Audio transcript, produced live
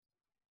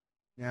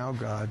Now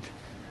got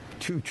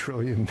 $2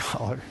 trillion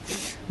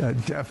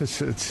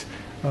deficits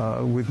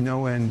with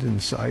no end in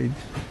sight.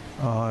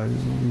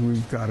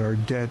 We've got our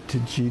debt to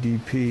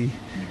GDP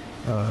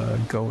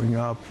going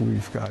up.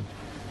 We've got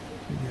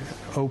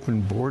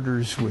open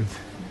borders with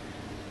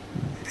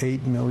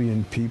 8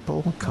 million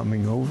people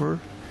coming over.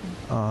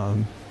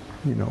 I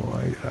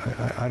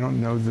don't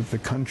know that the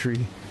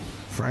country,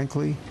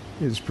 frankly,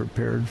 is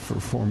prepared for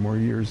 4 more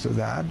years of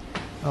that,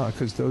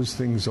 because those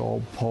things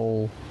all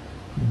poll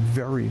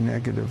very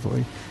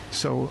negatively.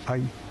 So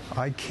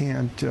I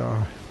can't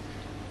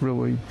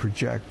really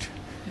project,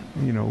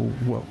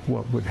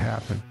 what would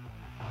happen.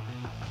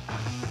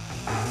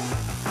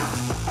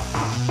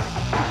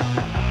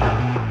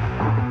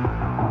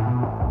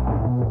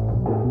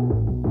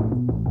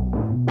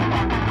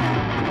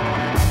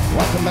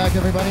 Welcome back,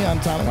 everybody. I'm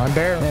Tommy. I'm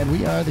Bear. And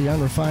we are the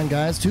Unrefined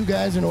Guys. Two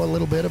guys who know a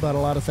little bit about a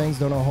lot of things,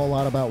 don't know a whole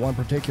lot about one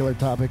particular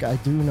topic. I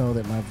do know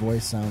that my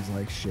voice sounds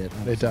like shit.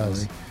 It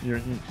does.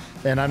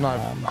 And I'm not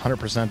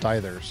 100%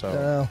 either,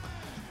 so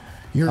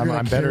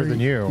I'm better than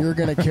you. You're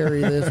going to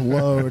carry this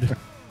load.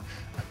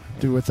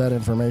 Do with that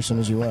information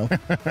as you will.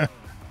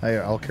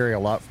 I'll carry a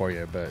lot for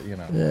you, but,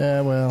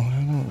 Yeah, well,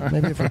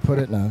 maybe if we put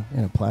it in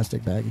a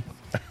plastic baggie.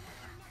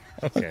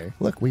 Okay.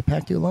 Look, we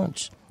packed you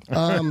lunch.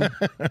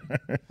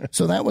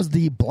 So that was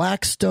the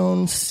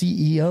Blackstone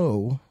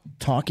CEO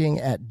talking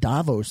at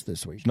Davos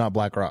this week. Not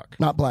BlackRock.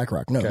 Not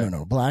BlackRock. No, Okay.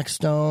 no.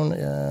 Blackstone.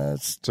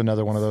 It's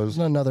another one of those.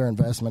 Another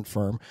investment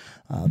firm.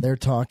 They're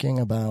talking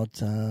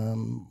about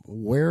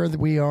where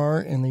we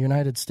are in the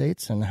United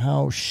States and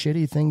how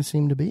shitty things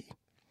seem to be.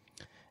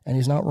 And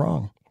he's not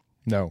wrong.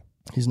 No.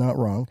 He's not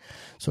wrong.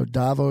 So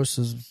Davos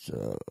has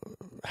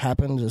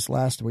happened just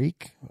last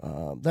week.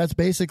 That's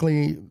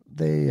basically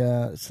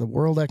it's the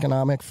World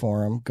Economic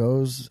Forum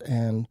goes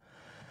and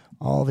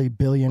all the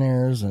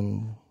billionaires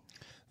and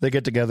they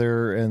get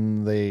together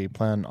and they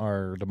plan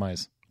our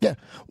demise. Yeah.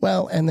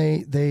 Well, and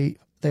they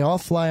all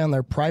fly on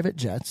their private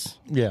jets.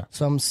 Yeah.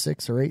 Some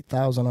 6,000 or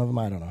 8,000 of them.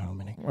 I don't know how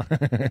many.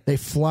 They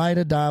fly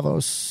to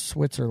Davos,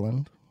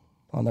 Switzerland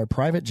on their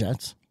private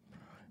jets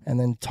and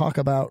then talk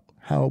about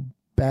how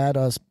bad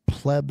us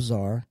plebs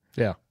are.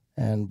 Yeah.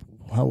 And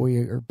how we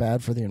are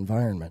bad for the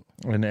environment.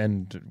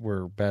 And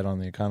we're bad on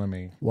the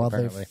economy, while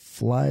apparently. They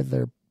fly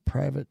their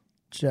private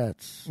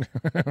jets.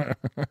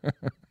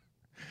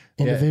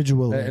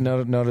 Individually. Yeah.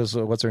 Notice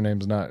what's her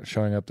name's not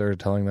showing up there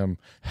telling them,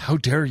 how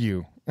dare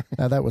you?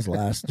 Now, that was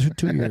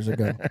two years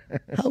ago.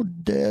 How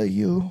dare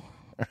you?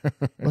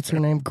 What's her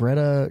name?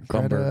 Greta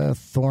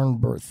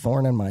Thunberg.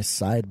 Thorn in my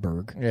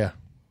sideberg. Yeah.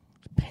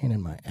 Pain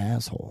in my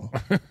asshole.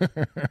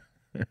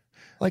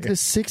 Like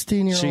this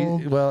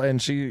 16-year-old.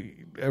 She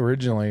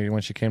originally,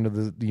 when she came to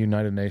the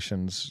United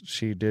Nations,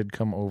 she did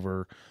come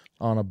over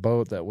on a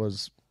boat that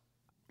was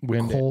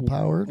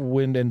coal-powered?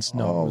 Wind and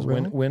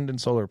really? wind and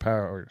solar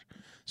powered.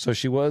 So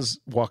she was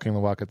walking the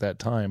walk at that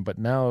time, but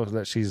now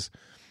that she's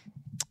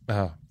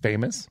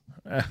famous,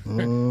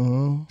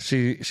 mm-hmm.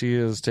 she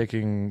is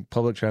taking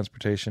public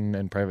transportation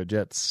and private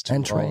jets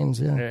and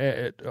trains,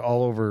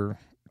 all over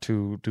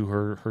to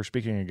her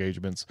speaking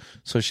engagements.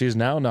 So she's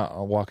now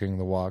not walking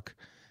the walk.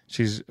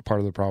 She's part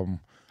of the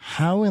problem.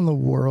 How in the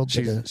world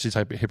she's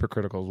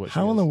hypocritical is what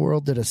how in the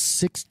world did a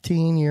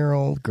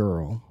 16-year-old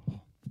girl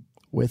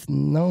with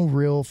no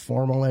real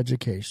formal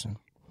education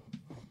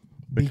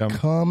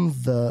become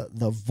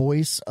the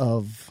voice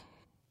of,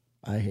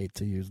 I hate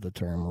to use the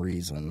term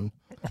reason,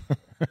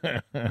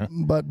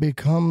 but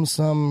become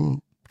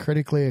some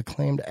critically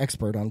acclaimed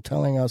expert on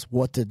telling us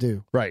what to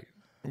do? Right.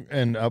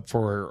 And up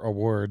for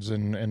awards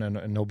and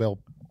a Nobel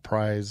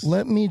Prize.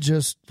 Let me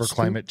just for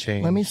climate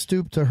change. Let me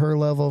stoop to her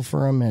level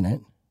for a minute.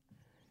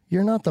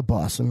 You're not the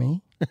boss of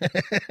me.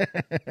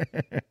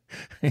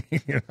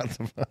 You're not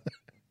the boss.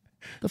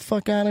 The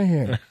fuck out of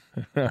here.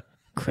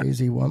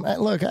 Crazy woman.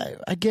 Look,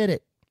 I get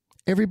it.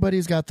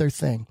 Everybody's got their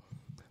thing.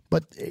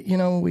 But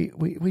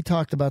we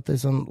talked about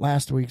this on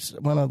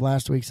one of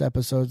last week's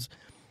episodes.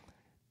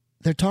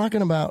 They're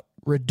talking about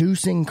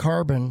reducing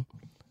carbon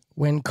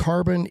when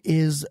carbon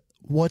is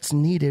what's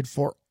needed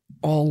for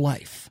all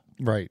life.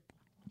 Right.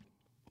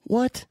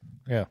 What?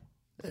 Yeah.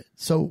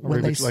 So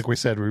like we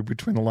said, we're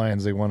between the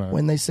lines. They want to.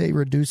 When they say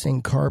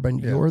reducing carbon,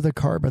 you're the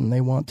carbon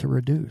they want to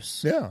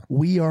reduce. Yeah.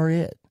 We are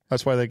it.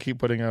 That's why they keep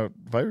putting out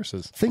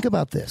viruses. Think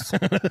about this.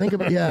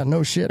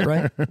 No shit,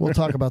 right? We'll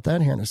talk about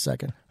that here in a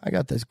second. I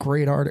got this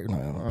great article.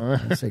 No,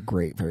 I say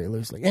great very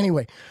loosely.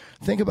 Anyway,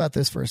 think about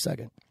this for a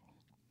second.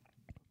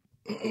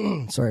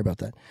 Sorry about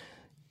that.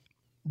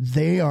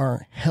 They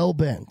are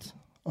hell-bent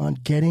on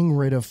getting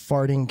rid of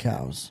farting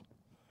cows.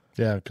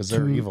 Yeah, because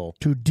they're evil.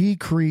 To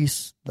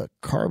decrease the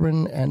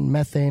carbon and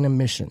methane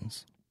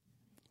emissions.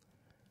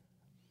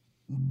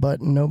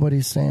 But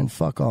nobody's saying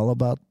fuck all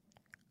about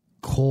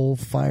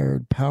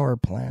coal-fired power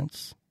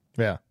plants.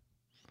 Yeah.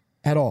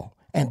 At all.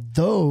 And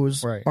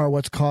those are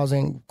what's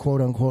causing,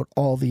 quote-unquote,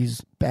 all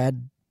these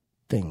bad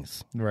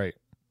things. Right.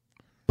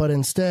 But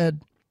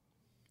instead,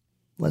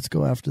 let's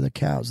go after the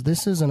cows.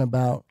 This isn't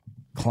about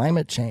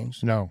climate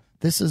change. No.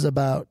 This is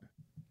about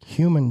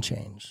human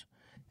change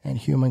and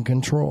human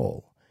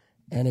control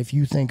And if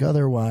you think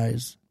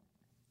otherwise,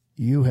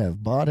 you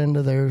have bought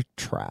into their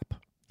trap.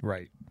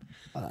 Right.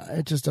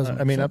 It just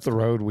doesn't. I mean, up the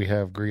road we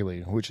have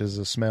Greeley, which is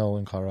a smell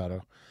in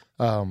Colorado.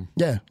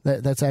 Yeah,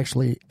 that's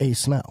actually a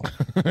smell.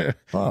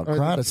 Oh,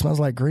 God, it smells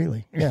like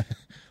Greeley. Yeah.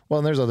 Well,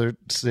 and there's other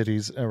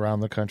cities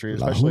around the country,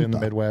 especially in the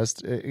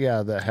Midwest,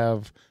 that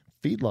have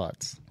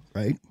feedlots,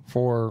 right,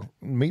 for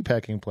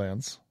meatpacking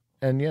plants.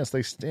 And yes,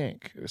 they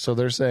stink. So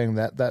they're saying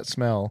that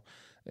smell,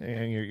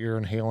 and you're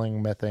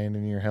inhaling methane,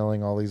 and you're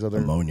inhaling all these other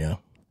ammonia,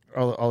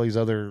 all these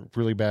other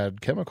really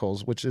bad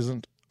chemicals, which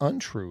isn't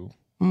untrue.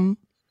 Mm.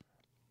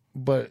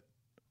 But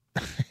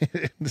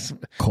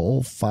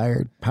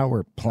coal-fired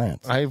power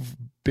plants. I've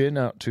been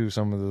out to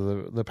some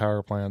of the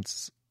power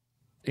plants.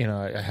 You know,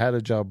 I had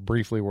a job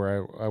briefly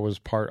where I was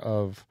part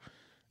of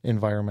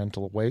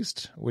environmental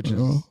waste, which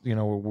is, you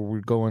know, where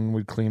we'd go and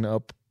we'd clean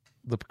up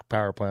the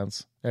power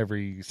plants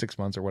every 6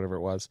 months or whatever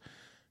it was,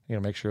 you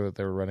know, make sure that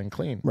they were running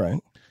clean. Right.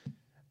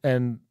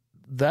 And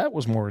that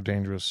was more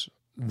dangerous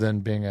than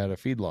being at a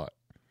feedlot.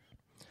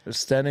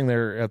 Standing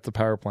there at the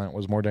power plant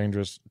was more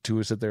dangerous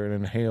to sit there and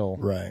inhale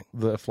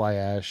the fly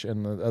ash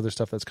and the other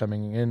stuff that's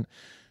coming in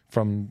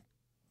from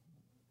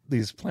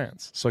these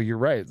plants. So you're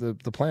right. The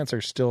plants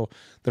are still,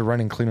 they're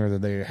running cleaner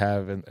than they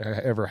have and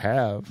ever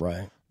have.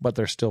 Right. But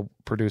they're still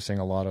producing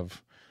a lot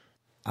of.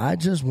 I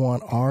just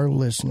want our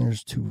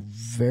listeners to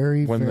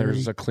when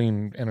there's a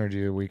clean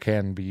energy we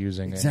can be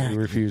using it, we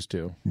refuse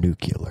to.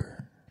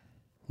 Nuclear.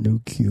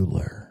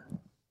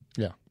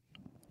 Yeah.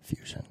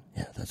 Fusion.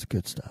 Yeah, that's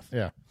good stuff.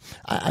 Yeah.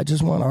 I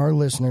just want our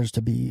listeners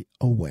to be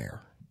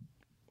aware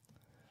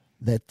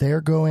that they're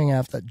going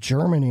after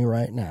Germany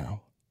right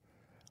now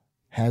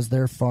has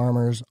their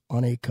farmers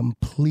on a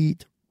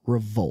complete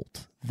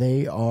revolt.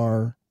 They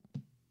are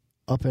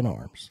up in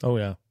arms. Oh,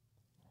 yeah.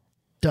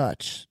 The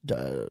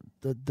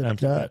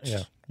Dutch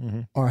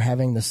are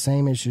having the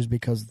same issues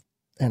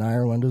and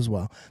Ireland as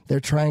well.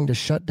 They're trying to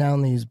shut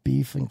down these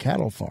beef and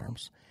cattle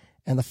farms,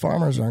 and the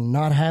farmers are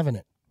not having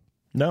it.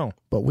 No.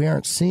 But we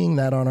aren't seeing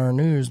that on our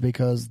news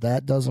because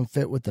that doesn't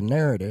fit with the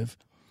narrative.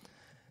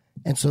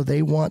 And so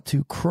they want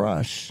to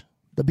crush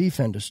the beef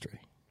industry,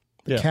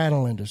 the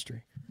cattle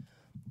industry.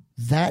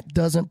 That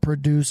doesn't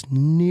produce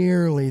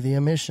nearly the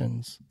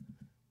emissions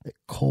that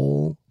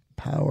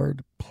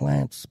coal-powered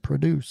plants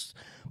produce.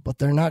 But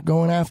they're not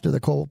going after the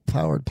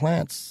coal-powered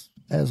plants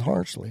as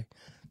harshly.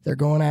 They're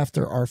going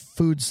after our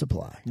food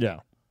supply. Yeah.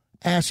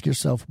 Ask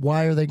yourself,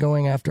 why are they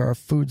going after our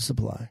food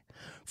supply?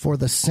 For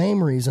the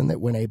same reason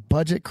that when a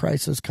budget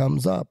crisis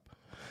comes up,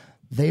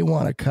 they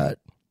want to cut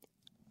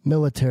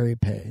military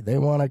pay. They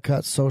want to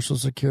cut Social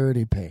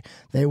Security pay.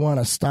 They want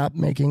to stop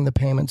making the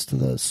payments to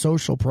the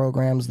social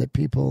programs that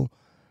people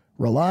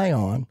rely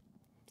on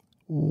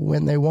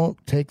when they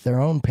won't take their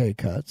own pay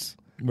cuts.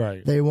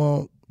 Right. They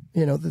won't,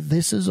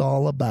 this is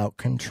all about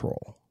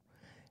control.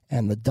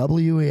 And the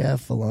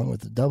WEF, along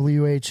with the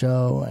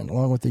WHO, and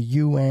along with the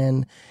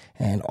UN,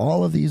 and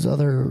all of these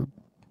other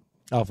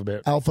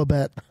alphabet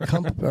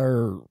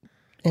or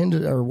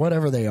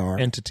whatever they are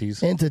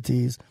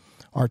entities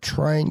are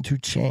trying to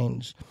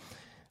change.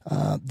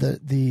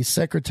 The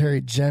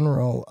Secretary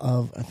General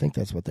of, I think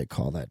that's what they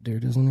call that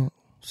dude, isn't it?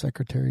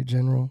 Secretary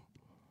General,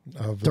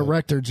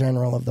 Director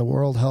General of the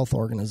World Health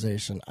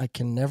Organization. I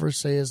can never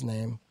say his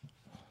name.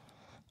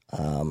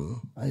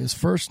 His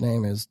first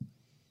name is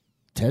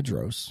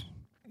Tedros.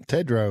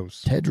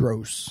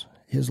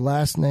 His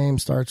last name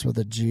starts with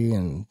a G,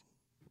 and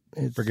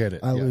forget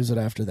it. I lose it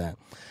after that.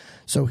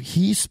 So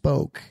he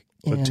spoke.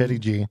 Teddy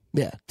G.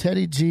 Yeah,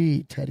 Teddy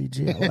G.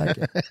 I like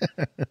it.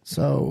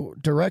 So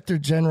Director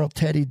General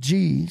Teddy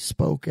G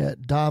spoke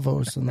at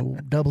Davos in the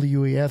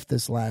WEF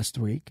this last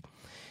week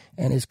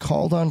and has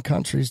called on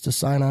countries to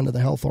sign on to the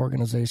Health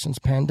Organization's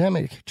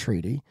pandemic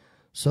treaty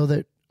so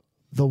that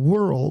the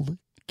world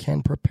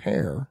can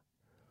prepare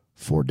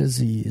for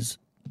disease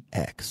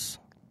X.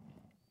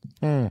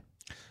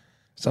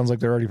 Sounds like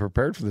they're already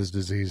prepared for this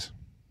disease.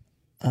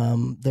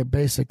 They're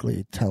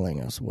basically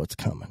telling us what's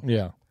coming.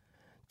 Yeah.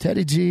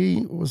 Teddy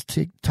G was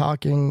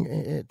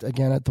talking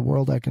again at the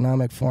World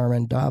Economic Forum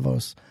in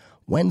Davos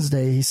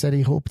Wednesday. He said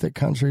he hoped that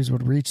countries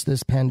would reach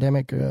this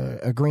pandemic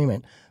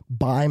agreement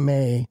by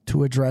May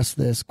to address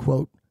this,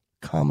 quote,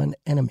 common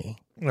enemy.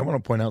 I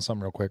want to point out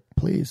something real quick.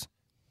 Please.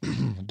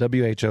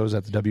 WHO's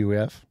at the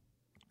WEF.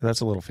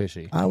 That's a little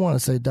fishy. I want to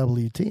say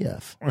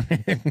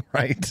WTF.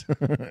 Right.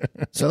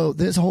 So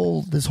this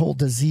whole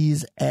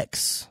disease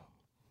X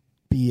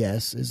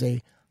BS is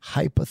a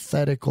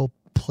hypothetical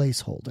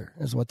placeholder,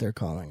 is what they're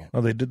calling it.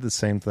 Oh, they did the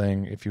same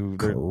thing.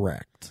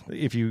 Correct.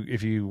 If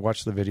you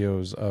watch the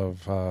videos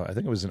of, I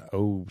think it was in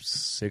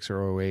 06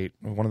 or 08,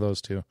 one of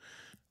those two,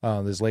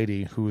 this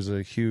lady who was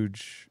a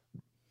huge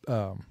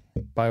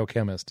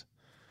biochemist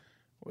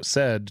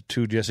said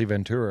to Jesse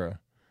Ventura,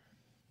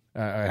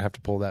 I have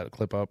to pull that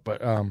clip up,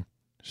 but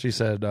she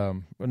said,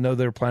 no,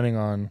 they're planning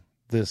on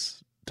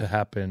this to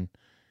happen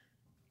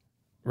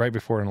right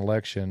before an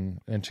election,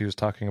 and she was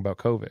talking about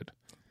COVID.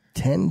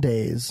 10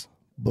 days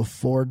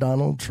before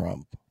Donald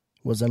Trump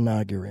was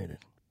inaugurated,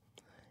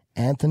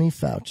 Anthony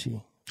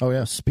Fauci Oh,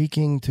 yeah,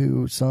 speaking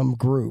to some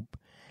group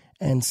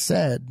and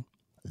said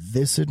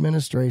this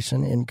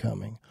administration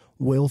incoming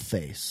will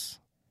face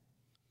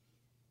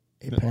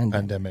a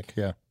pandemic.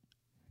 Yeah.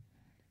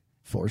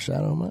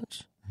 Foreshadow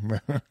much?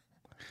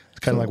 It's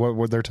kind of like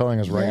what they're telling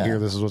us right here.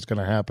 This is what's going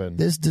to happen.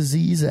 This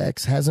disease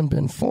X hasn't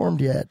been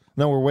formed yet.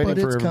 No, we're waiting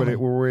for everybody.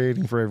 We're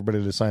waiting for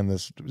everybody to sign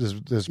this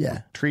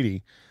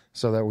treaty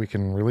so that we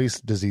can release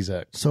disease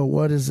X. So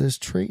what is this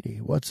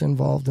treaty? What's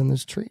involved in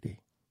this treaty?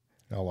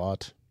 A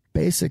lot.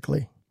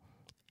 Basically,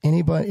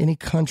 any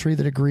country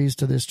that agrees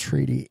to this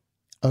treaty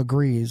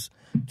agrees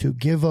to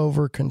give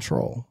over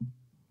control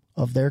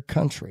of their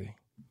country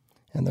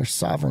and their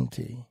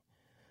sovereignty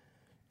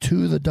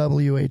to the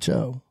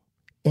WHO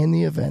in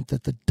the event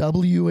that the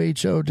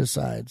WHO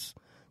decides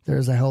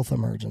there's a health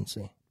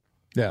emergency.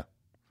 Yeah.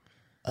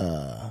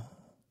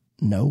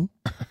 No.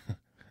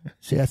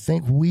 See, I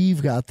think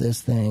we've got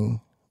this thing.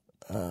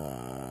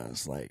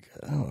 It's like,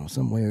 I don't know,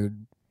 some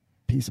weird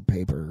piece of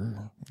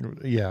paper.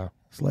 Yeah.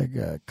 It's like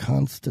a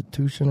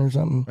constitution or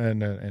something.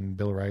 And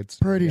Bill of Rights.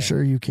 Pretty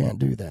sure you can't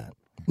do that.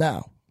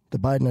 Now, the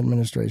Biden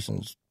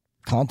administration's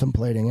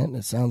contemplating it, and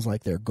it sounds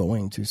like they're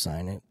going to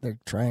sign it. They're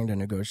trying to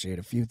negotiate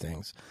a few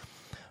things.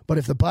 But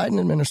if the Biden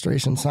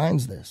administration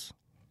signs this,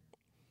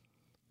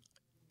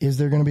 is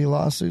there going to be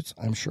lawsuits?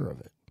 I'm sure of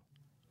it.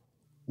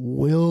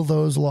 Will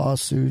those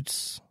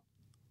lawsuits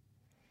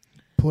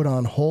put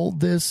on hold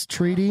this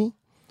treaty,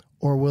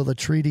 or will the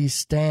treaty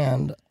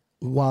stand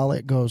while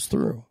it goes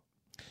through?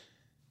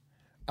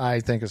 I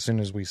think as soon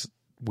as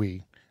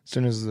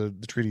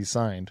the treaty's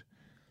signed,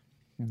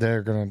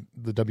 the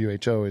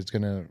WHO is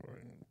gonna,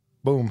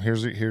 boom,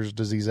 here's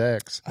disease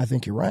X. I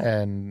think you're right,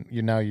 and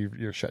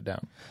you're shut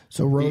down.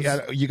 So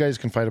you guys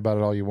can fight about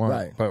it all you want,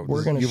 right? But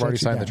you've already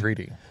signed the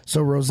treaty.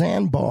 So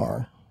Roseanne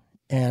Barr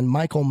and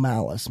Michael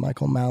Malice.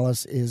 Michael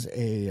Malice is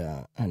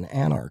an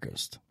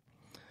anarchist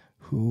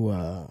who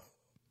I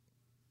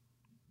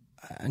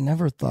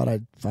never thought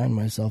I'd find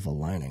myself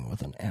aligning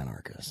with an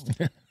anarchist.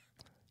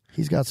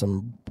 He's got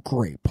some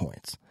great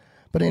points.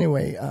 But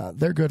anyway,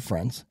 they're good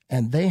friends,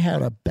 and they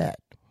had a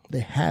bet. They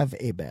have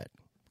a bet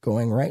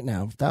going right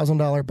now,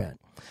 $1,000 bet,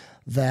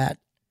 that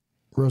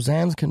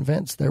Roseanne's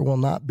convinced there will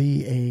not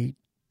be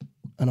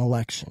an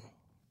election.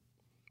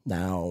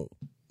 Now,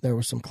 there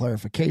were some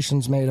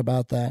clarifications made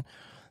about that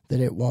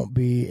it won't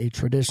be a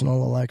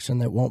traditional election,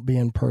 that won't be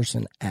in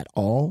person at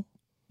all.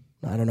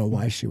 I don't know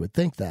why she would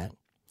think that.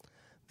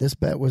 This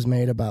bet was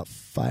made about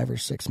 5 or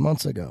 6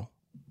 months ago.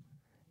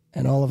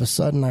 And all of a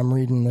sudden, I'm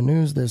reading the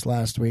news this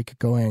last week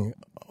going,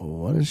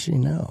 what does she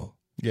know?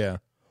 Yeah.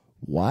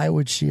 Why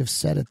would she have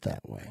said it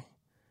that way?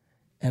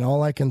 And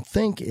all I can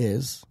think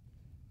is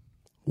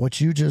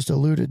what you just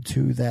alluded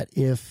to, that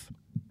if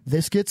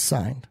this gets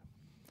signed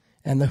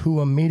and the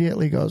WHO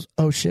immediately goes,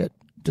 oh shit,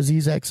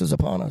 disease X is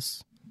upon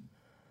us,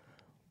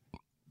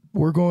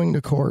 we're going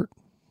to court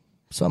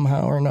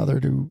somehow or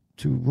another to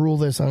rule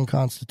this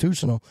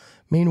unconstitutional.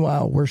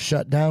 Meanwhile, we're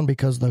shut down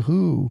because the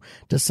WHO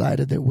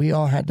decided that we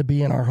all had to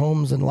be in our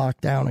homes and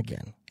locked down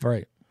again.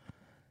 Right.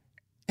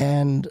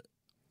 And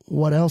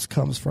what else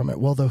comes from it?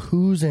 Well, the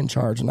WHO's in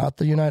charge, not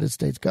the United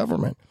States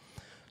government.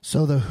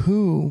 So the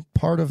WHO,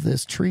 part of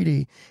this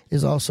treaty,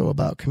 is also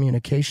about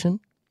communication,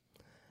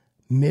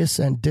 mis-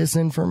 and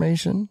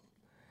disinformation,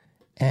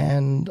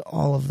 and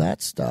all of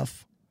that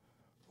stuff.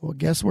 Well,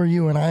 guess where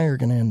you and I are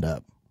going to end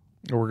up?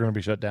 We're going to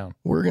be shut down.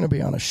 We're going to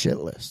be on a shit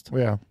list.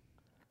 Yeah.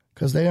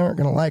 Because they aren't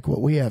going to like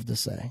what we have to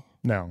say.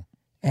 No.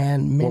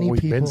 And many what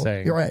we've people, been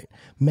saying. You're right.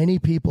 Many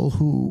people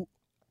who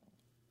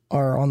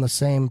are on the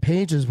same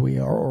page as we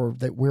are, or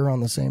that we're on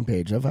the same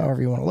page of,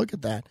 however you want to look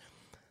at that,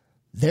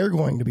 they're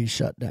going to be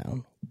shut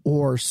down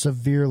or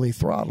severely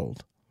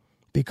throttled,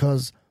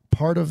 because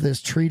part of this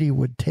treaty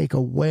would take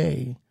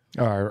away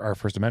our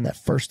First Amendment.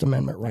 That First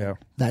Amendment right. Yeah.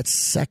 That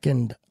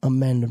Second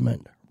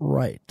Amendment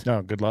right.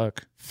 Oh, good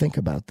luck. Think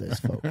about this,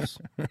 folks.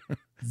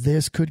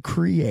 This could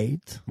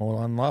create...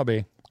 Molan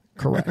lobby.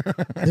 Correct.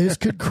 This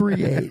could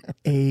create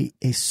a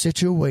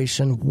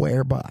situation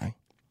whereby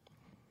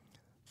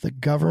the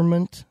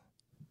government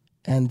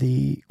and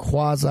the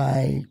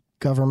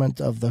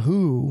quasi-government of the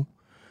WHO,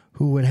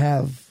 who would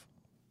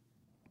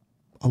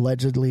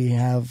allegedly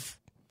have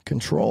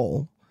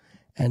control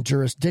and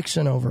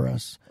jurisdiction over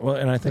us. Well,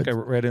 and I think I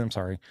read it. I'm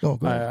sorry. Oh,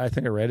 go ahead. I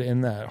think I read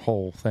in that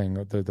whole thing,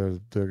 the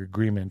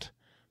agreement,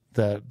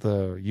 that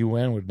the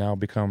UN would now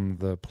become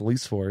the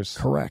police force.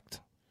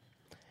 Correct.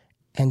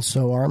 And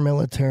so our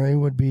military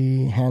would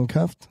be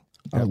handcuffed.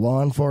 Our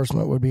law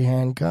enforcement would be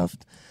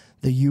handcuffed.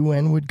 The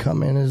UN would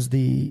come in as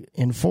the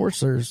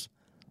enforcers.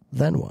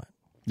 Then what?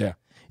 Yeah.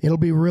 It'll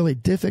be really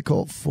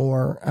difficult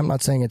I'm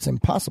not saying it's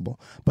impossible,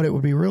 but it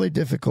would be really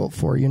difficult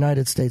for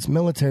United States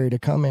military to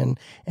come in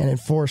and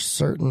enforce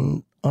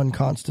certain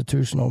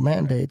unconstitutional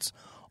mandates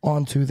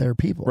onto their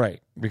people.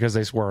 Right, because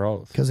they swore an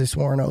oath. Because they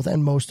swore an oath,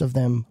 and most of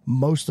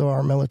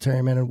our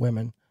military men and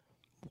women,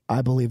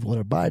 I believe, would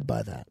abide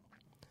by that.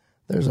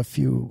 There's a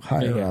few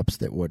higher-ups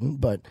that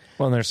wouldn't, but...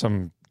 Well, and there's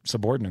some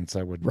subordinates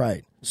that would...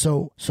 Right.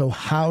 So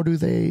how do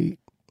they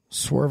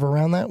swerve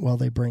around that? Well,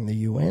 they bring the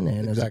UN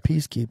in as the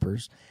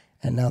peacekeepers,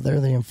 and now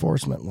they're the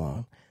enforcement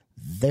law.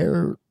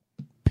 They're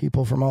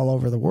people from all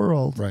over the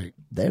world. Right.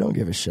 They don't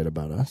give a shit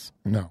about us.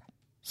 No.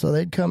 So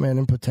they'd come in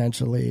and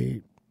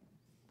potentially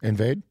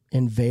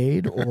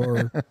invade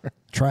or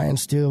try and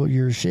steal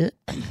your shit.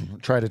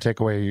 Try to take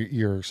away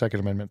your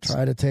Second Amendment.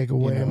 Try to take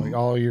away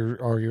all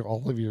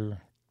of your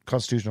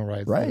constitutional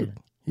rights. Right.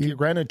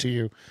 Granted to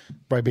you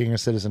by being a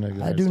citizen of the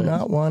United States. I do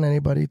not want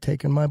anybody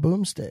taking my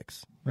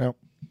boomsticks. No.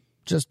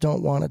 Just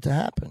don't want it to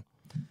happen.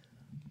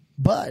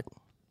 But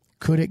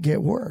could it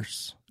get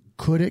worse?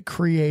 Could it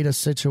create a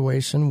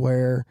situation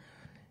where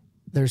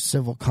there's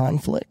civil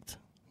conflict?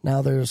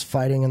 Now there's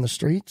fighting in the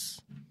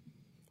streets?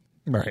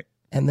 Right.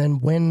 And then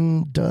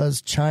when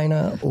does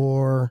China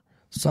or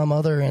some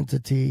other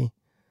entity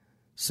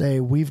say,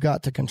 we've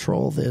got to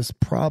control this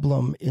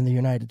problem in the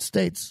United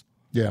States?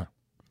 Yeah.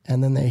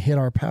 And then they hit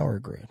our power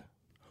grid.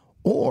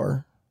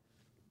 Or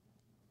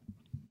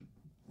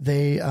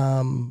they,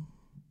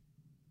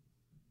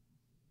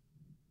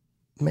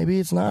 maybe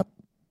it's not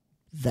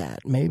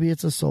that. Maybe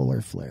it's a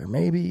solar flare.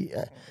 Maybe,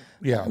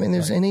 yeah. I mean,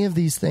 there's any of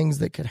these things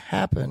that could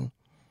happen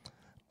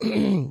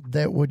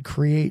that would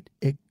create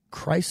a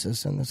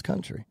crisis in this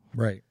country.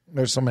 Right.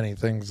 There's so many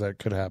things that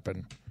could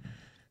happen.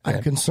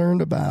 I'm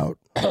concerned about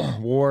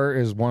war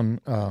is one,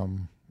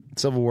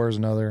 civil war is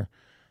another,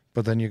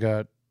 but then you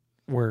got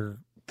where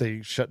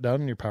they shut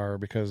down your power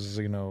because,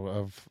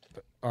 of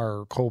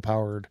our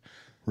coal-powered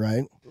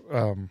right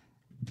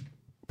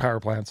power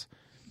plants.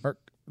 Or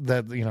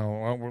that,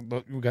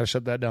 we got to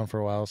shut that down for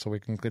a while so we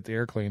can get the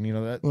air clean.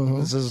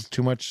 This is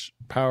too much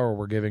power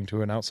we're giving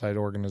to an outside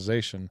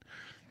organization.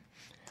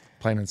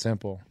 Plain and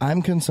simple.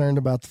 I'm concerned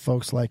about the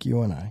folks like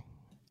you and I.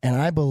 And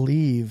I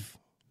believe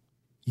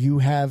you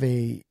have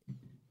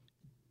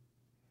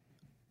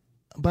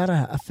about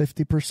a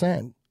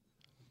 50%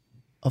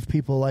 of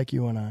people like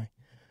you and I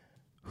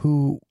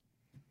who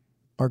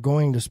are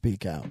going to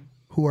speak out,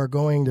 who are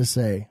going to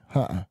say,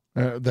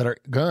 that are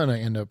going to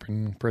end up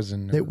in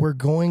prison. That we're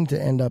going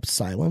to end up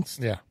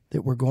silenced. Yeah.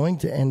 That we're going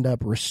to end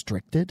up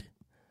restricted.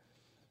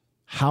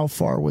 How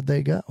far would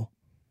they go?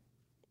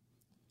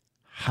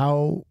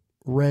 How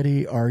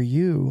ready are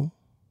you,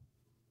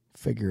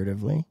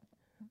 figuratively,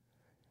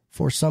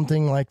 for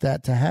something like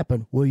that to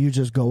happen? Will you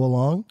just go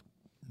along?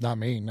 Not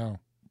me, no.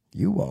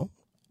 You won't.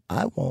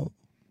 I won't.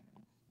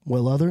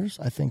 Will others?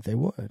 I think they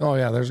would. Oh,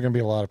 yeah, there's going to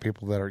be a lot of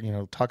people that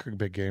are, talk a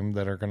big game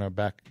that are going to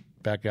back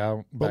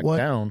down,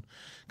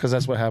 because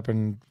that's what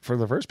happened for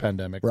the first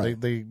pandemic. Right.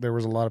 There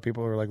was a lot of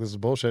people who were like, this is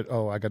bullshit.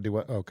 Oh, I got to do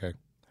what? Okay.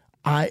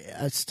 I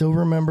still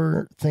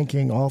remember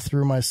thinking all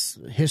through my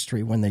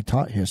history, when they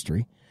taught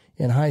history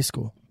in high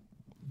school,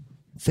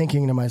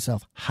 thinking to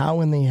myself,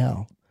 how in the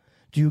hell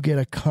do you get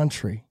a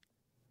country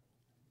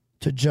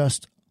to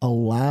just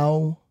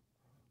allow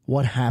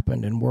what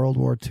happened in World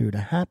War II to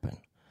happen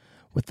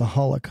with the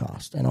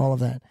Holocaust and all of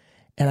that?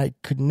 And I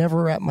could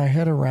never wrap my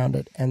head around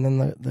it. And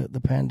then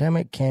the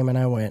pandemic came and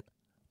I went,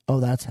 oh,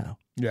 that's how.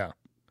 Yeah.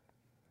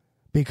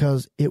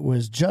 Because it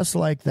was just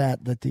like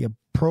that the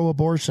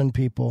pro-abortion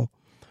people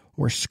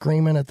were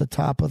screaming at the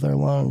top of their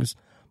lungs,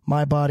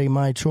 my body,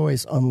 my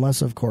choice,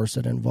 unless, of course,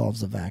 it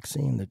involves a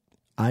vaccine that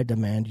I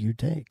demand you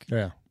take.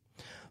 Yeah.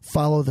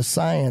 Follow the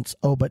science.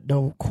 Oh, but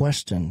don't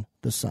question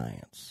the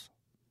science.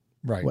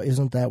 Right. Well,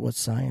 isn't that what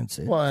science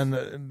is? Well,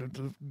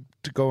 and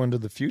to go into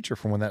the future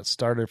from when that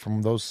started,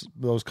 from those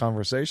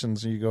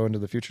conversations, you go into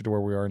the future to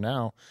where we are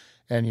now,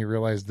 and you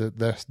realize that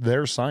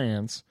their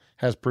science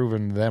has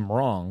proven them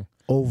wrong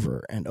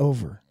over and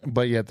over.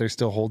 But yet they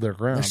still hold their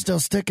ground. They're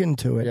still sticking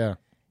to it. Yeah.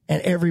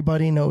 And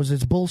everybody knows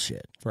it's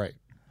bullshit. Right.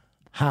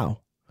 How?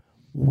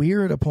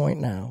 We're at a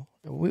point now.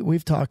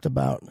 We've talked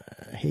about,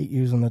 I hate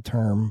using the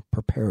term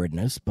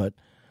preparedness, but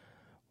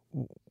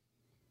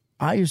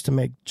I used to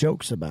make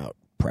jokes about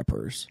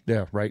preppers.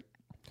 Yeah, right.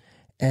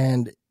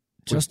 And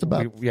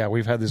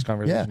we've had this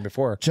conversation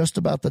before. Just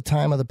about the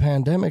time of the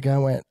pandemic, I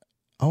went,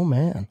 oh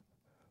man,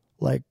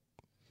 like,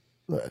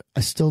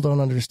 I still don't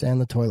understand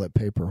the toilet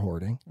paper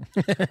hoarding.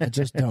 I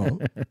just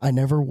don't. I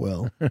never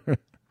will.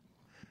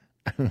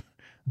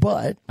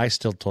 But I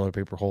still toilet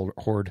paper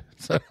hoard.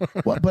 So.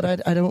 But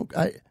I don't.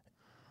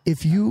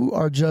 If you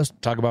are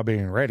just talk about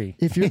being ready.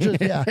 If you're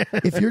just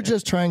if you're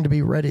just trying to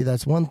be ready,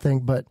 that's one thing.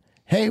 But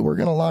hey, we're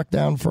going to lock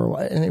down for a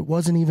while, and it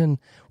wasn't even.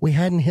 We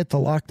hadn't hit the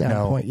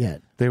lockdown point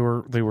yet. They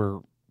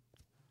were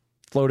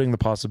floating the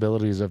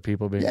possibilities of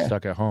people being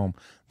stuck at home,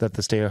 that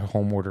the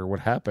stay-at-home order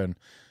would happen,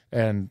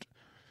 and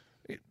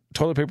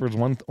toilet paper is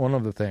one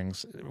of the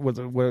things. What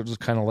was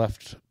kind of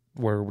left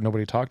where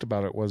nobody talked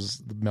about it was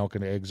the milk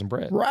and eggs and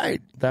bread.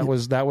 Right. That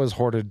was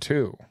hoarded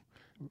too.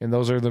 And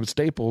those are the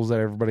staples that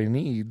everybody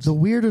needs. The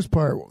weirdest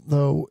part,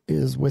 though,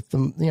 is with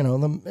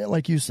the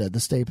like you said, the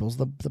staples,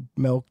 the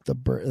milk, the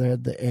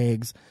bread, the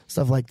eggs,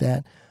 stuff like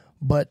that.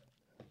 But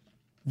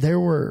there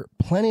were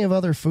plenty of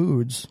other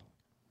foods.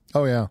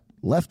 Oh yeah,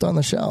 left on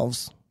the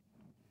shelves.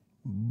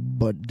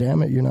 But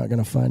damn it, you're not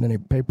going to find any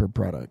paper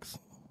products.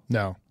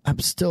 No, I'm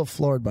still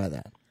floored by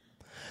that.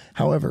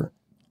 However,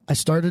 I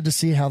started to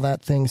see how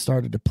that thing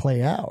started to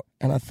play out.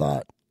 And I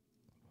thought,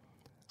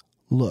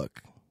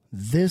 look,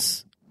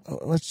 let's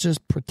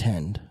just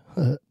pretend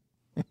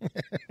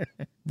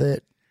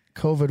that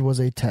COVID was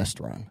a test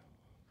run.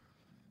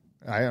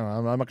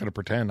 I'm not going to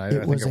pretend. I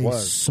think it was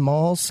a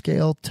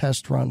small-scale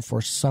test run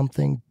for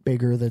something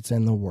bigger that's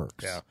in the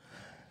works. Yeah.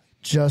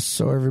 Just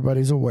so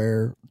everybody's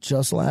aware,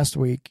 just last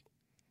week,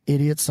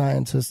 idiot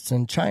scientists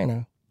in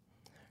China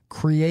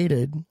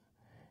created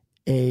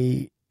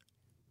a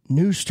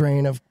new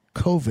strain of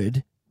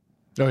COVID.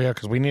 Oh, yeah,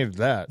 because we needed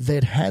that.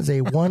 That has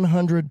a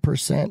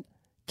 100%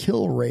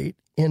 kill rate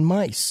in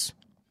mice.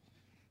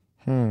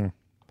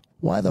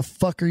 Why the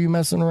fuck are you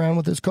messing around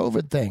with this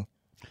COVID thing?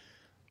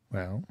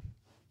 Well,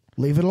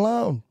 leave it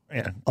alone.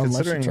 Yeah, unless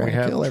considering you're we trying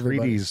to have kill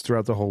everybody. treaties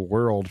throughout the whole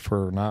world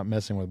for not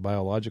messing with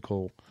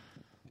biological.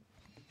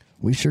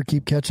 We sure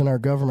keep catching our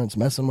governments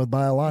messing with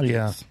biologics.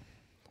 Yeah.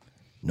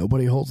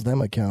 Nobody holds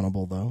them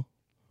accountable, though.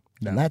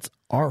 No. And that's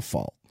our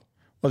fault.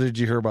 Well, did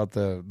you hear about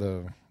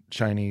the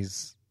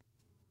Chinese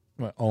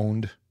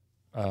owned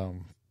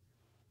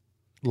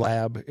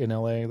lab in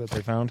LA that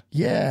they found?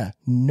 Yeah.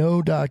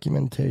 No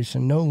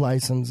documentation, no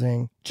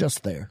licensing,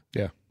 just there.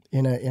 Yeah.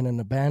 In an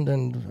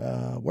abandoned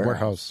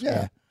warehouse.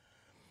 Yeah.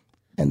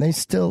 And they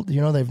still,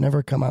 they've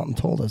never come out and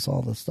told us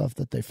all the stuff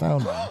that they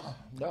found.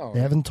 No.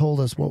 They haven't told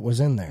us what was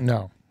in there.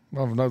 No.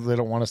 Well, no, they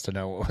don't want us to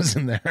know what was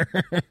in there.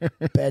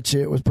 Bet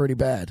you it was pretty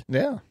bad.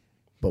 Yeah.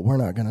 But we're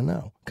not going to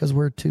know because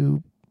we're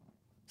too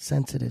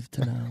sensitive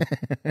to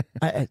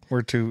know.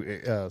 We're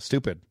too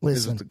stupid.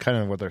 Listen, is kind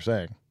of what they're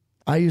saying.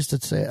 I used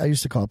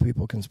to call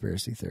people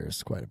conspiracy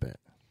theorists quite a bit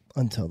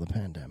until the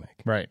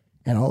pandemic. Right.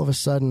 And all of a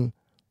sudden,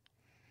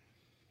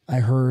 I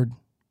heard,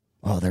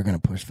 they're going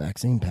to push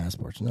vaccine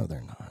passports. No,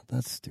 they're not.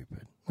 That's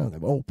stupid.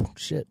 No,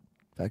 shit.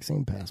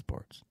 Vaccine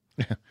passports.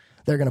 Yeah.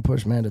 They're going to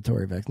push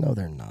mandatory vaccine. No,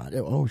 they're not.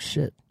 Oh,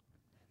 shit.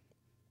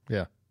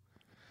 Yeah.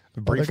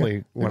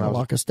 Briefly, they're gonna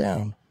lock us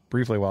down.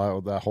 Briefly,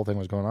 while that whole thing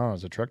was going on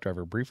as a truck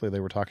driver, they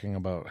were talking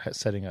about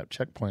setting up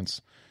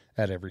checkpoints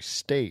at every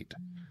state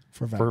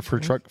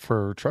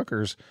for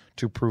truckers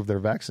to prove they're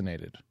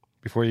vaccinated.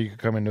 Before you could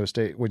come into a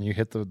state, when you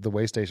hit the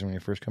way station, when you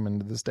first come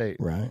into the state,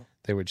 right?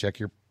 They would check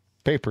your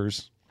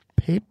papers.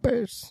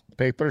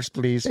 Papers,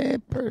 please.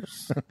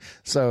 Papers.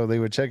 So they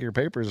would check your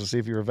papers to see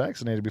if you were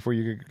vaccinated before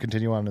you could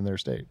continue on in their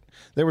state.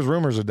 There was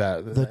rumors of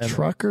that. The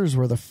truckers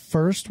were the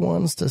first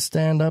ones to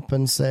stand up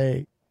and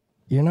say,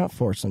 "You're not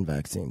forcing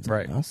vaccines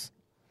on us.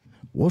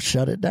 We'll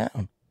shut it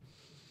down."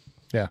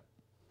 Yeah.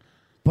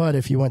 But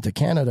if you went to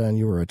Canada and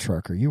you were a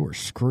trucker, you were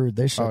screwed.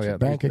 They shut your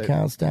bank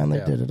accounts down.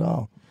 They did it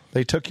all.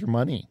 They took your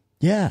money.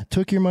 Yeah,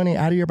 took your money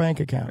out of your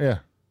bank account. Yeah.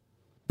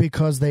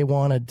 Because they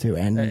wanted to,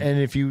 and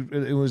if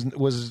it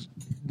was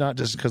not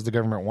just because the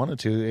government wanted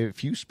to.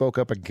 If you spoke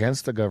up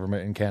against the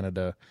government in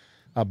Canada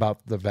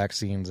about the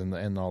vaccines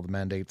and all the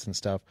mandates and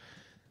stuff,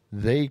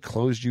 they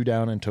closed you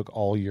down and took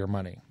all your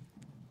money.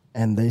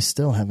 And they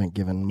still haven't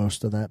given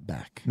most of that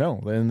back.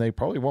 No, and they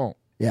probably won't.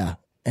 Yeah,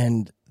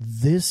 and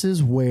this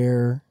is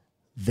where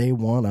they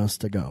want us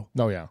to go.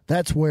 Oh yeah,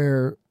 that's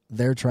where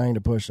they're trying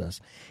to push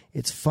us.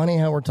 It's funny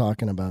how we're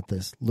talking about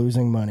this,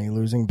 losing money,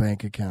 losing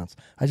bank accounts.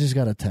 I just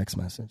got a text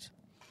message.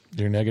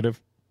 You're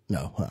negative?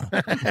 No.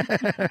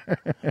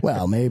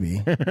 Well,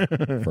 maybe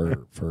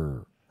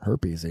for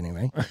herpes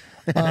anyway.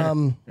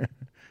 I'm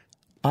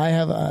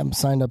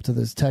signed up to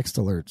this text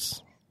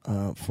alerts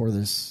for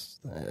this.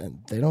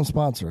 They don't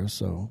sponsor us,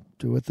 so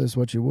do with this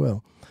what you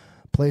will.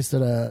 Place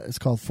that it's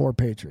called 4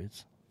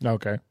 Patriots.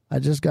 Okay. I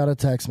just got a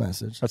text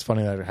message. That's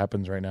funny that it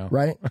happens right now.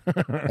 Right?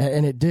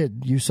 And it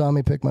did. You saw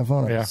me pick my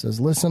phone up. Yeah. It says,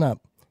 listen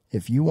up.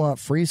 If you want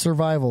free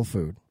survival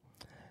food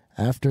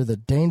after the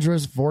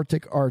dangerous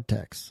Vortic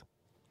Arctic,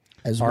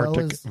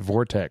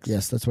 Vortex.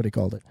 Yes, that's what he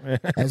called it.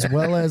 As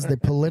well as the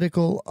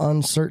political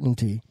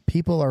uncertainty,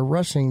 people are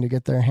rushing to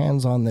get their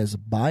hands on this.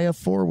 Buy a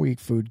 4-week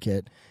food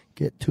kit,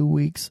 get 2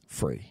 weeks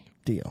free.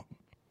 Deal.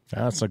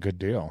 That's a good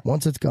deal.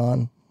 Once it's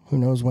gone, who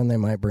knows when they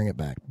might bring it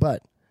back.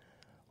 But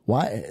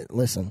why?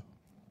 Listen,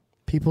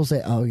 people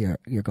say, "Oh,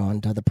 you're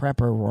going to the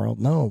prepper world."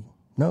 No.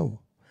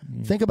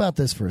 Think about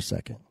this for a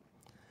second.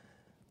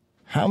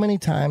 How many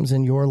times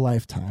in your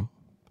lifetime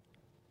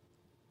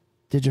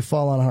did you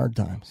fall on hard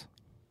times?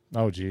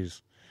 Oh,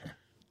 geez.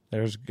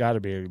 There's got to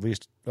be at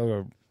least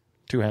 2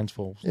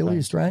 handsfuls. At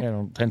least, right?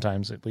 10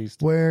 times at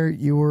least. Where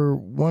you were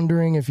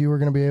wondering if you were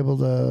going to be able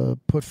to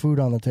put food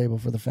on the table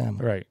for the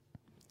family. Right.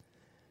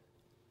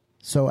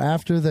 So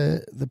after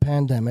the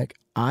pandemic,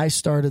 I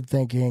started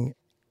thinking,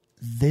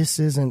 this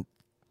isn't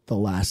the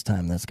last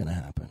time that's going to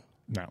happen.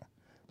 No.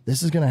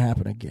 This is going to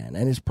happen again,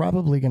 and it's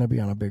probably going to be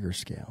on a bigger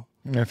scale.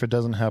 And if it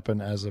doesn't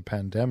happen as a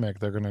pandemic,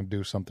 they're going to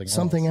do something else.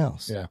 Something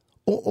else. Yeah.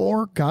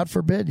 Or, God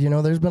forbid,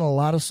 there's been a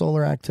lot of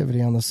solar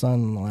activity on the sun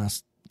in the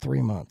last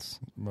 3 months.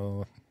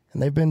 Well,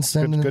 and they've been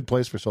sending... Good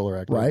place for solar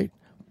activity. Right?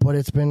 But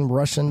it's been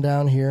rushing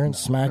down here and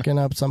smacking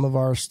up some of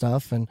our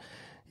stuff, and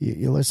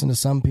you listen to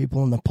some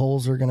people and the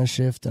poles are going to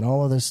shift and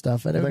all of this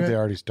stuff. I think they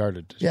already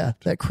started. Yeah,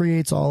 that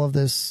creates all of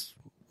this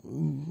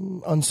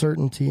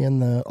uncertainty in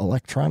the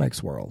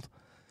electronics world.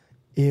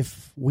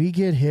 if we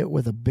get hit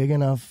with a big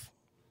enough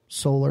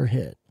solar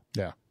hit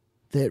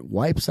that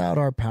wipes out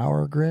our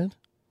power grid,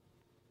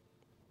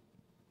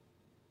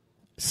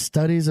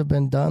 studies have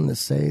been done that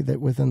say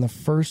that within the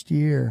first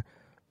year,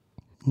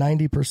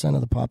 90%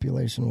 of the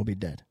population will be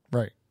dead.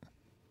 Right.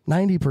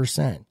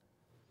 90%,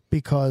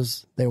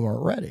 because they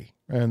weren't ready.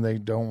 And they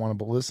don't want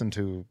to listen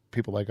to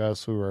people like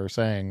us who are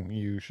saying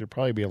you should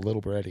probably be a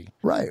little ready.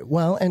 Right.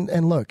 Well,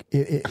 and look,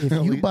 if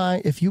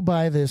you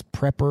buy this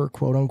prepper,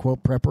 quote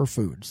unquote prepper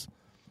foods,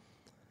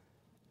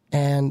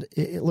 and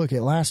look,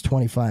 it lasts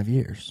 25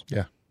 years.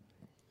 Yeah.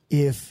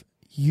 If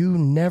you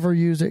never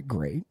use it,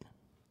 great.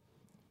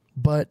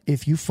 But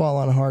if you fall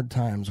on hard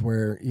times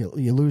where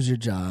you lose your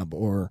job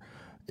or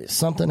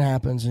something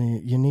happens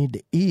and you need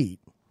to eat,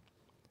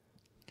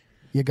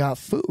 you got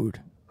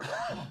food.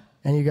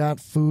 And you got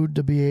food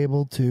to be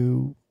able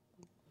to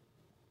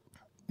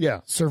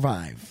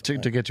survive. To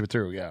get you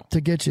through,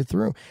 To get you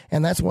through.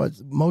 And that's what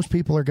most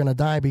people are going to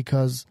die,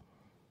 because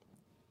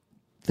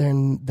they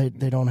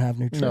don't have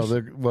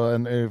nutrition. No,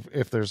 and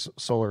if there's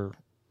solar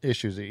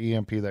issues, the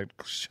EMP that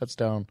shuts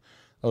down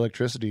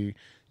electricity,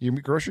 your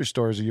grocery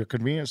stores, your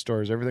convenience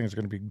stores, everything is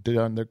going to be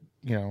done. They're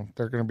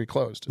going to be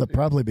closed. They'll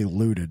probably be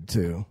looted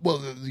too.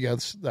 Well,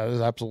 yes, that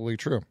is absolutely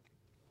true.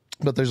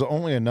 But there's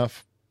only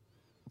enough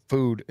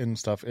food and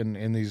stuff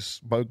in these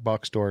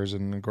box stores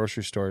and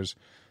grocery stores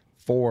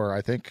for,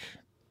 I think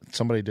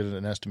somebody did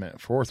an estimate,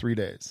 for 3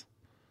 days.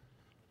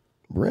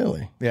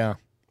 Really? Yeah.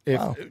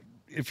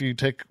 If you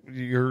take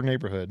your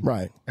neighborhood,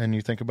 right, and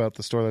you think about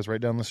the store that's right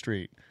down the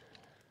street,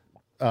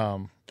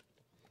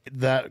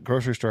 that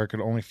grocery store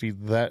could only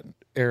feed that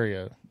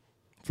area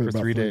for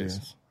 3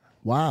 days.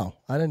 Wow.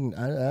 I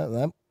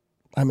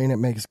mean, it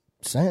makes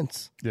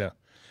sense. Yeah.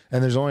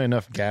 And there's only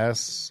enough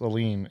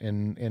gasoline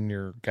in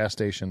your gas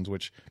stations,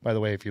 which, by the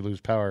way, if you lose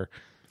power,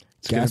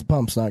 gas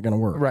pump's not going to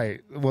work.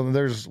 Right. Well,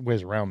 there's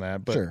ways around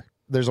that, but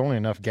there's only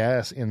enough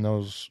gas in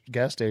those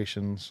gas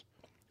stations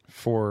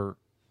for,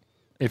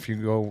 if you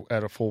go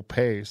at a full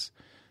pace,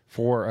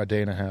 for a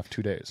day and a half,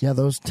 2 days. Yeah,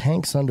 those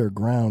tanks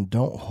underground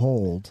don't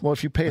hold. Well,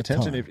 if you pay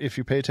attention, if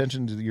you pay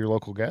attention to your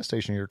local gas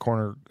station, your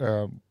corner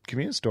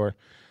convenience store,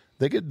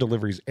 they get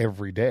deliveries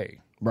every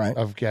day, right,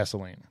 of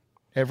gasoline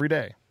every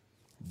day.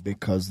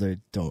 Because they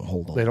don't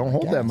hold. They don't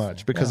hold that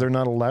much because they're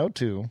not allowed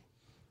to,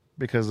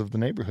 because of the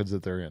neighborhoods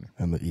that they're in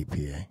and the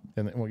EPA.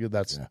 And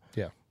that's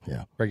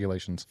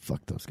regulations.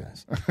 Fuck those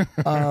guys.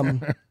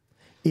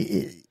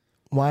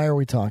 Why are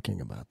we talking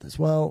about this?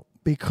 Well,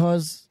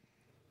 because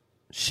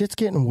shit's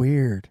getting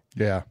weird.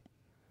 Yeah,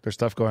 there's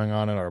stuff going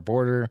on at our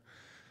border.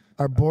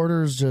 Our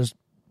border's just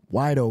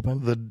wide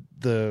open.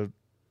 The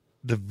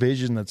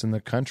division that's in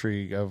the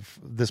country of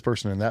this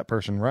person and that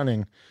person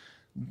running.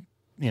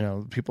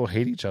 People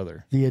hate each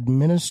other. The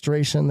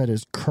administration that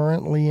is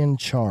currently in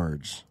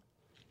charge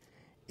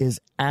is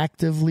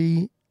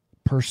actively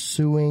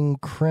pursuing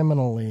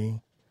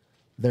criminally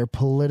their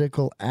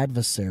political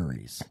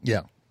adversaries.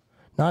 Yeah.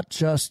 Not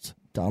just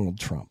Donald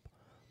Trump,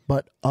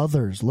 but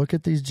others. Look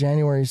at these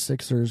January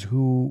 6ers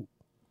who,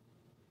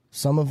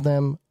 some of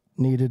them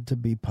needed to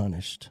be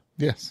punished.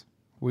 Yes.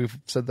 We've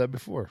said that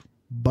before.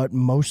 But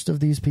most of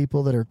these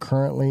people that are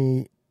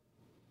currently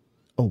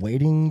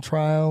awaiting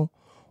trial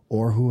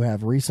or who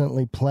have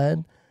recently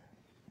pled,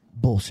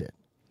 bullshit.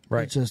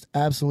 Right. It's just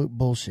absolute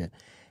bullshit.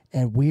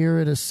 And we're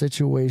at a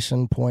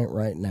situation point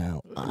right now.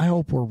 I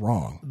hope we're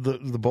wrong.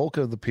 The bulk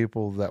of the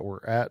people that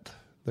were at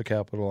the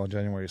Capitol on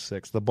January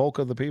 6th, the bulk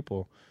of the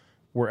people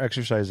were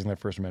exercising their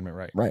First Amendment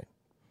right. Right.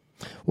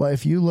 Well,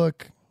 if you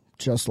look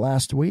just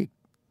last week,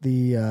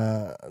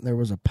 there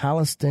was a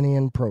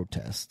Palestinian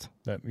protest.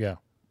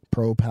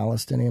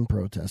 Pro-Palestinian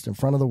protest in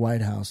front of the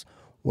White House,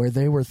 where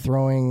they were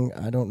throwing,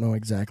 I don't know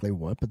exactly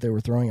what, but they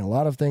were throwing a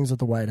lot of things at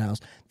the White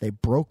House. They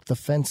broke the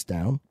fence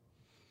down.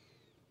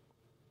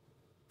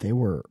 They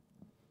were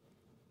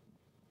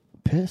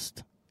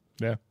pissed.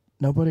 Yeah.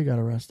 Nobody got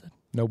arrested.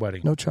 Nobody.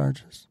 No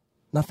charges.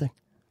 Nothing.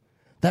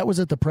 That was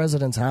at the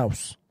president's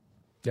house.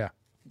 Yeah.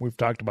 We've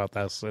talked about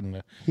this.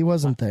 And he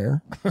wasn't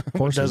there. Of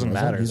course, it doesn't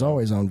matter. He's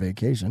always on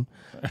vacation.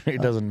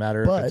 It doesn't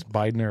matter if it's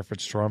Biden or if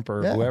it's Trump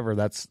or whoever.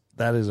 That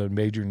is a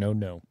major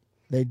no-no.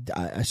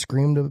 I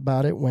screamed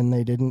about it when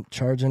they didn't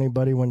charge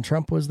anybody when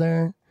Trump was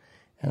there,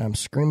 and I'm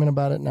screaming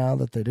about it now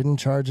that they didn't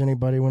charge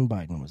anybody when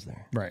Biden was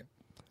there. Right.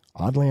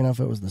 Oddly enough,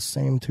 it was the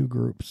same two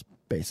groups,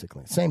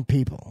 basically. Same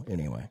people,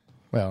 anyway.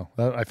 Well,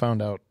 I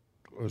found out,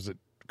 was it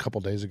a couple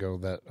days ago,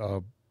 that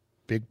a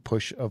big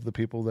push of the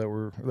people that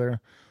were there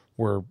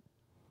were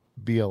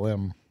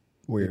BLM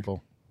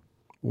people.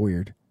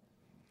 Weird.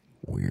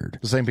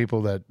 The same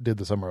people that did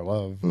the Summer of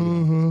Love.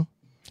 Mm-hmm.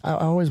 I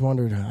always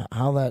wondered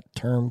how that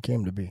term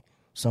came to be.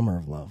 Summer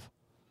of Love.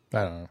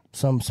 I don't know.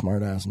 Some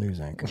smart-ass news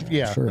anchor.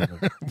 Yeah. Sure.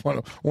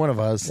 one of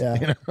us.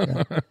 Yeah.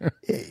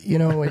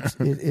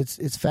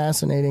 It's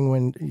fascinating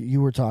when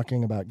you were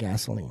talking about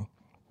gasoline.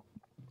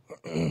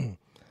 And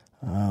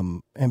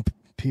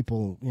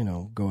people,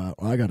 go out,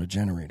 I got a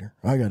generator.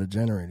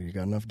 You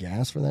got enough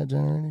gas for that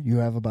generator? You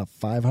have about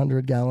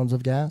 500 gallons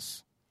of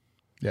gas?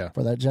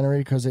 for that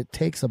generator, because it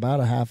takes about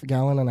a half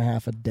gallon and a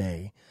half a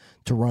day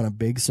to run a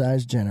big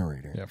size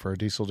generator. Yeah, for a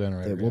diesel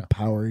generator. That will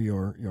power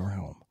your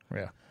home.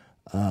 Yeah.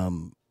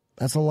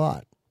 That's a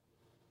lot.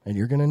 And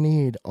you're going to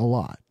need a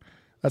lot.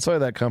 That's why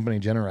that company,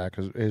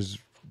 Generac, is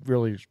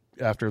really,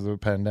 after the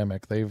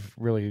pandemic, they've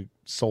really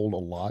sold a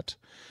lot.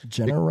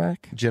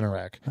 Generac?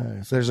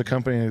 Generac. There's a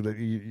company that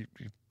you've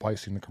probably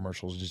seen the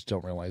commercials, just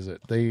don't realize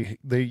it.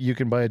 You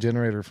can buy a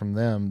generator from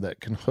them that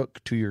can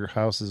hook to your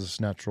house's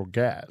natural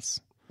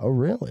gas. Oh,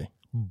 really?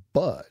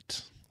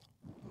 But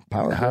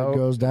power grid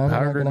goes down.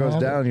 Power grid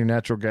goes down. Your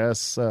natural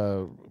gas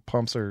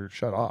pumps are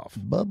shut off.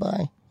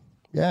 Bye-bye.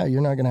 Yeah,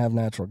 you're not going to have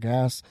natural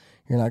gas.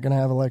 You're not going to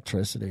have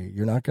electricity.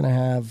 You're not going to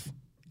have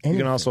anything.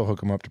 You can also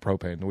hook them up to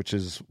propane, which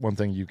is one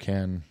thing you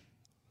can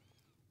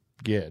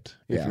get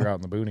if you're out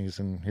in the boonies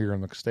and here in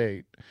the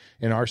state,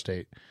 in our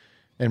state.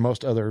 And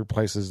most other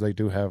places, they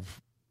do have,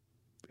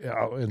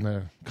 out in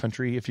the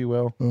country, if you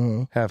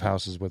will, have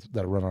houses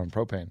that run on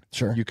propane.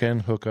 Sure. You can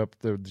hook up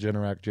the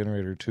Generac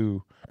generator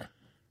to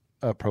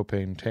a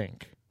propane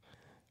tank.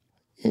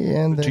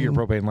 And then, to your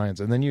propane lines.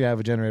 And then you have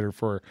a generator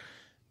for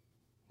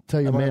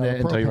a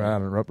minute until you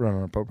run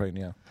on a propane,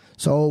 yeah.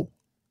 So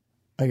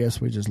I guess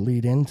we just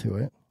lead into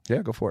it.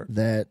 Yeah, go for it.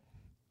 That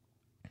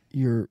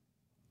you're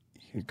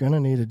going to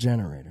need a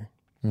generator.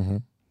 Mm-hmm.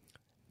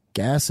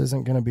 Gas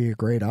isn't going to be a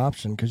great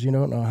option because you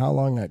don't know how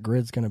long that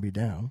grid's going to be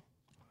down.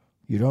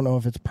 You don't know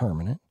if it's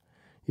permanent.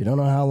 You don't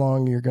know how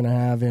long you're going to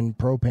have in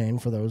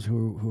propane for those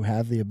who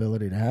have the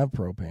ability to have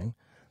propane.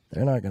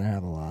 They're not going to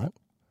have a lot.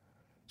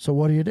 So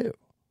what do?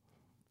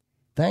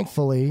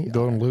 Thankfully...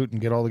 Go and loot and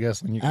get all the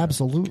gasoline you can.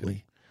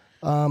 Absolutely.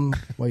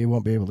 Well, you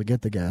won't be able to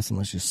get the gas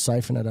unless you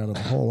siphon it out of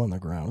the hole in the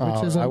ground.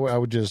 Which I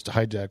would just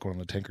hijack one of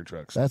the tanker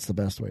trucks. That's the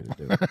best way to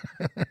do it.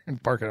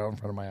 And park it out in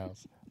front of my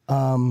house.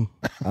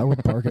 I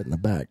would park it in the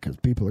back because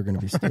people are going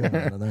to be stealing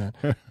out of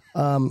that.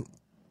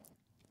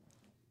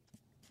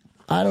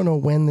 I don't know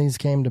when these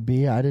came to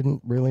be. I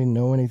didn't really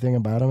know anything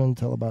about them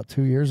until about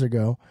 2 years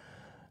ago.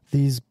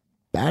 These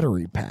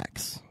battery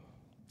packs.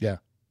 Yeah.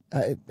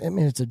 I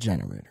mean, it's a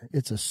generator.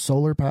 It's a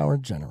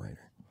solar-powered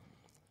generator.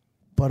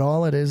 But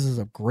all it is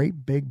a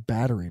great big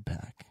battery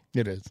pack.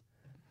 It is.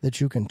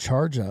 That you can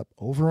charge up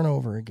over and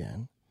over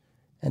again.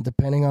 And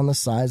depending on the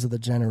size of the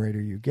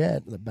generator you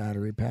get, the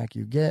battery pack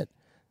you get,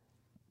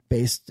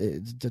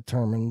 it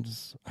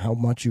determines how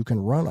much you can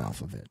run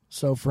off of it.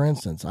 So, for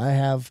instance, I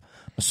have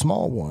a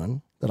small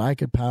one that I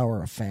could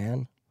power a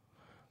fan.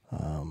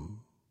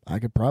 I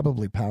could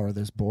probably power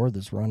this board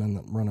that's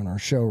running our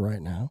show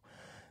right now.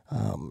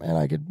 And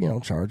I could,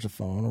 charge the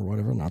phone or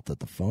whatever. Not that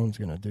the phone's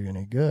going to do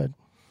any good.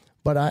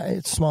 But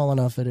it's small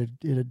enough that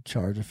it'd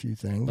charge a few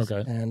things.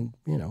 Okay. And,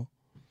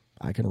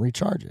 I can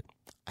recharge it.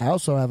 I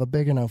also have a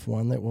big enough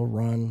one that will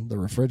run the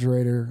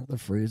refrigerator, the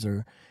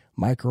freezer,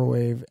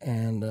 microwave,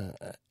 and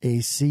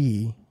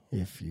AC,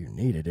 if you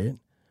needed it,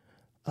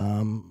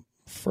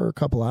 for a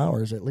couple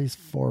hours, at least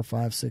 4,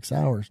 5, 6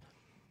 hours.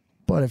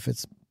 But if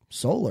it's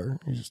solar,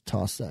 you just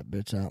toss that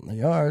bitch out in the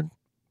yard.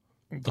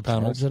 The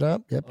panels. Charge it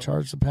up. Yep,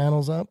 charge the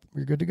panels up.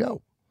 You're good to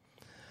go.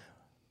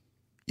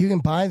 You can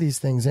buy these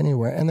things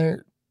anywhere,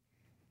 and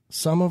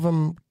some of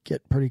them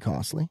get pretty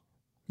costly.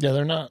 Yeah,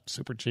 they're not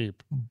super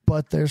cheap.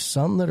 But there's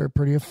some that are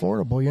pretty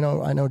affordable.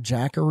 I know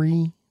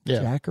Jackery. Yeah.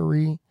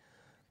 Jackery.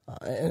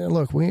 And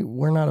look,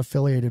 we're not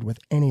affiliated with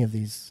any of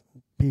these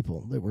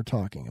people that we're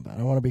talking about.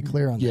 I want to be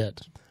clear on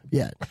that.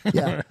 Yet.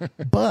 Yeah.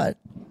 But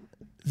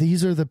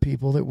these are the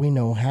people that we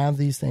know have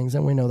these things,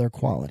 and we know their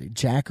quality.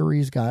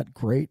 Jackery's got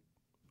great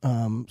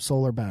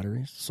solar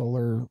batteries,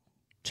 solar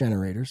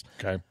generators.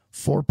 Okay.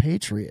 For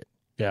Patriot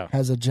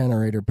has a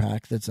generator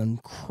pack that's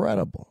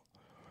incredible.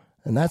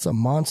 And that's a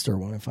monster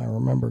one, if I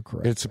remember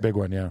correctly. It's a big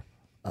one, yeah.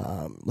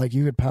 Like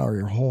you could power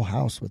your whole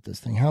house with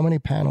this thing. How many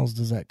panels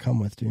does that come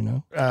with? Do you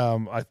know?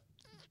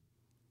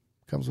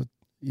 Comes with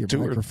your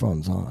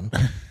microphone's on.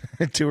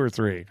 2 or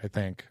 3, I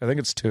think. I think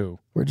it's 2.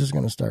 We're just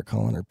going to start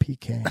calling her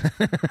PK.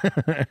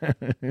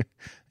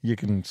 You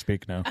can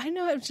speak now. I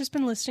know. I've just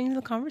been listening to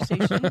the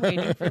conversation,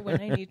 waiting for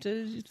when I need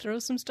to throw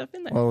some stuff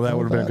in there. Well, that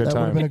would have been a good time. That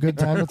would have been a good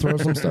time to throw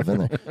some stuff in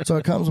there. So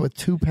it comes with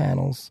 2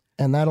 panels,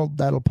 and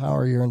that'll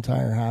power your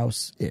entire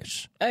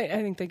house-ish. I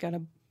think they got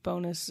a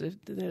bonus.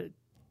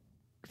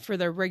 For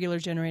their regular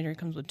generator, it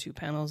comes with 2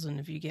 panels,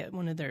 and if you get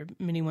one of their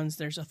mini ones,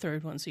 there's a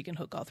third one, so you can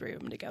hook all 3 of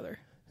them together.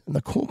 And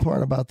the cool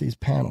part about these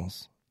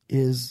panels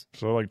is...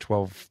 So like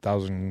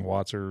 12,000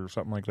 watts or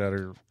something like that?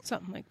 Or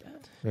something like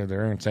that. Yeah,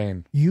 they're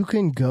insane. You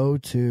can go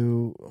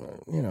to,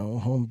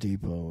 Home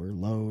Depot or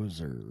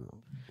Lowe's or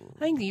I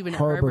think even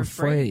Harbor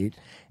Freight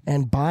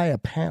and buy a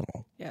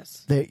panel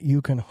that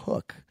you can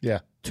hook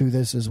to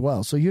this as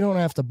well. So you don't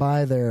have to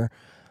buy their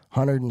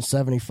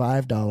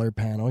 $175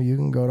 panel. You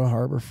can go to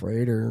Harbor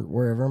Freight or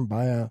wherever and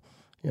buy a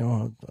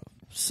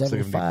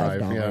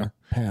 $75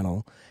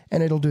 panel,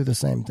 and it'll do the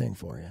same thing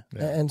for you.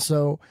 Yeah. And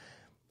so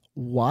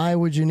why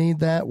would you need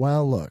that?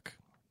 Well, look,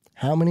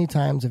 how many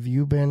times have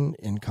you been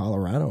in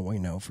Colorado? We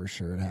know for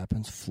sure it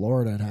happens.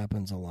 Florida, it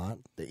happens a lot.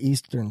 The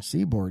Eastern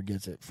Seaboard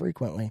gets it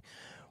frequently,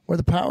 where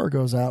the power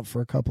goes out for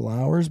a couple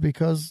hours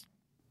because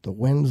the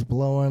wind's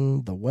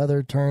blowing, the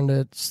weather turned,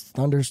 it's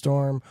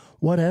thunderstorm,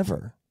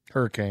 whatever.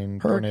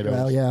 Tornadoes.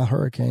 Well, yeah,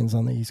 hurricanes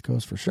on the East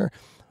Coast for sure.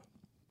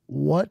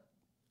 What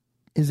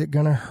is it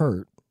going to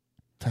hurt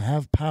to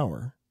have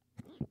power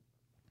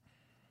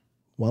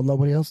while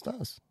nobody else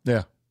does?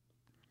 Yeah.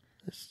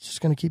 It's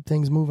just going to keep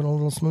things moving a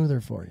little smoother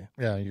for you.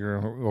 Yeah,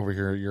 you're over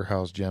here at your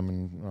house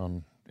jamming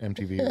on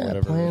MTV or Yeah,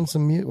 whatever. playing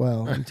some music.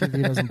 Well,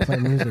 MTV doesn't play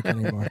music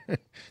anymore.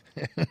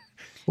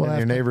 Well, and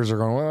your neighbors are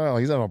going, well,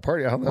 he's having a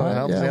party. How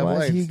does he have why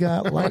lights? he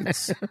got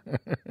lights?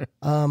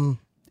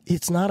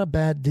 It's not a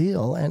bad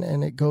deal,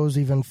 and it goes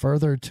even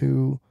further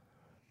to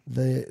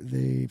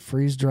the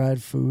freeze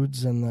dried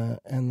foods and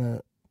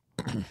the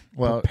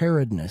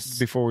preparedness.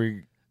 Before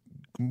we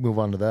move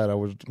on to that, I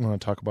would want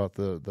to talk about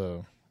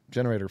the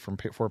generator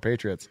for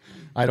Patriots.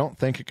 I don't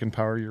think it can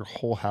power your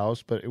whole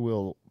house, but it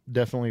will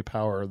definitely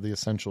power the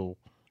essential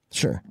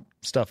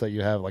stuff that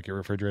you have, like your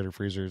refrigerator,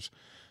 freezers,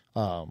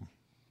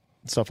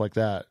 stuff like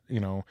that.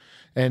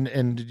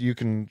 And you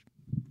can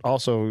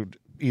also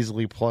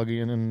easily plug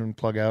in and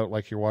plug out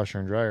like your washer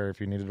and dryer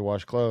if you needed to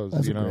wash clothes.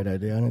 That's a great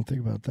idea. I didn't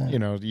think about that.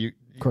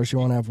 Of course, you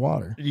won't have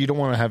water. You don't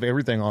want to have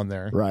everything on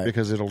there, right?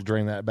 Because it'll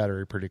drain that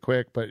battery pretty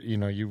quick. But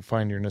you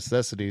find your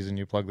necessities and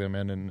you plug them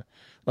in, and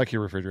like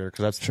your refrigerator,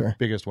 because that's the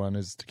biggest one,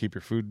 is to keep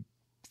your food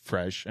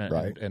fresh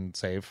and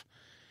safe.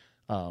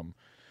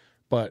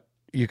 But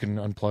you can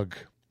unplug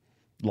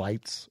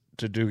lights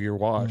to do your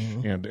wash.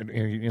 Mm-hmm.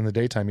 In the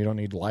daytime, you don't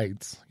need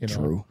lights.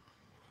 True.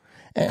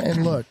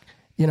 And look.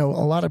 A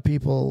lot of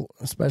people,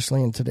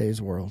 especially in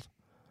today's world,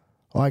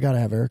 I got to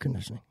have air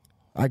conditioning.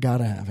 I got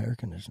to have air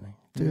conditioning.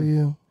 Do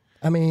you?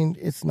 I mean,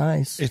 it's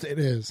nice. It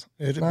is.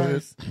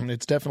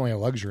 It's definitely a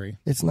luxury.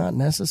 It's not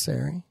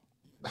necessary.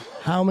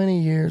 How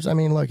many years? I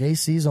mean, look,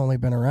 AC's only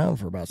been around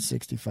for about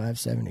 65,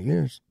 70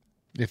 years.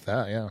 If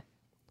that, yeah.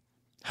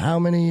 How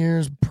many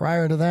years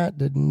prior to that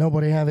did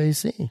nobody have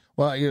AC?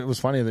 Well, it was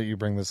funny that you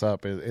bring this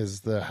up.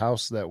 Is the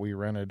house that we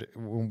rented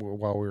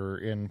while we were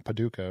in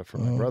Paducah for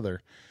my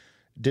brother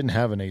didn't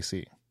have an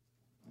AC.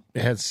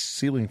 It had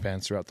ceiling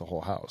fans throughout the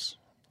whole house,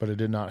 but it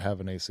did not have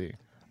an AC.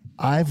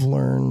 I've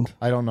learned...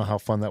 I don't know how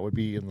fun that would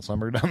be in the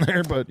summer down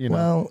there, but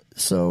Well,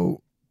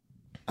 so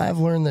I've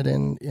learned that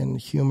in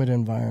humid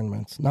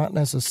environments, not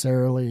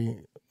necessarily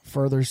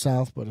further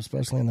south, but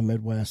especially in the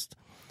Midwest,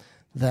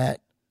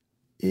 that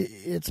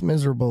it's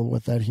miserable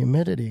with that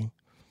humidity.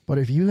 But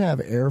if you have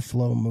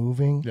airflow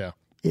moving,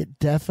 it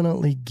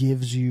definitely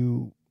gives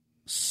you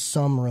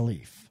some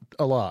relief.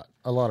 A lot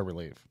of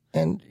relief.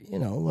 And,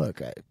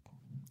 look,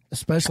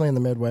 especially in the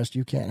Midwest,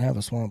 you can't have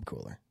a swamp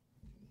cooler.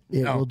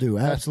 It will do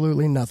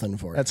absolutely nothing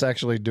for you. That's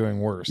actually doing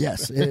worse.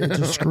 Yes, it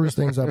just screws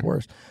things up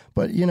worse.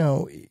 But,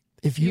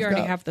 if you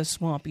already have the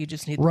swamp, you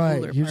just need the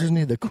cooler part. You just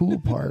need the cool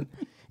part.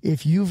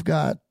 If you've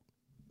got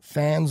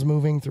fans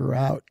moving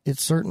throughout, it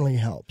certainly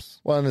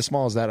helps. Well, and as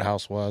small as that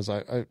house was,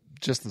 I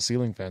just the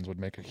ceiling fans would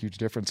make a huge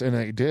difference. And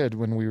it did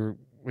when we were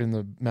in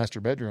the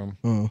master bedroom,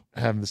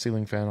 having the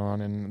ceiling fan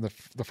on, and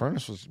the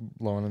furnace was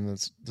blowing, and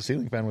the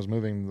ceiling fan was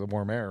moving the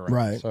warm air.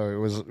 Right. So it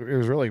was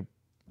really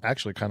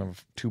actually kind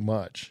of too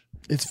much.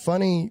 It's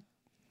funny,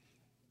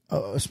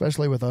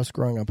 especially with us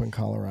growing up in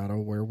Colorado,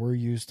 where we're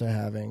used to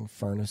having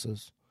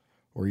furnaces,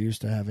 we're used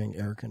to having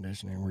air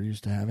conditioning, we're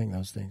used to having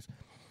those things.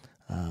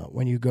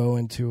 When you go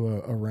into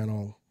a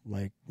rental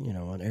like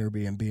an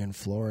Airbnb in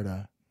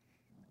Florida,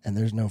 and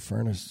there's no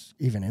furnace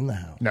even in the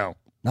house. No,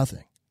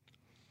 nothing.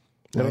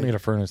 They don't need a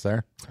furnace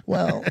there.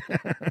 Well,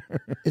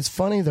 it's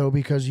funny, though,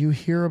 because you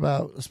hear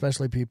about,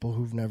 especially people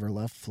who've never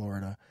left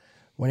Florida,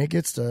 when it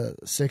gets to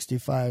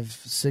 65,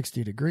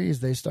 60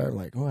 degrees, they start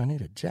like, oh, I need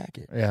a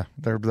jacket. Yeah,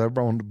 they're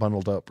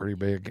bundled up pretty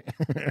big.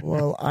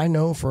 Well, I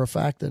know for a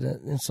fact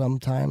that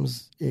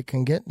sometimes it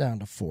can get down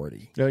to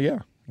 40. Yeah,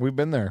 we've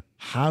been there.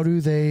 How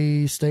do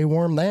they stay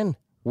warm then?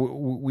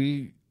 I'm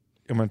going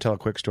to tell a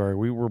quick story.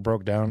 We were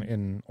broke down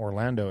in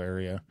Orlando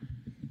area.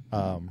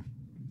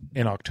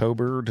 In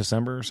October,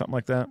 December, something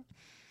like that.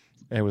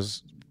 It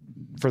was,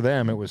 for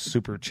them, it was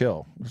super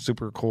chill,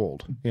 super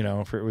cold. It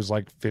was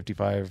like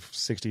 55,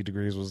 60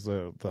 degrees was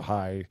the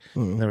high.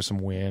 And there was some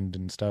wind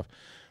and stuff.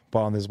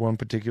 But on this one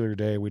particular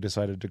day, we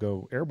decided to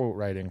go airboat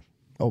riding.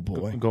 Oh,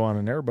 boy. Go on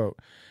an airboat.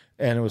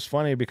 And it was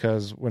funny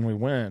because when we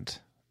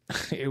went,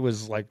 it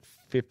was like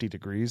 50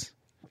 degrees,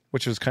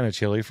 which was kind of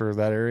chilly for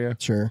that area.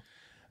 Sure.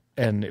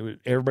 And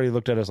everybody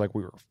looked at us like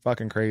we were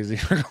fucking crazy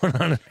for going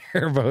on an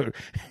airboat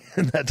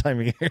in that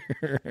time of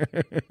year.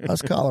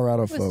 Us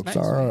Colorado folks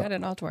are... We had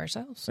it all to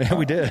ourselves. Yeah,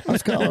 we did.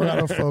 Us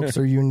Colorado folks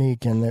are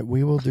unique in that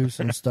we will do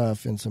some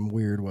stuff in some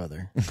weird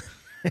weather.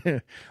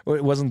 Well,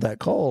 it wasn't that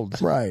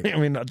cold. Right. I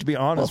mean, to be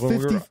honest...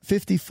 Well,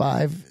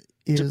 55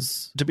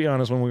 is... To be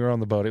honest, when we were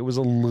on the boat, it was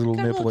a little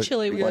nipply. A little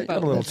chilly. A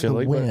little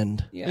chilly. The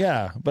wind.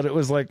 Yeah, but it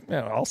was like,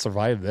 I'll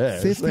survive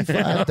this.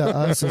 55 to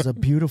us is a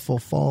beautiful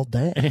fall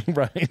day.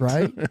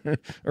 Right?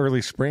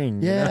 Early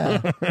spring. Yeah.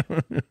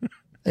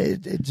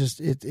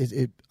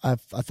 I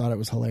thought it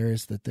was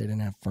hilarious that they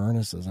didn't have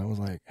furnaces. I was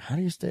like, how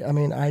do you stay? I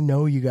mean, I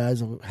know you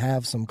guys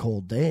have some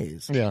cold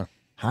days. Yeah.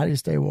 How do you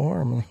stay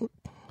warm?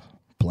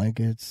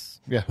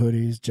 blankets, Yeah.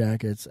 hoodies,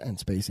 jackets, and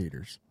space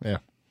heaters. Yeah.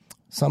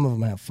 Some of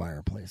them have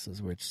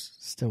fireplaces, which is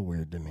still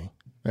weird to me.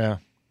 Yeah.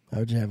 How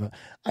would you have a?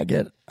 I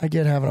get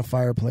having a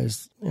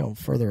fireplace,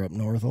 further up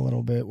north a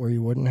little bit where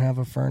you wouldn't have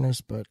a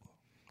furnace, but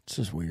it's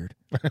just weird.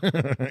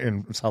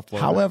 In South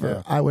Florida.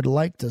 However, I would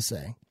like to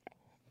say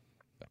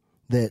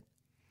that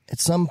at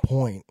some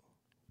point,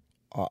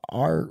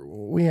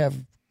 we have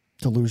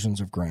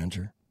delusions of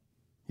grandeur,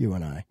 you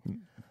and I.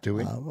 Do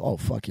we? Oh,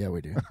 fuck yeah,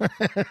 we do.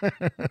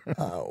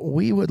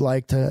 We would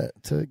like to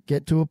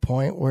get to a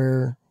point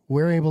where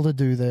we're able to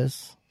do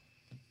this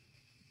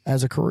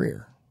as a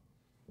career.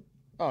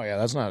 Oh yeah,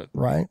 that's not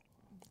right.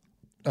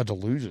 A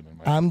delusion.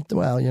 I'm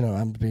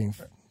being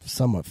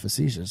somewhat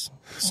facetious,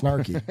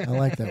 snarky. I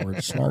like that word,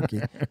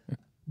 snarky.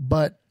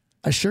 But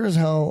I sure as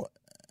hell,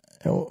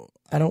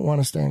 I don't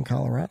want to stay in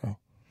Colorado.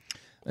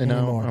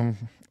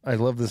 I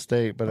love the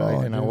state, but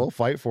I will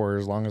fight for it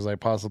as long as I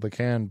possibly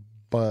can.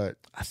 But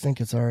I think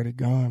it's already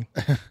gone.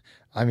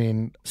 I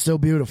mean, still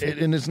beautiful,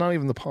 and it's not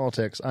even the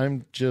politics.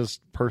 I'm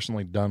just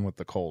personally done with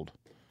the cold.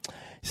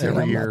 See,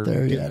 every I'm year, not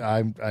there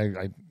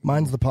yet.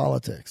 Mine's the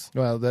politics.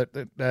 Well,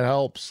 that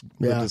helps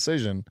the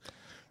decision,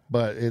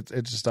 but it's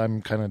just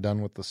I'm kind of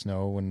done with the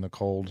snow and the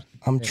cold.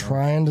 I'm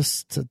trying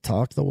to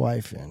talk the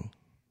wife in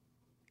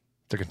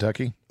to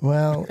Kentucky.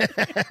 Well,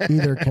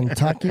 either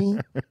Kentucky,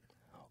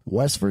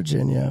 West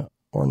Virginia,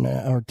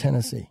 or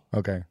Tennessee.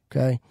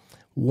 Okay.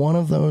 One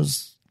of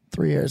those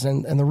 3 areas,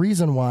 and the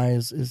reason why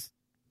is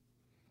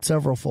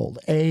severalfold.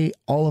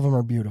 All of them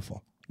are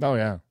beautiful. Oh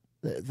yeah.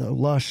 They're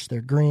lush, they're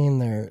green,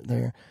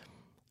 they're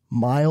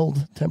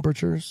mild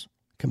temperatures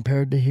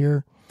compared to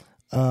here.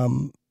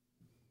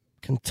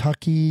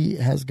 Kentucky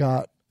has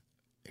got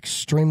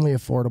extremely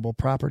affordable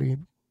property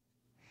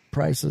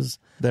prices.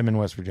 Them in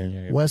West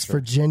Virginia. Yeah, West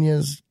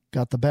Virginia's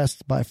got the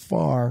best by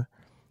far.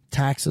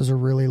 Taxes are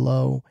really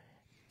low.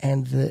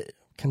 And the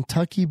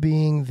Kentucky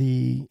being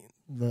the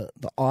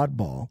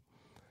oddball,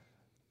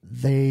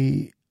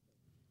 they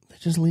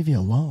just leave you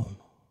alone.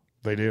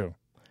 They do.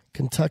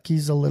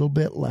 Kentucky's a little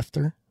bit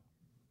lefter.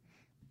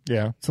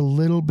 Yeah. It's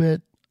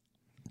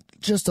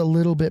just a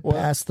little bit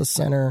past the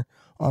center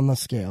on the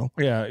scale.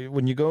 Yeah.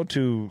 When you go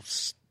to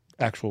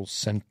actual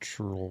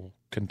central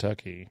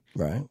Kentucky,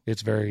 right,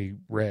 it's very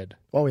red.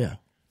 Oh, yeah.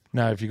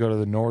 Now, if you go to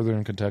the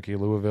northern Kentucky,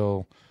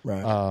 Louisville,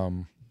 right,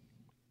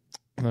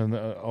 and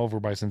over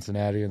by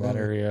Cincinnati in that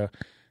area,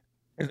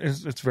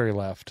 it's very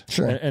left.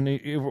 Sure.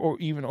 Or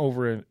even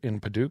over in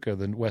Paducah,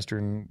 the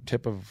western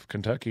tip of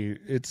Kentucky,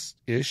 it's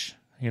ish.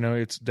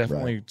 It's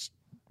definitely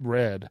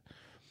red,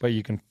 but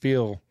you can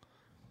feel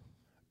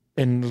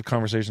in the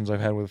conversations I've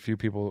had with a few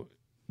people,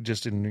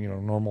 just in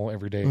normal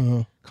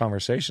everyday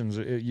conversations,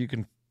 you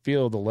can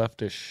feel the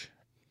leftish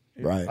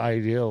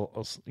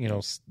ideal,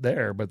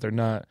 there, but they're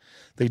not.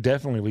 They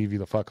definitely leave you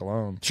the fuck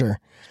alone. Sure,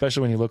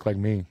 especially when you look like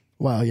me.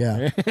 Well,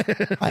 yeah,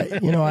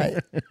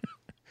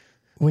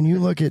 when you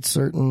look at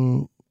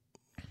certain,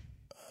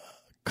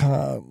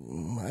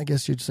 I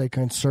guess you'd say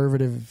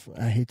conservative.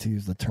 I hate to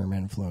use the term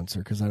influencer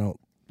because I don't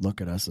look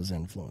at us as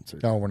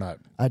influencers. No, we're not.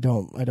 I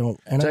don't. And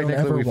technically, I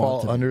don't ever we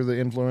want fall under the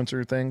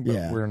influencer thing,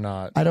 but we're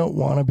not. I don't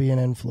want to be an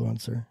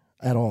influencer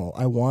at all.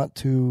 I want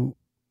to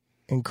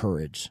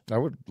encourage. I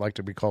would like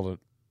to be called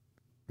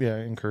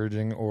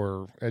encouraging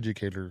or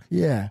educator.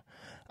 Yeah.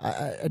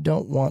 I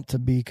don't want to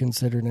be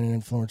considered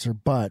an influencer,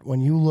 but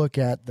when you look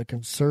at the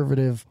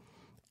conservative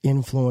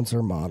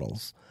influencer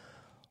models,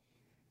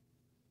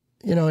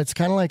 it's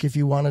kind of like if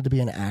you wanted to be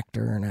an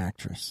actor or an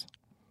actress.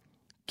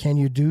 Can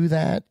you do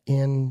that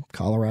in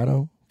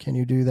Colorado? Can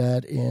you do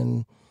that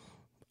in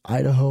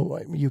Idaho?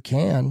 You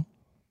can,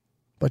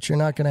 but you're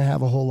not going to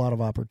have a whole lot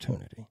of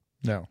opportunity.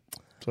 No.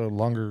 So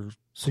longer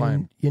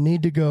climb. You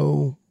need to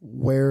go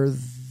where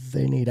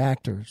they need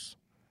actors.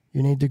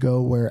 You need to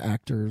go where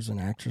actors and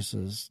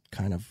actresses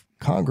kind of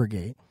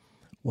congregate.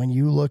 When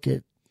you look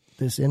at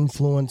this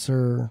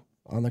influencer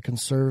on the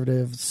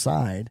conservative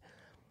side,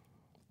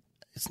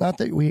 it's not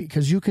that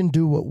because you can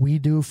do what we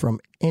do from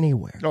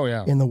anywhere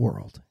in the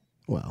world.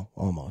 Well,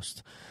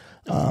 almost.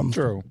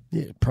 True.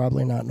 Yeah,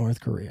 probably not North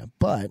Korea,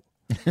 but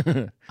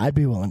I'd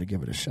be willing to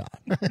give it a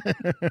shot.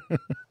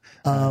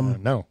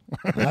 No.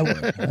 I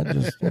would. I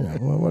just,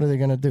 what are they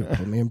going to do?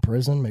 Put me in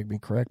prison? Make me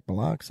correct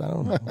blocks? I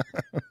don't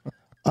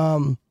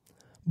know.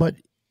 But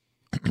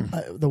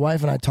the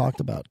wife and I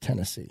talked about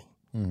Tennessee.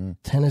 Mm-hmm.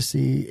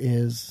 Tennessee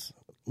is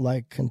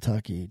like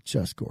Kentucky,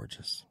 just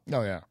gorgeous.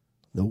 Oh yeah.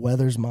 The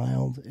weather's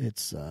mild.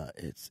 It's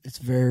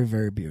very,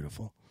 very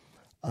beautiful.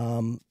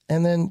 And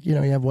then you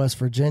have West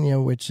Virginia,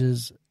 which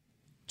is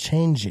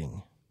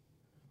changing.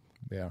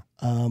 Yeah.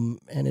 And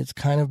it's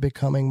kind of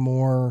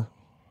becoming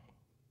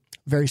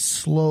very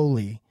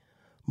slowly,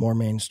 more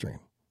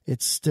mainstream.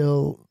 It's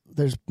still,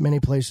 there's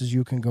many places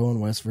you can go in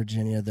West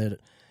Virginia that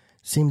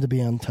seem to be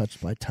untouched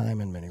by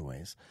time in many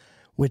ways,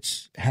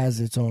 which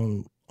has its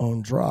own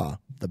draw.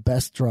 The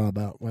best draw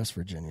about West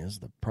Virginia is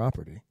the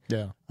property.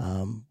 Yeah.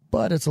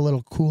 But it's a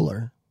little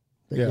cooler.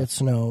 They get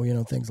snow,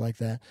 things like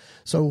that.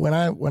 So when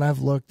I've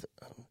looked,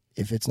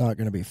 if it's not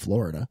going to be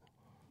Florida,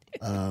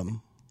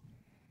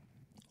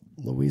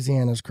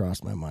 Louisiana's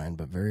crossed my mind,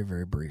 but very,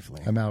 very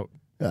briefly. I'm out.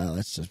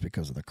 That's just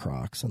because of the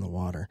Crocs and the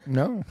water.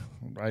 No,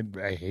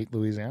 I hate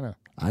Louisiana.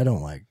 I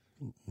don't like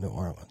New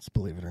Orleans,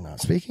 believe it or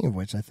not. Speaking of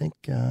which, I think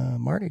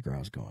Mardi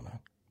Gras is going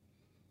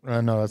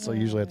on. No, that's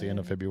usually at the end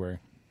of February.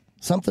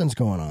 Something's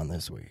going on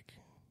this week.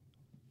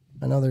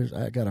 I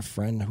got a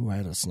friend who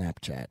had a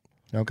Snapchat.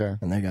 Okay.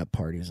 And they got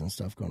parties and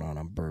stuff going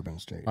on Bourbon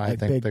Street. I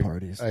think big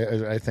parties.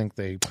 I think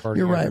they party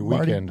You're every right.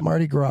 weekend.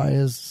 Mardi Gras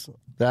is...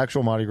 The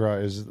actual Mardi Gras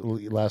is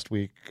last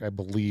week, I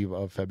believe,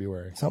 of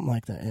February. Something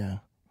like that, yeah.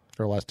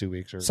 Or last 2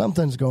 weeks. Or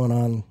something's going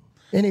on.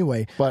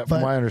 Anyway. But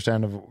from my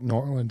understanding of New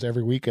Orleans,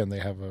 every weekend they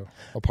have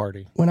a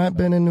party. When I've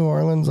been in New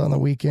Orleans on the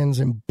weekends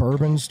in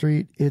Bourbon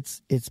Street,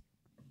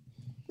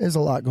 there's a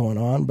lot going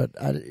on, but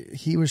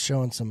he was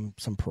showing some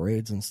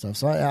parades and stuff.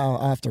 So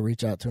I'll have to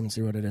reach out to him and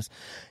see what it is.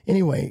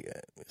 Anyway,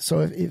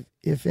 so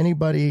if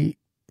anybody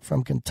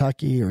from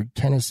Kentucky or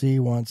Tennessee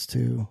wants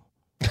to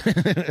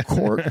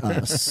court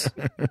us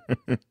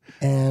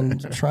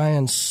and try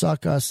and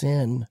suck us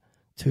in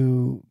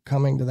to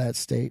coming to that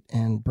state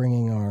and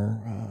bringing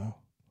our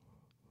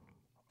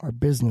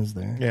business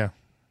there. Yeah.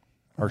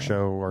 Our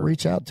show.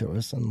 Reach out to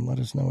us and let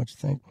us know what you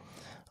think.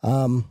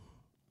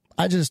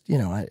 I just,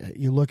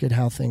 you look at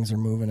how things are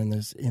moving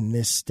in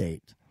this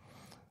state,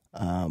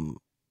 and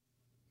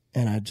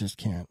I just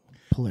can't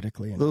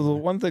politically. The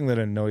one thing that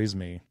annoys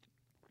me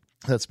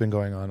that's been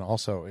going on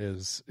also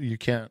is you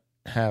can't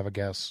have a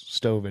gas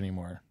stove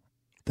anymore.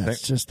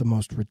 That's just the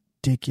most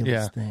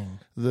ridiculous thing.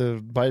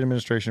 The Biden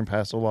administration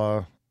passed a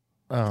law.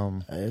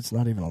 It's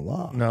not even a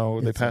law.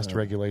 No, they passed a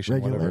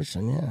regulation.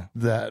 Yeah.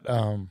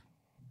 That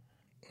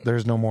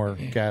there's no more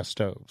gas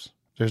stoves.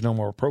 There's no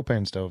more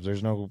propane stoves.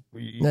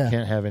 You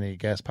can't have any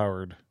gas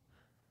powered.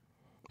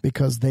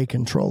 Because they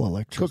control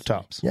electricity.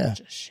 Cooktops. Yeah.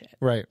 Just shit.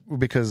 Right.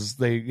 Because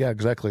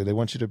exactly. They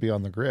want you to be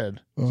on the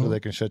grid so they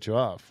can shut you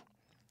off.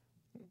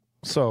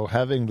 So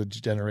having the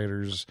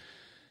generators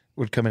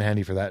would come in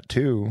handy for that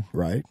too.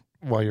 Right.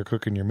 While you're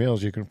cooking your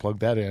meals, you can plug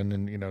that in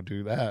and,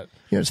 do that.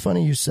 It's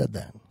funny you said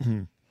that.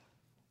 Mm-hmm.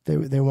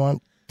 They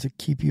want to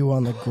keep you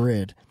on the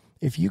grid.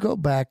 If you go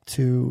back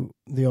to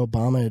the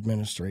Obama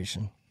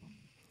administration,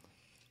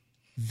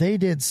 they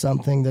did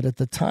something that at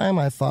the time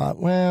I thought,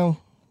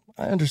 well,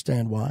 I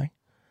understand why.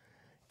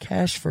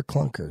 Cash for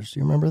clunkers.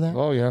 You remember that?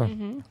 Oh, yeah.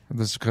 Mm-hmm.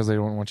 This is because they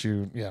don't want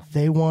you,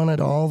 They wanted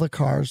all the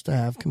cars to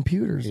have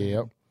computers in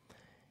them.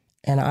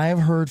 And I've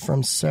heard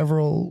from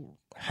several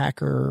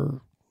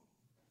hacker,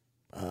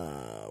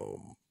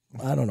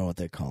 I don't know what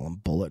they call them,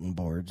 bulletin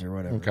boards or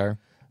whatever. Okay.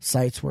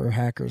 Sites where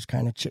hackers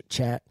kind of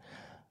chit-chat,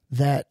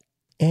 that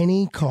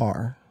any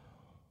car,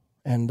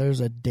 and there's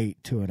a date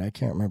to it. I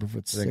can't remember if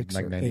it's 6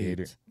 like or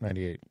 98.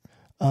 8.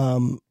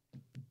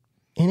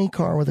 Any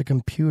car with a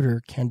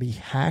computer can be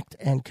hacked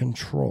and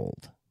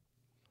controlled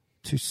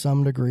to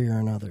some degree or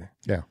another.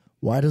 Yeah.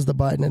 Why does the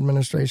Biden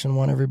administration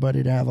want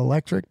everybody to have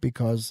electric?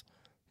 Because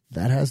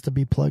that has to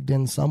be plugged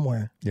in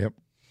somewhere. Yep.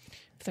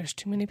 If there's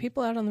too many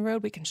people out on the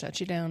road, we can shut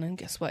you down, and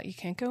guess what? You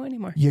can't go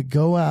anymore. You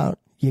go out,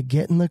 you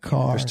get in the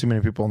car. There's too many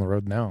people on the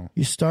road now.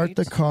 You start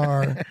the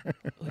car,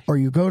 or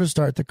you go to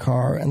start the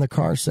car, and the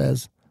car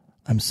says,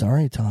 "I'm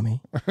sorry,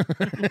 Tommy.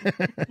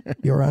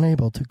 You're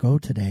unable to go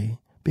today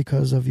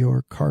because of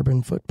your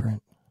carbon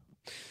footprint."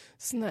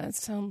 Doesn't that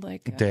sound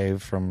like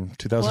Dave from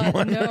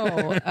 2001?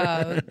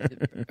 No,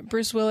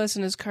 Bruce Willis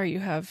in his car. You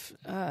have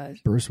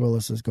Bruce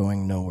Willis is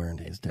going nowhere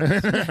these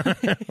days.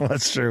 Well,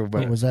 that's true,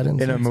 but was that in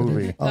a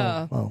movie?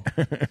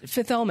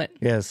 Fifth Element.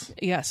 Yes.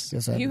 Yes.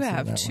 Yes, you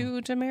have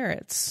 2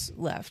 demerits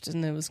left,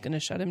 and it was going to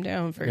shut him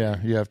down for.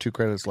 Yeah, you have 2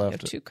 credits left. You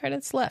have 2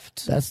 credits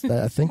left.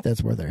 I think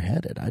that's where they're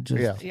headed.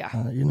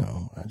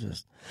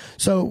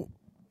 So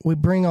we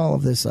bring all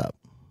of this up.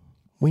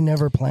 We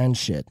never plan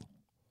shit.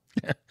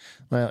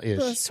 Well,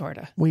 ish. Sort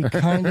of. We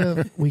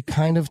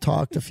kind of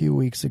talked a few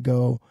weeks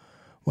ago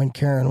when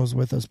Karen was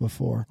with us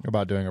before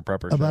about doing a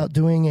prepper show. About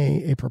doing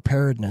a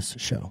preparedness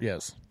show.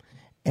 Yes.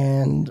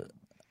 And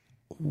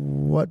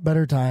what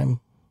better time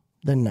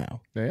than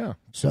now? Yeah.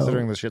 So,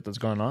 considering the shit that's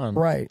going on.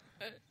 Right.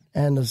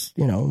 And as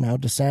now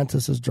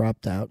DeSantis has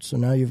dropped out, so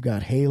now you've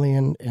got Haley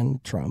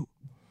and Trump.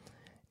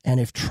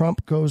 And if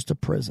Trump goes to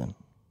prison,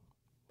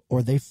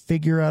 or they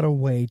figure out a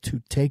way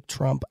to take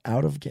Trump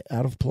out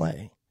of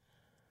play,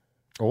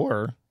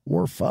 or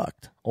we're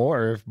fucked.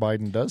 Or if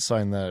Biden does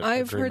sign that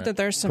I've agreement. heard that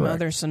there's some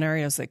other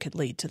scenarios that could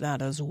lead to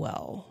that as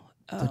well.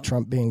 The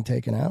Trump being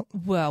taken out?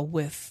 Well,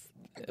 with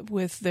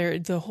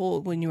the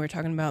whole, when you were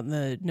talking about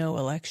the no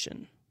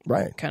election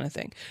kind of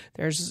thing,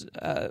 there's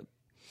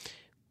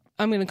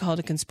I'm going to call it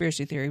a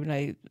conspiracy theory, but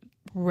I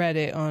read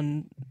it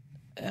on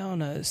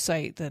a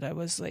site that I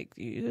was like,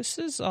 this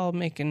is all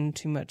making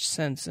too much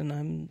sense, and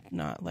I'm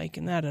not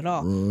liking that at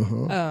all.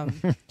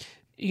 Mm-hmm.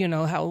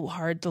 How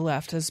hard the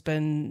left has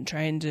been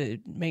trying to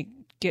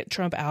get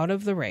Trump out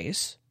of the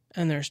race,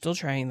 and they're still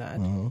trying that.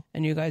 Mm-hmm.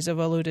 And you guys have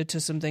alluded to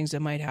some things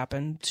that might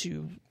happen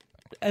to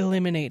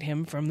eliminate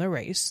him from the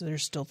race.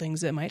 There's still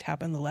things that might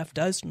happen. The left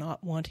does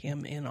not want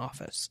him in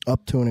office.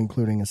 Up to and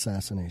including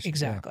assassination.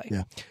 Exactly.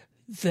 Yeah.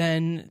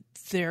 Then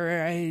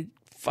I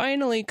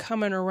finally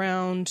coming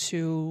around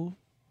to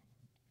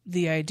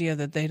the idea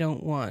that they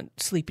don't want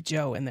Sleepy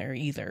Joe in there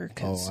either.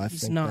 I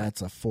think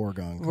that's a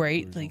foregone conclusion.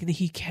 Right? Like,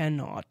 he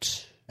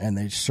cannot. And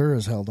they sure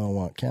as hell don't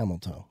want Camel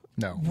Toe.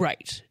 No.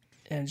 Right.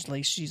 And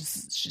like,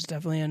 she's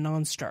definitely a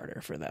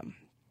non-starter for them.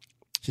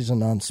 She's a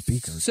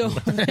non-speaker. So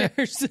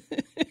there's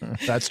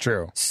That's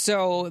true.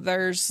 So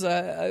there's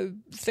a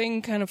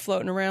thing kind of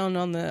floating around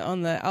on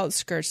the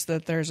outskirts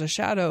that there's a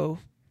shadow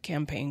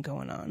campaign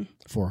going on.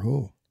 For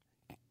who?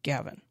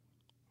 Gavin.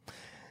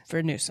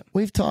 For Newsom.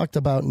 We've talked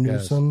about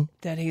Newsom.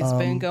 That he's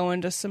been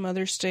going to some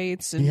other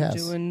states and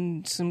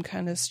doing some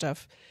kind of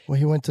stuff. Well,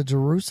 he went to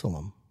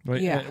Jerusalem.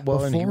 Yeah.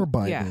 Before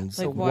Biden. Yeah. Like,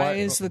 So why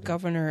is the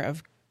governor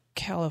of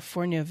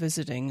California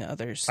visiting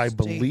other states? I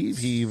believe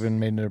he even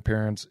made an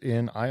appearance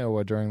in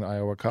Iowa during the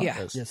Iowa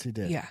caucus. Yes, he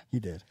did. Yeah. He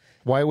did.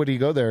 Why would he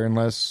go there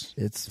unless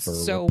it's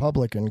for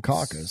Republican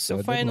caucus?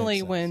 So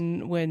finally,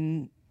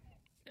 when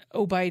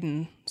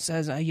Biden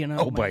says,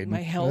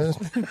 my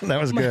health, that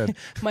was good.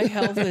 My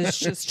health is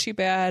just too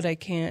bad. I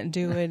can't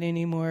do it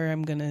anymore.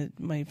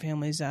 My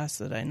family's asked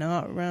that I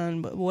not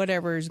run, but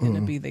whatever is going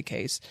to be the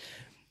case.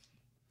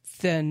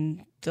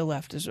 Then the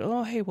left is,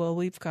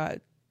 we've got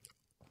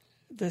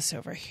this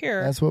over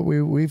here. That's what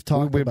we've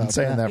talked about. We've been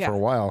saying that for a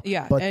while.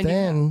 Yeah. But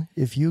then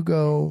if you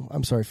go,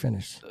 I'm sorry,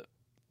 finish.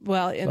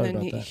 Well, and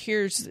then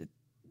here's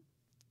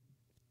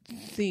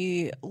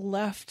the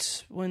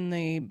left when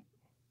they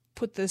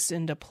put this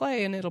into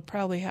play, and it'll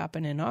probably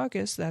happen in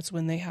August. That's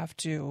when they have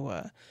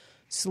to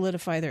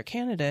solidify their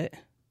candidate.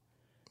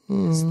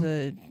 It's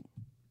the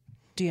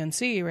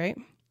DNC, right?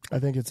 I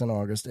think it's in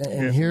August.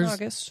 And in here's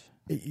August.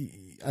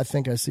 I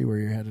think I see where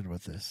you're headed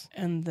with this.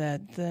 And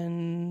that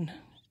then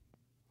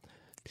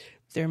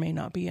there may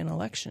not be an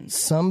election.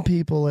 Some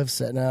people have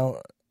said,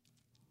 now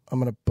I'm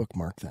going to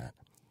bookmark that.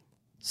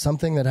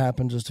 Something that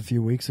happened just a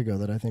few weeks ago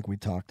that I think we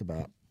talked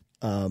about.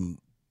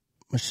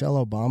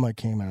 Michelle Obama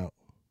came out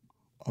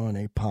on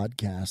a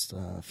podcast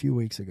a few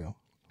weeks ago.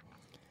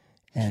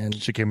 And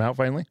she came out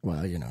finally?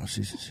 Well,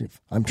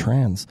 I'm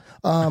trans.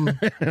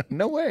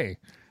 No way.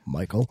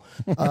 Michael.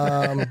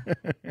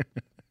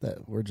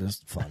 That we're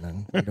just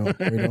funning. We don't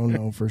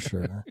know for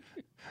sure.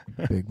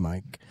 Big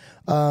Mike.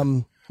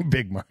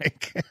 Big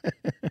Mike.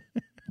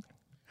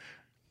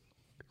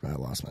 I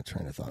lost my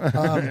train of thought.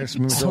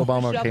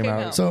 Obama came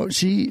out. So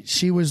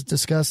she was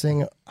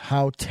discussing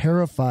how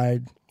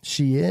terrified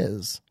she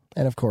is.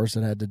 And of course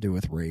it had to do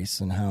with race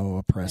and how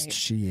oppressed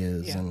she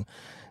is and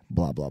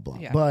blah, blah, blah.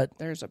 Yeah, but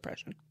there's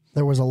oppression.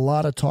 There was a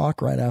lot of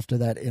talk right after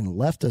that in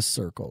leftist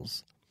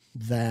circles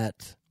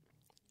that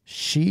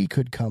she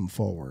could come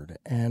forward.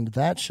 And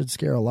that should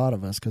scare a lot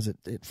of us because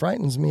it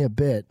frightens me a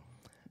bit.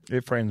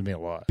 It frightens me a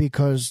lot.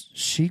 Because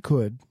she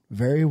could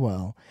very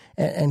well.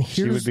 And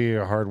she would be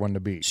a hard one to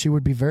beat. She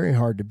would be very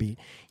hard to beat.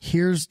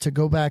 Here's to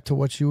go back to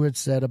what you had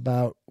said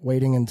about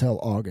waiting until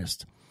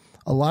August.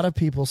 A lot of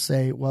people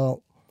say,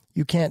 well,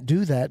 you can't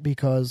do that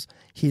because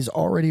he's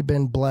already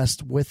been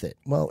blessed with it.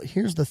 Well,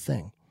 here's the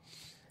thing.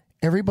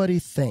 Everybody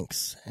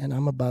thinks, and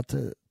I'm about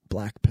to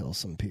black pill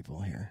some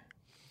people here.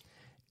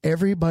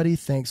 Everybody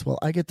thinks, well,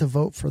 I get to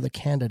vote for the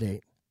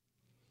candidate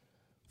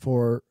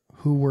for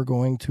who we're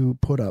going to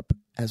put up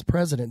as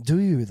president. Do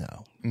you,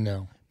 though?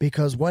 No.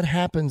 Because what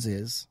happens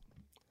is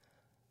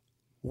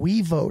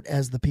we vote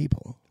as the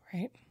people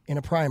in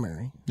a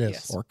primary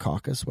or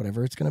caucus,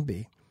 whatever it's going to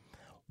be,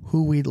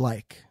 who we'd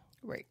like.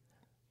 Right.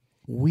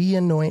 We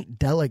anoint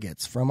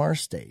delegates from our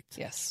state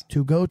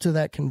to go to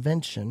that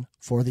convention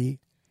for the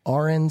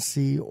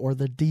RNC or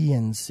the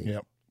DNC.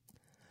 Yep.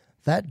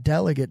 That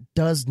delegate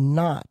does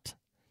not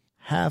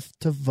have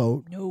to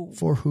vote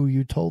for who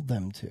you told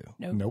them to.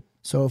 Nope.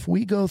 So if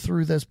we go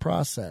through this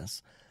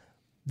process,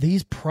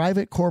 these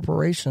private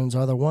corporations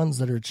are the ones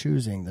that are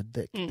choosing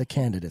the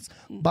candidates.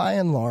 By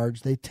and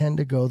large, they tend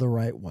to go the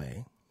right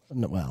way.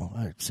 Well,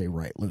 I say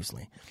right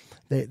loosely.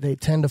 They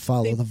tend to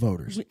follow the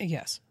voters.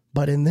 Yes.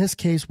 But in this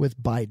case with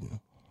Biden,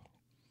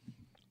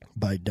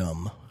 I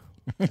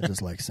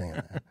just like saying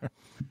that,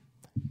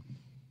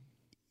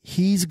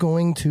 he's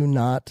going to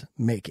not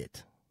make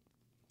it.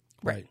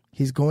 Right.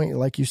 He's going,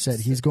 like you said,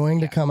 he's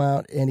going to come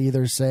out and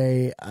either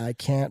say, I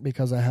can't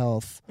because of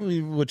health.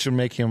 Which would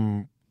make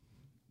him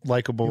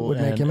likable. It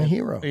would make him a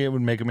hero. It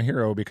would make him a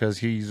hero because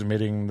he's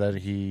admitting that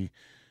he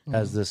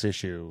has this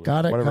issue.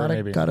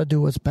 Gotta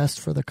do what's best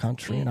for the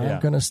country, and I'm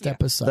going to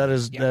step aside. That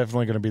is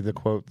definitely going to be the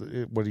quote.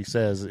 What he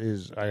says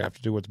is, I have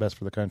to do what's best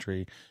for the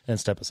country and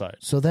step aside.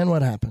 So then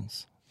what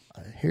happens?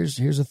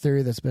 Here's a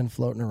theory that's been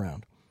floating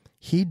around.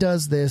 He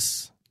does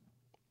this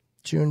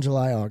June,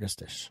 July,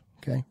 August-ish,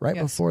 okay? Right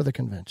before the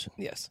convention.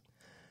 Yes.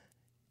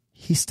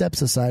 He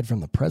steps aside from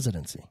the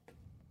presidency.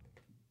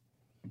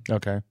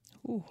 Okay.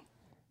 Ooh.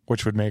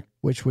 Which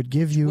would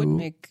give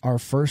you our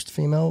first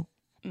female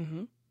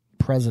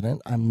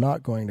president. I'm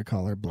not going to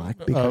call her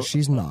black because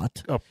she's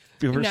not. Now,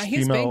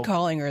 he's been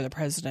calling her the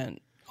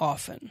president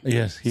often.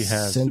 Yes, he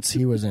has. Since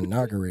he was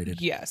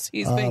inaugurated. Yes,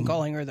 he's been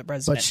calling her the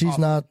president But she's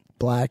often. not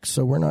black,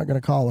 so we're not going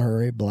to call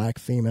her a black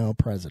female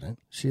president.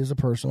 She is a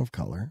person of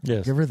color.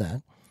 Yes. Give her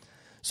that.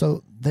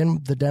 So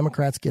then the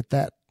Democrats get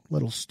that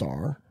little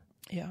star.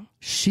 Yeah.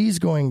 She's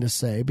going to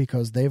say,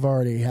 because they've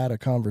already had a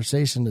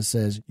conversation that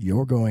says,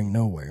 you're going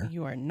nowhere.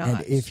 You are not.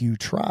 And if you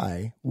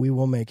try, we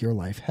will make your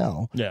life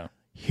hell. Yeah.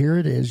 Here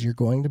it is. You're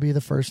going to be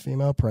the first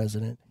female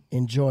president.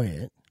 Enjoy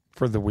it.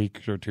 For the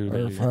week or two.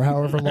 Or for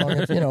however long,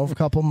 a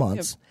couple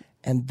months. Yep.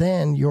 And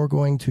then you're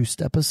going to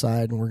step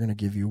aside and we're going to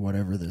give you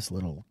whatever this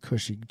little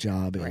cushy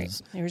job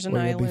is. Here's an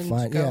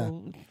island.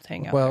 Go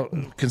hang out. Well,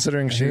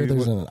 considering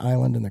there's an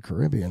island in the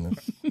Caribbean.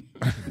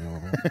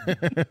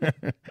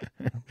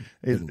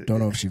 Don't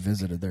know if she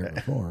visited there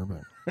before,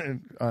 but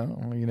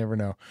you never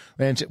know.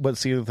 And but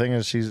see, the thing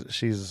is,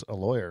 she's a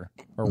lawyer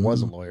or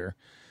was a lawyer,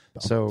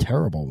 so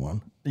terrible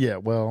one. Yeah,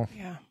 well,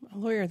 yeah, a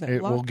lawyer that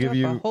it locked will give up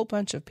you a whole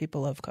bunch of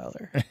people of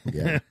color.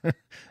 Yeah,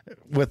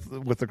 with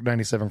the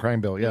 97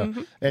 crime bill. Yeah.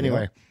 Mm-hmm.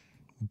 Anyway,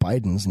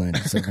 Biden's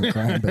 97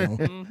 crime bill.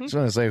 I was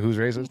going to say who's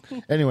racist.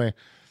 Anyway,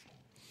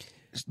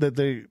 that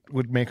they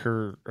would make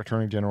her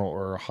attorney general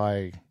or a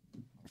high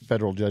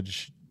federal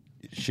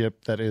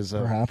judgeship that is a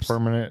Perhaps.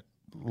 Permanent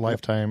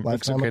lifetime.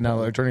 Okay, now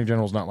the attorney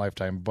general is not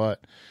lifetime,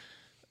 but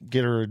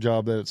get her a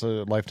job that's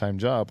a lifetime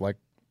job, like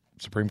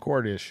Supreme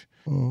Court-ish.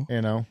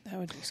 That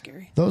would be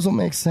scary. Those will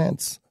make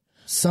sense.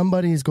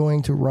 Somebody's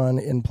going to run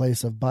in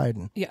place of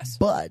Biden. Yes.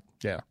 But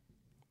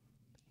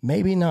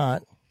maybe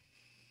not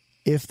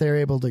if they're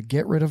able to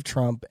get rid of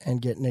Trump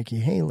and get Nikki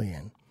Haley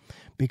in.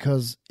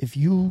 Because if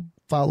you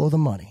follow the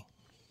money,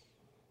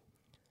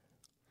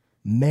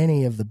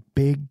 many of the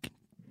big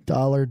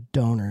dollar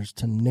donors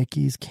to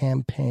Nikki's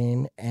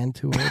campaign and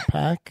to her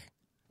PAC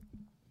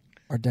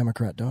are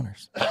Democrat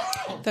donors.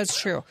 That's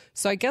true.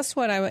 So I guess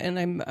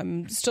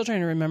I'm still trying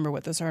to remember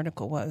what this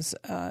article was.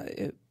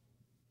 It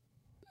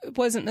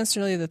wasn't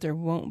necessarily that there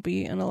won't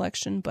be an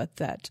election, but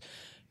that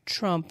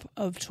Trump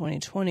of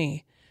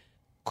 2020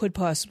 could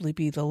possibly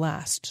be the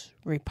last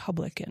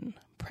Republican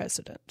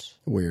president.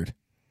 Weird.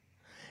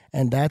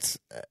 And that's,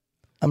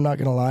 I'm not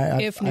going to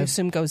lie. If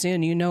Newsom goes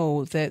in, you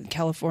know that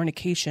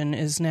Californication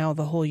is now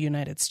the whole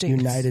United States.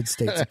 United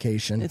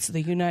Statesication. It's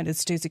the United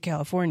States of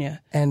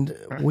California. And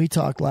we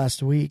talked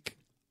last week.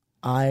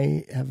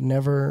 I have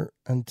never,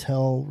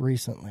 until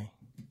recently,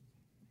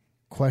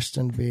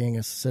 questioned being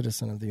a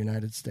citizen of the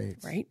United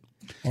States. Right.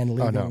 And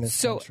leaving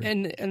this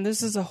country. And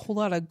this is a whole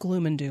lot of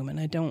gloom and doom, and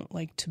I don't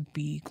like to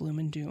be gloom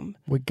and doom.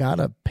 We got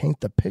to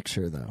paint the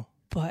picture, though.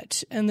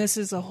 And this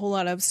is a whole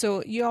lot of,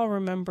 so you all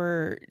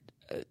remember,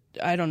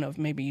 I don't know if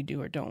maybe you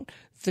do or don't,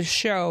 the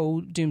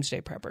show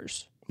Doomsday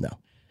Preppers. No.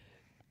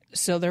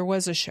 So there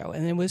was a show,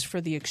 and it was for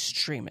the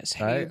extremists.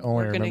 Hey, I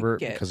only remember it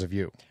because of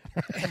you.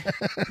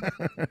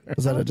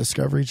 Was that a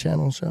Discovery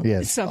Channel show?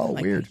 Yes. Something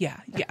like weird.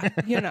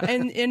 That. Yeah.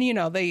 And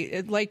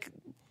they like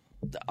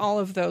all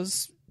of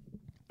those.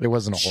 It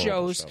wasn't a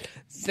shows.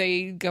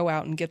 They go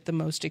out and get the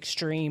most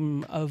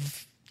extreme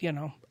of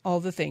all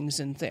the things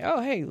and say,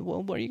 oh hey,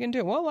 well, what are you gonna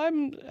do? Well,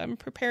 I'm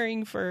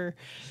preparing for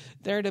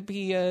there to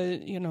be a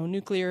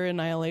nuclear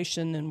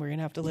annihilation, and we're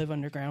gonna have to live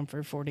underground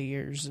for 40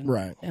 years,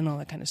 and all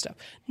that kind of stuff.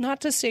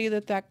 Not to say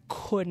that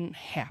couldn't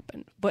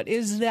happen, but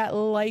is that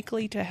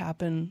likely to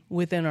happen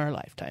within our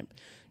lifetime?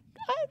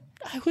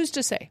 Who's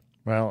to say?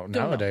 Well,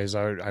 nowadays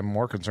I'm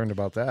more concerned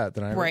about that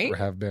than I ever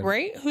have been.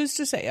 Right? Who's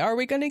to say? Are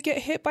we going to get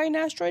hit by an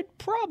asteroid?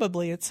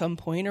 Probably at some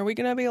point. Are we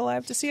going to be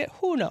alive to see it?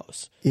 Who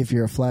knows? If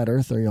you're a flat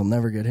earther, you'll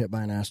never get hit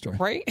by an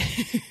asteroid. Right?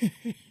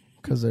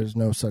 Because there's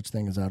no such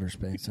thing as outer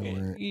space, and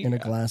we're in a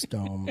glass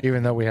dome.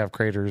 Even though we have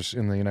craters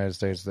in the United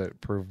States that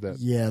prove that.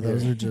 Yeah,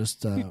 those are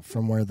just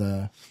from where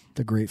the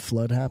Great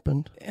Flood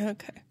happened.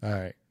 Okay. All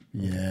right.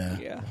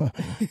 Yeah.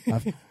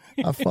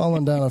 I've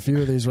fallen down a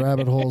few of these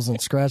rabbit holes and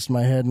scratched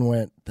my head and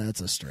went,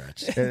 that's a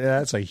stretch.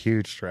 That's a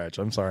huge stretch.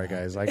 I'm sorry,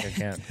 guys. I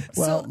can't.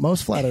 Well,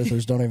 most flat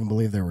earthers don't even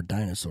believe there were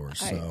dinosaurs.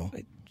 So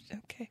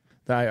okay.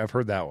 I've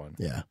heard that one.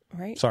 Yeah.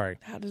 Right? Sorry.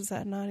 How does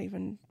that not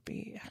even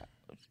be?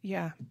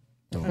 Yeah.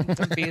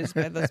 Don't be as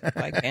bad as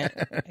I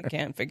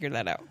can't figure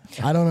that out.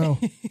 I don't know.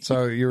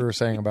 So you were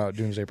saying about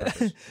Doomsday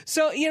Preppers.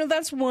 So,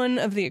 that's one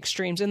of the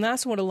extremes, and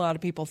that's what a lot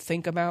of people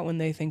think about when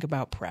they think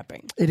about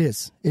prepping. It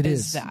is. It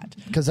is. That.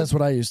 Because that's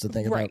what I used to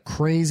think about.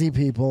 Crazy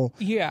people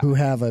who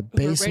have a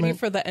basement ready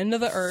for the end of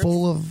the earth,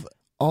 full of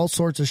all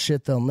sorts of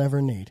shit they'll never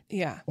need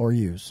or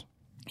use.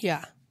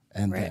 Yeah.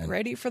 And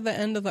ready for the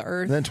end of the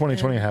earth. Then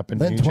 2020 happened.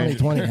 Then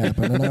 2020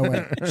 happened, and I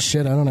went,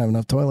 shit, I don't have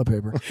enough toilet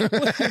paper.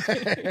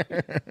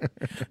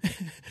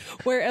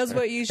 Whereas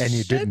what you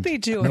should be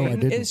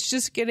doing is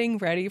just getting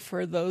ready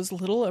for those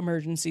little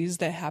emergencies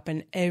that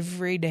happen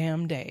every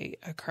damn day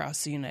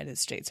across the United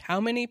States.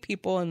 How many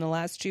people in the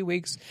last 2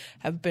 weeks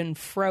have been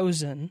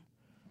frozen?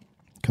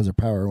 Because their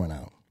power went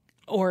out.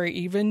 Or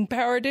even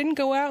power didn't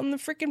go out and the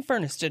freaking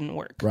furnace didn't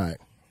work. Right.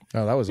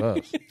 Oh, that was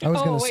us. I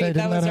was going to say,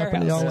 didn't that happen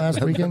to y'all last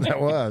weekend?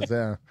 That was,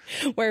 yeah.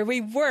 Where we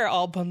were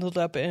all bundled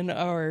up in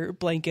our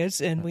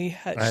blankets and we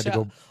had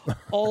shut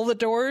all the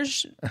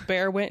doors.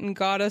 Bear went and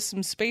got us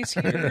some space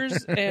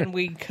heaters and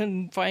we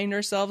confined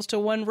ourselves to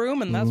one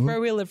room, and that's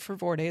where we lived for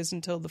 4 days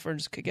until the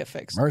furnace could get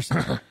fixed. Mercy.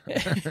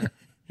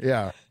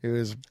 Yeah, it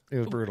was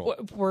brutal.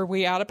 Were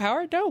we out of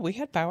power? No, we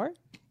had power.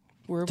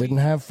 Didn't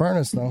have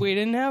furnace, though. We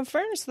didn't have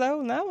furnace,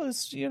 though, and that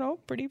was,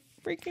 pretty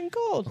freaking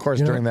cold. Of course,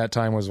 during that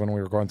time was when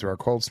we were going through our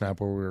cold snap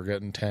where we were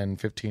getting 10,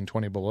 15,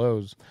 20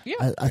 belows.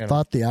 Yeah. I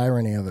thought the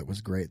irony of it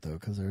was great, though,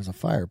 because there's a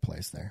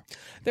fireplace there.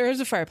 There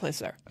is a fireplace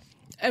there.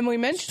 And we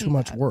mentioned it's too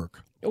much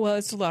work. Well,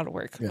 it's a lot of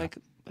work. Yeah. Like,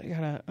 I got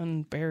to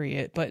unbury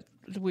it, but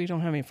we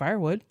don't have any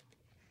firewood.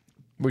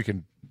 We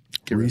can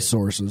get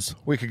resources.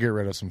 We could get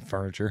rid of some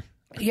furniture.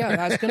 Yeah,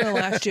 that's going to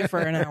last you for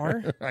an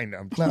hour. I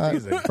know.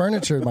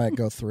 Furniture might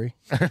go 3.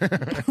 I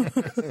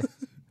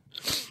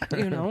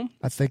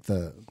think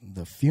the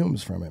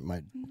fumes from it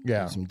might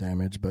do some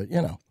damage, but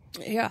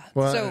Yeah.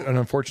 Well, and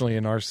unfortunately,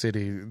 in our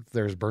city,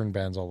 there's burn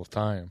bans all the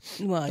time.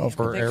 Well,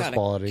 for air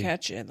quality.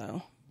 Catch it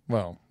though.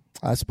 Well,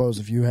 I suppose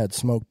if you had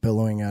smoke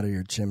billowing out of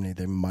your chimney,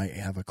 they might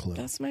have a clue.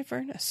 That's my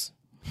furnace.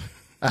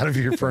 Out of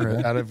your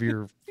furnace, out of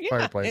your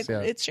fireplace.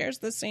 It shares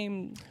the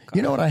same.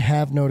 You know what I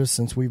have noticed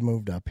since we've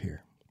moved up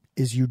here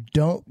is you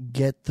don't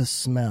get the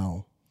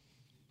smell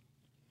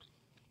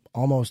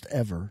almost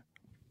ever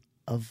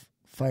of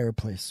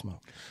fireplace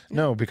smoke.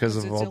 No, because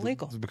it's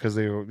illegal. Because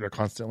they're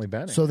constantly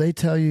banning. So they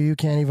tell you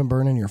can't even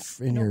burn in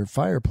your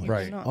fireplace.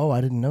 Right. Oh,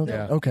 I didn't know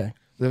that. Yeah. Okay.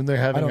 Then they're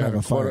having I don't have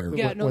a fire.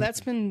 Yeah, no,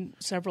 that's been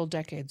several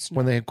decades now.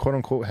 When they quote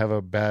unquote have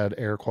a bad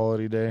air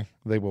quality day,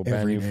 they will ban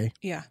Every you. day.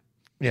 Yeah.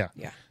 Yeah.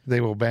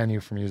 They will ban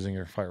you from using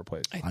your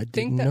fireplace. I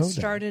think that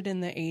started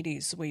in the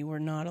 80s. We were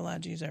not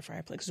allowed to use our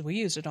fireplace because we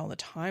used it all the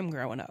time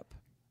growing up.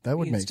 That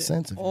would make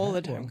sense. All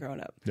the time growing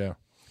up. Yeah.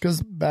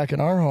 Because back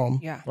in our home,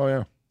 oh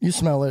yeah, you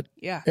smell it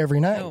every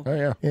night. No.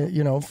 Oh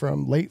yeah.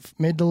 From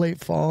mid to late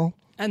fall,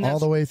 and all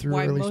the way through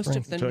why early most spring.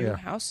 of the new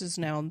houses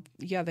now,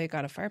 they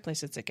got a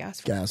fireplace. It's a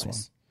gas fireplace. One.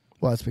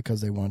 Well, that's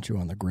because they want you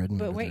on the grid.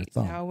 But wait,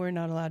 now we're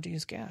not allowed to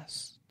use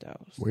gas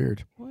stoves.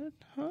 Weird. What?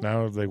 Huh?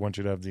 Now they want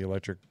you to have the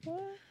electric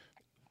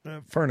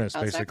furnace,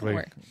 How's basically.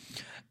 That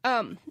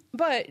gonna work?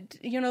 But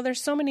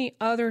there's so many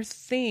other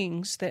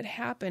things that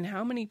happen.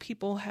 How many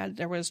people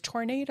there was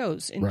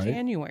tornadoes in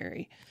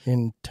January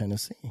in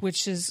Tennessee,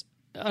 which is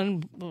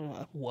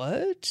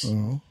what?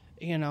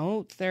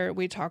 Mm-hmm.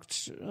 We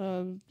talked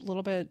a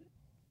little bit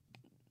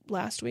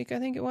last week, I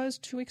think it was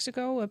 2 weeks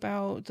ago,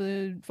 about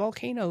the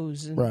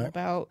volcanoes and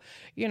about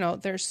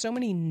there's so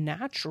many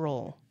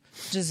natural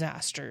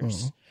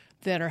disasters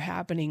that are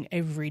happening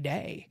every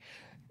day.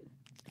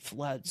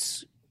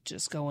 Floods,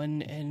 just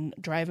going and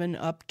driving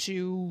up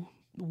to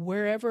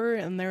wherever,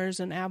 and there's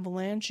an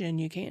avalanche,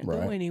 and you can't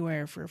go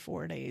anywhere for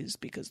 4 days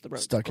because the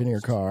road's stuck closed. in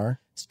your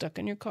car. Stuck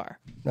in your car.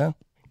 Yeah.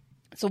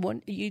 So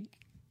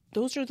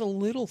those are the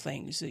little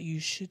things that you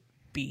should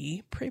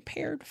be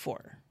prepared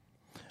for,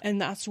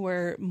 and that's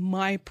where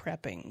my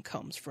prepping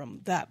comes from.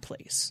 That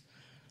place.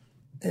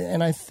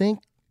 And I think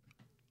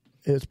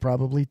it's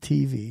probably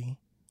TV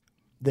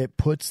that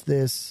puts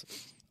this.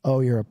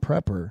 Oh, you're a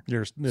prepper.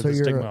 There's a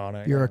stigma on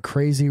it. You're a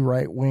crazy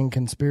right-wing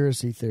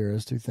conspiracy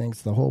theorist who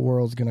thinks the whole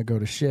world's going to go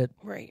to shit,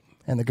 right?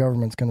 And the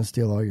government's going to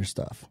steal all your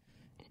stuff.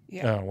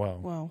 Yeah. Oh,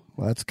 wow.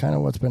 Well, that's kind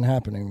of what's been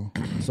happening.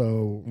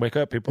 So wake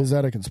up, people. Is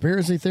that a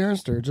conspiracy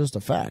theorist or just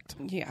a fact?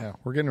 Yeah.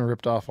 We're getting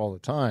ripped off all the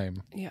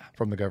time. Yeah.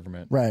 From the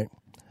government. Right.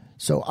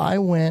 So I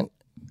went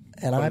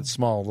and I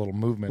small little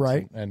movements.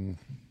 Right. And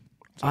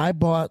I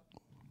bought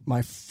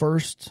my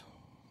first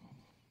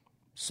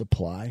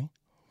supply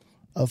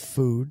of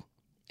food.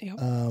 Yep.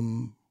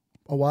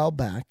 A while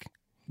back.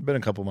 Been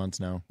a couple months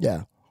now.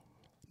 Yeah.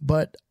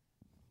 But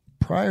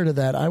prior to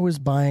that, I was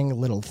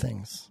buying little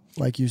things,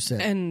 like you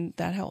said. And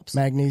that helps.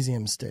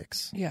 Magnesium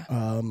sticks. Yeah.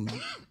 I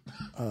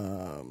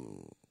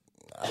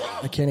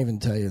can't even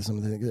tell you some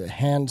of the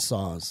hand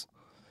saws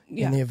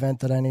in the event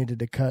that I needed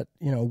to cut,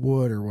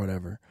 wood or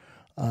whatever.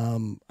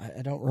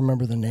 I don't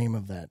remember the name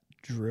of that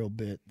drill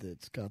bit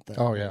that's got that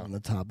on the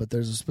top, but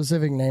there's a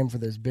specific name for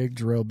this big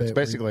drill bit. It's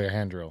basically a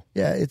hand drill.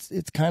 Yeah, it's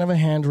kind of a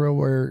hand drill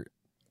where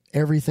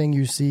everything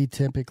you see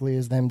typically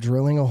is them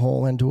drilling a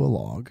hole into a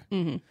log,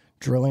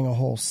 drilling a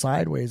hole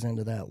sideways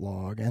into that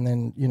log, and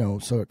then,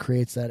 so it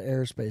creates that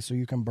airspace so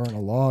you can burn a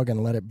log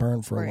and let it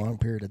burn for a long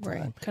period of time.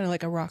 Right. Kind of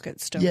like a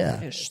rocket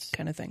stove-ish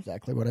kind of thing.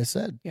 Exactly what I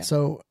said. Yeah.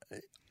 So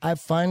I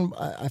found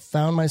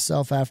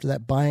myself after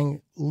that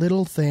buying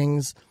little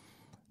things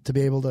to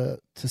be able to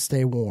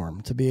stay warm,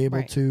 to be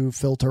able to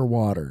filter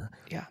water.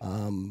 Yeah.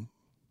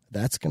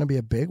 That's going to be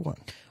a big one.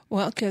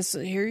 Well, because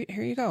here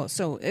you go.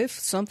 So if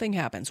something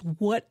happens,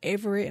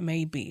 whatever it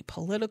may be,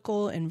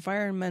 political,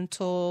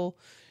 environmental,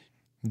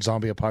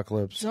 zombie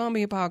apocalypse,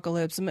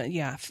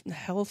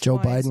 health. Joe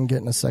Biden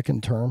getting a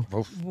second term.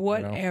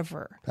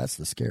 Whatever. That's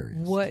the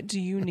scariest. What do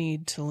you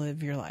need to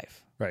live your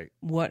life? Right.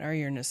 What are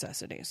your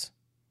necessities?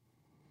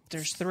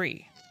 There's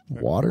 3.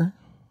 Water.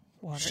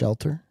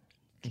 Shelter.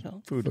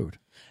 Food.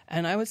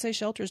 And I would say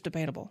shelter is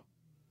debatable.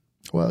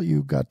 Well,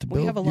 you got to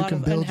build. We have a lot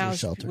of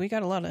in-house. We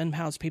got a lot of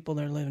in-house people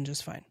that are living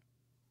just fine.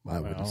 I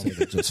wouldn't say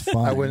they're just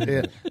fine. I wouldn't.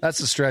 Yeah,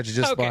 that's a stretch.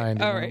 Just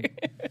fine. All right.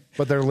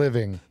 But they're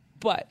living.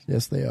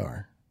 Yes, they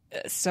are.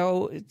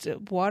 So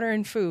water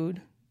and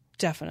food,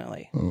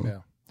 definitely. Yeah.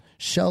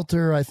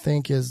 Shelter, I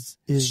think, is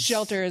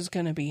Shelter is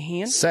going to be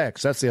hand.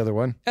 Sex, that's the other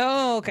one.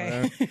 Oh,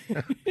 okay.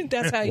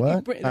 That's how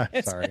What?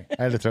 Sorry,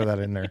 I had to throw that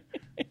in there.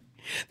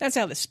 That's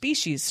how the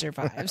species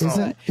survives.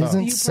 Isn't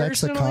You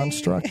sex a personally?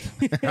 construct?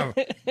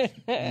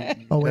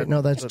 Oh, wait,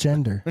 no, that's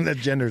gender. That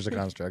gender's a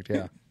construct,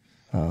 yeah.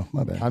 Oh,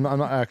 my bad. I'm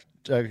not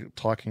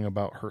talking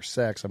about her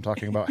sex. I'm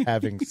talking about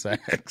having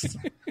sex.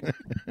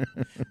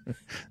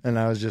 And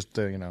I was just,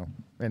 anyway.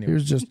 He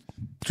was just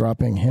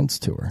dropping hints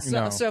to her.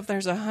 So if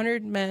there's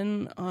 100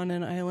 men on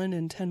an island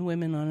and 10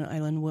 women on an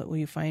island, what will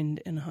you find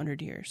in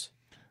 100 years?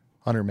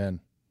 100 men.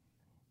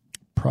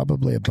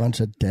 Probably a bunch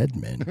of dead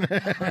men.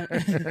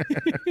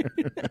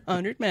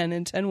 100 men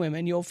and 10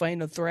 women, you'll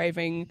find a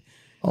thriving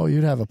Oh,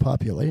 you'd have a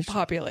population.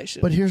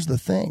 But here's the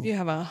thing. You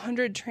have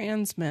 100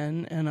 trans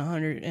men and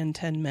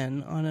 110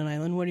 men on an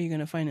island. What are you going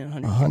to find in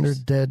 100 100 years?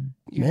 dead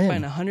You men.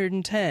 find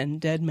 110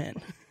 dead men.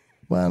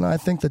 Well, no, I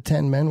think the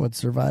 10 men would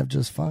survive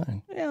just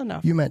fine. Well, no.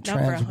 You meant not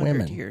trans for 100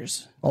 women.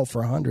 years. Oh,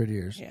 for 100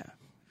 years. Yeah.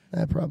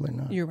 Probably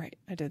not. You're right.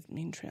 I did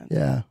mean trans.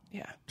 Yeah.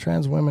 Yeah.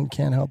 Trans women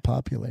can't help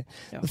populate.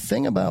 No. The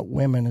thing about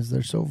women is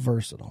they're so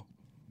versatile.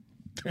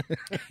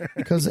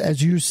 Because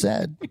as you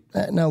said,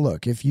 now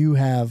look, if you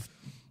have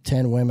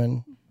 10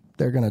 women,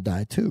 they're going to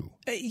die too.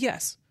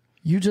 Yes.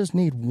 You just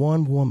need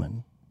one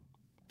woman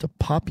to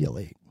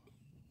populate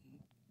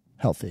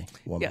healthy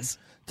women. Yes.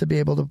 To be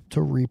able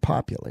to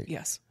repopulate.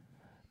 Yes.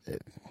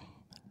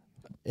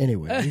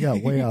 Anyway, we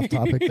got way off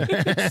topic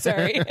there.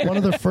 Sorry. One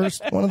of the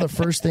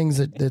first things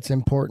that's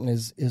important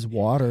is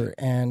water,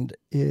 and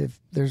if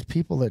there's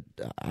people that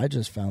I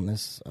just found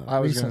this I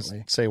was going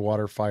recently. to say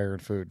water, fire,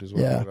 and food is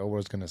what Yeah. I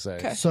was going to say.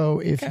 Okay. So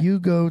if you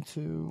go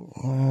to,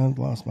 I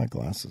lost my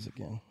glasses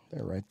again.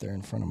 They're right there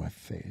in front of my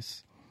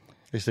face.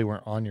 At least they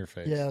weren't on your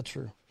face. Yeah,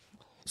 true.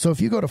 So if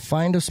you go to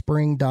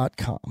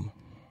findaspring.com,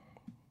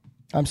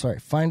 I'm sorry,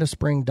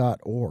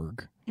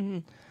 findaspring.org,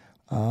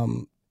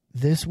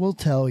 this will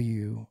tell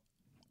you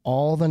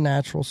all the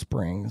natural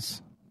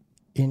springs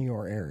in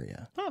your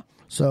area. Huh.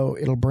 So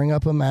it'll bring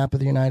up a map of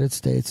the United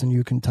States, and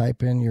you can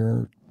type in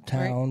your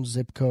town,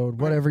 zip code,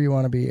 whatever you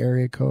want to be,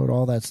 area code,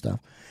 all that stuff.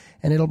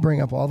 And it'll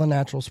bring up all the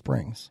natural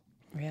springs.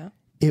 Yeah.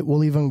 It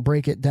will even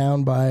break it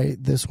down by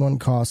this one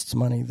costs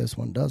money, this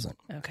one doesn't.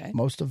 Okay.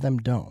 Most of them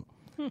don't.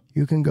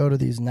 You can go to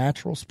these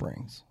natural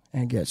springs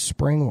and get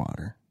spring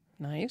water,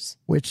 Nice.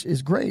 which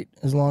is great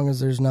as long as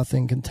there's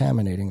nothing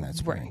contaminating that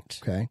spring. Right.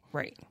 Okay.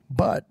 Right.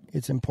 But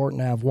it's important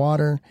to have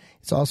water.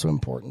 It's also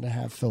important to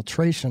have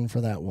filtration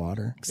for that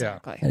water.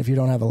 Exactly. And if you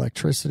don't have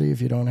electricity,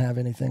 if you don't have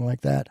anything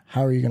like that,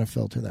 how are you going to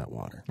filter that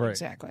water? Right.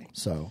 Exactly.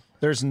 So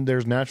There's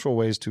natural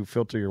ways to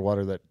filter your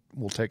water that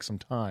will take some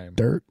time.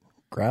 dirt,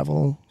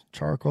 gravel,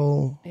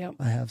 charcoal. Yep.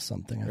 I have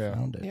something. I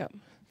found it. Yep.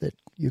 That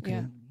you can.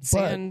 Yeah. But-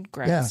 Sand,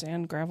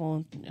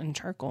 gravel, and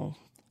charcoal.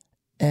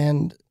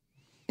 And,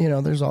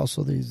 there's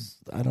also these,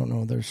 I don't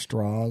know, there's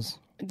straws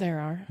There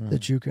are.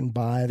 that you can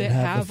buy that That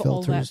have the have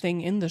all filters. that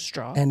thing in the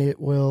straw. And it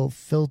will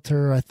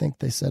filter, I think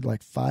they said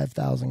like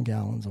 5,000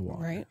 gallons of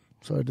water. Right.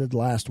 So it did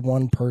last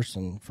one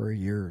person for a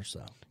year or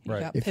so. You Right.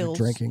 got If pills.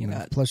 you're drinking you enough.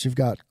 got, Plus you've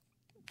got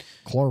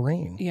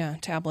chlorine. yeah,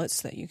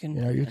 tablets that you can.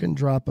 You can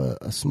drop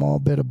a small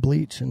bit of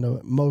bleach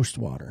into most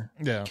water.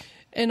 Yeah.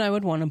 And I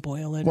would want to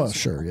boil it. Well, as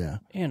sure, yeah.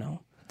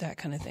 that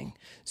kind of thing.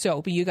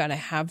 So, but you got to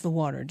have the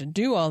water to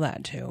do all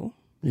that too.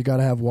 You got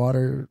to have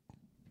water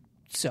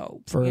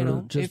So,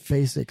 for just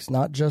basics,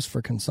 not just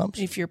for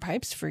consumption. if your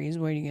pipes freeze,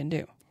 what are you going to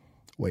do?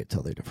 Wait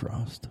till they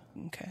defrost.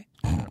 Okay.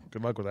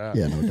 Good luck with that.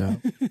 Yeah, no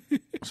doubt.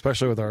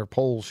 Especially with our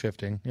pole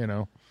shifting,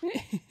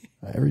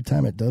 Every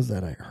time it does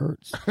that, it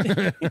hurts.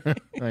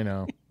 I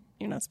know.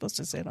 You're not supposed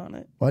to sit on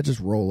it. Well, I just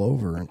roll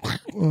over and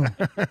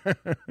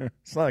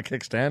It's not a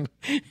kickstand.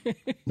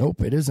 nope,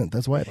 it isn't.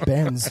 That's why it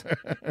bends.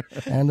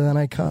 And then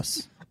I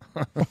cuss.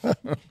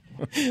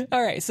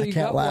 All right. So you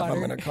Can't got laugh. water.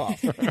 I'm going to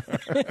cough.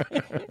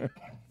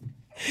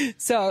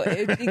 So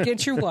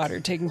get your water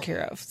taken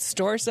care of.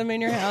 Store some in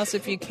your house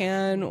if you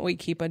can. We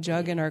keep a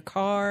jug in our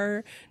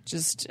car.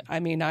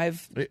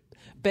 I've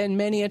been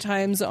many a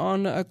times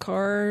on a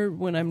car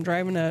when I'm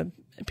driving a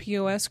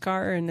POS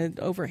car and it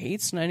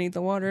overheats and I need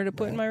the water to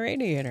put in my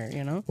radiator,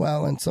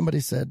 Well, and somebody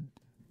said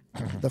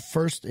the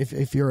first,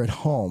 if you're at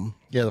home,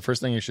 Yeah, the first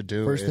thing you should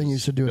do is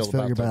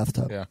fill your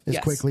bathtub Yeah. as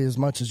Yes. quickly as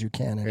much as you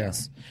can.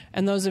 Yes.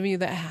 And those of you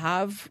that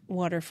have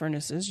water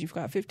furnaces, you've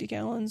got 50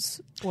 gallons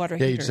water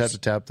Yeah, heaters. you just have to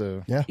tap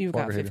the You've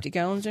water got heater. 50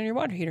 gallons in your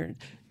water heater.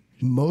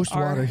 Most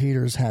water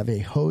heaters have a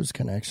hose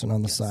connection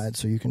on the side,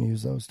 so you can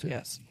use those too.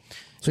 Yes,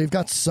 So you've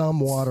got some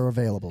water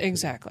available.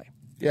 exactly.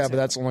 Yeah, but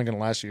that's only going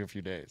to last you a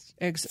few days.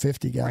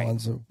 50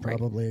 gallons will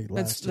probably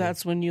last you.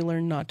 That's when you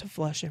learn not to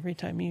flush every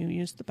time you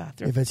use the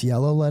bathroom. If it's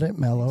yellow, let it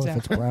mellow. If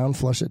Exactly. it's brown,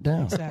 flush it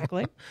down.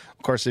 Exactly.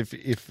 Of course,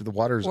 if the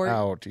water's Or-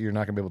 out, you're not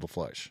going to be able to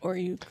flush. Or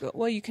you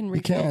can You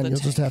refill can. the You'll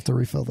tank. just have to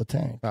refill the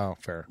tank. Oh,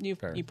 fair. You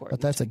fair. pour it But in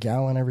that's a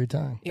gallon every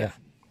time. the tank.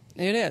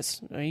 Yeah, it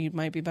is. Or you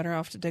might be better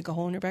off to dig a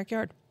hole in your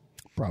backyard.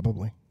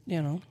 Probably.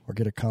 Or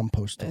get a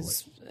compost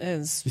toilet.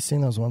 As You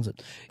seen those ones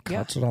that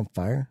catch it on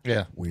fire?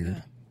 Yeah.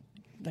 Weird.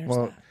 there's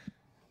Well, that.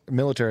 The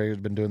military has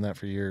been doing that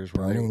for years.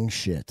 Burning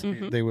shit.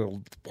 They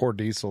will pour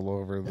diesel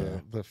over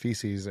the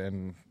feces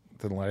and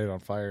then light it on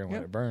fire and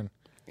let it burn.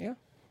 Yeah.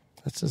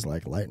 That's just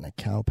like lighting a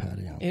cow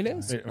patty on It fire.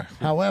 is.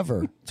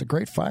 However, it's a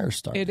great fire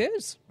starter. It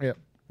is. Yeah.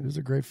 It is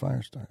a great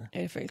fire starter.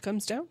 If it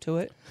comes down to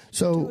it,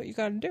 So, do what you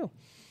got to do.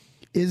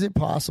 is it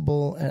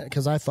possible,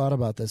 because I thought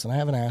about this, and I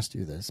haven't asked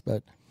you this,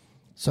 but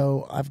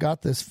so I've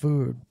got this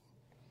food.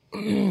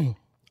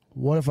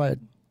 What if I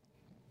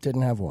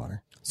didn't have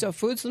water? So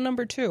food's the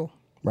number 2.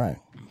 Right.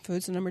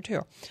 Food's the number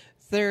 2.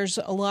 There's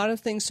a lot of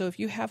things. So if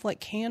you have like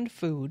canned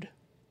food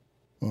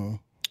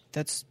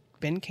that's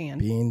been canned,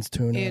 Beans,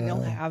 tuna.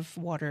 it'll have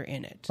water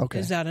in it. Okay.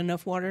 Is that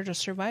enough water to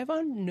survive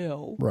on?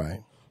 No.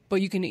 Right.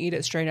 But you can eat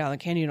it straight out of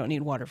the can. You don't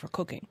need water for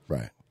cooking.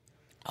 Right.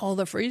 All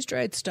the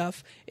freeze-dried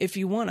stuff, if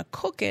you want to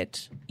cook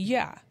it,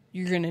 yeah,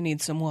 you're going to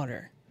need some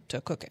water to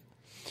cook it.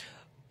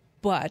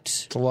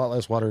 But It's a lot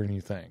less water than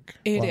you think.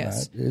 it Well,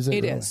 is. is it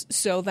It really? is.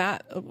 So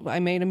that I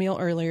made a meal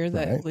earlier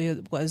that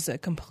was a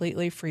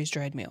completely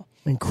freeze-dried meal.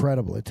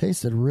 Incredible. It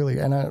tasted really,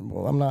 and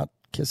I'm not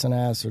kissing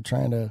ass or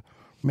trying to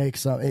make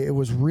some. It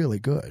was really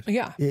good.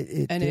 Yeah.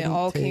 It It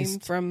all came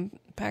from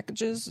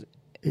packages.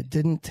 It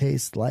didn't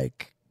taste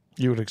like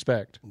You would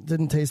expect.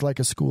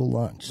 a school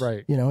lunch.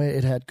 Right. You know,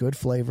 it had good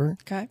flavor.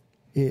 Okay.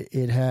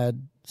 It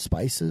had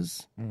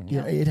spices.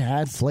 You know, it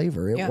had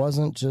flavor. It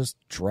wasn't just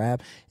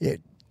drab.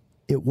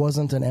 It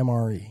wasn't an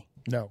MRE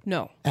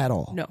No. at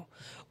all. No.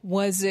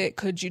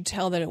 Could you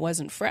tell that it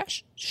wasn't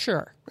fresh?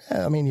 Sure.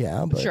 I mean,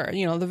 yeah, but Sure.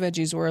 You know, the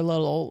veggies were a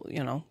little,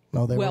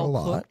 no, they well were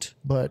a lot. cooked.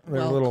 But They're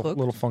Well a cooked.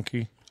 little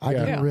funky. I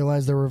didn't Yeah.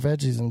 realize there were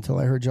veggies until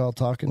I heard y'all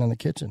talking in the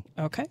kitchen.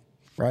 Okay.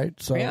 Right?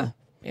 So Yeah.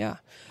 Yeah.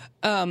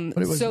 but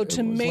it was, So it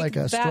to was make like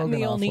a that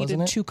meal stroganoff, needed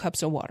wasn't it? 2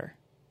 cups of water.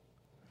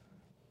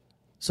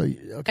 So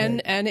okay.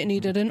 And it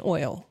needed an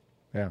oil.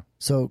 Yeah.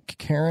 So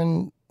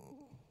Karen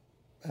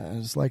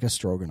is like a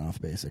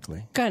stroganoff,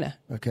 basically. Kind of.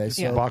 Okay,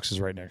 so Yeah. Box is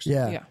right next to it.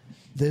 yeah, Yeah.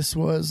 this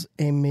was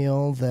a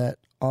meal that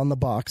on the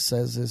box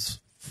says is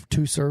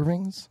 2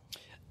 servings.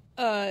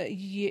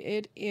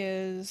 It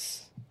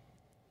is.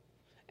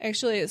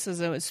 Actually, it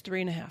says it was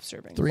 3.5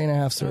 servings.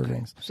 3.5 Okay.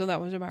 servings. So that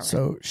was about right.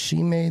 So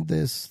she made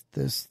this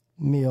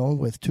meal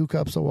with 2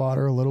 cups of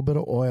water, a little bit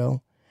of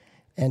oil,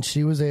 and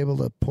she was able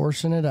to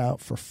portion it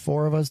out for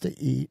 4 of us to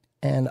eat.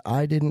 And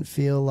I didn't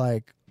feel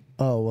like,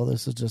 oh, well,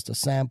 this is just a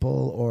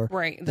sample, or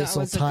Right. That this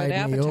will was a tide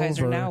good me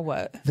appetizer. over. Now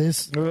what?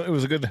 This It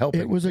was a good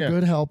helping. it was a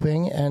good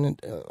helping, and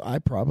I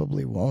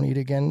probably won't eat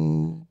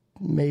again.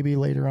 Maybe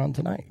later on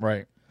tonight.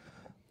 Right.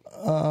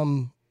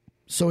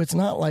 So it's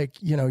not like,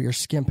 you're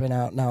skimping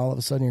out now all of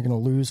a sudden you're going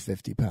to lose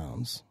 50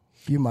 pounds.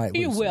 You might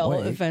lose You some will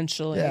weight.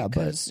 eventually. Yeah, but-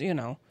 because,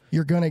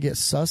 You're going to get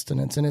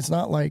sustenance, and it's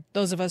not like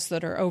those of us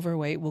that are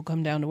overweight will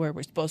come down to where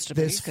we're supposed to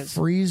be. this 'Cause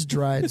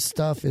freeze-dried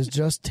stuff is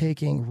just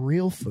taking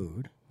real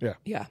food Yeah.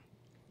 yeah.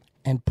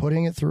 and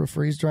putting it through a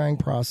freeze-drying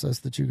process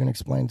that you can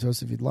explain to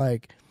us if you'd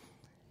like,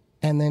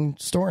 and then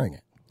storing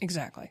it.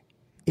 Exactly.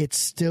 It's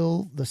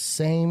still the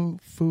same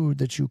food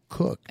that you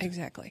cooked.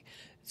 Exactly.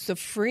 So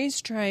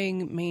freeze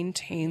drying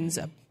maintains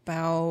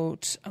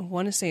about, I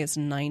want to say it's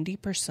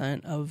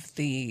 90% of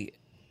the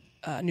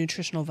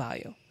nutritional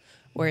value,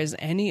 whereas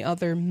any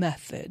other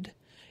method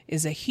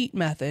is a heat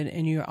method,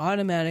 and you're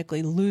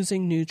automatically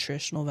losing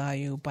nutritional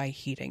value by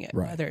heating it,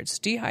 Right. whether it's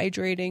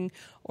dehydrating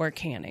or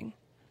canning.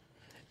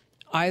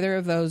 Either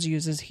of those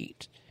uses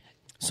heat.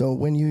 So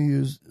when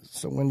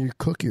you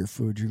cook your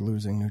food, you're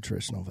losing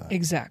nutritional value.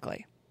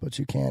 Exactly. But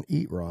you can't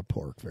eat raw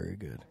pork very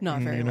good.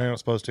 Not very You're well. not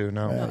supposed to,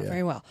 no. Not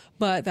very well.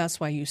 But that's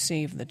why you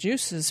save the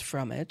juices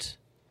from it,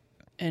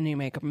 and you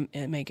make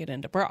it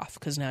into broth,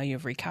 because now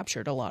you've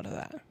recaptured a lot of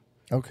that.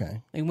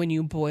 Okay. Like when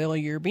you boil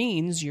your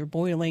beans, you're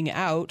boiling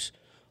out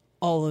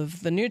all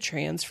of the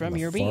nutrients from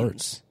your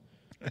beans.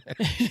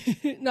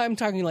 No, I'm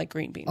talking like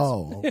green beans.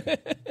 Oh, okay.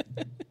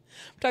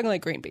 I'm talking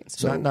like green beans.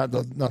 So not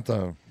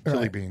the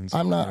chili beans.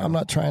 I'm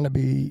not trying to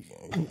be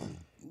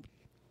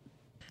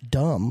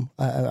dumb.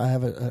 I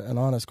have an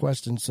honest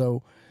question.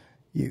 So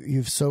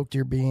you've soaked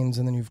your beans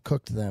and then you've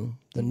cooked them.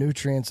 The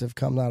nutrients have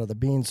come out of the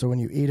beans, so when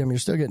you eat them, you're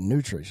still getting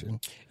nutrition.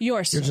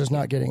 You're just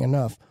not getting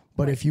enough.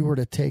 But if you were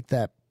to take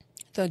that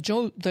the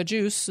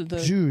juice,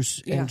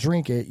 juice yeah. and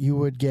drink it, you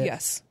would get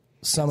yes.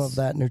 some of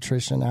that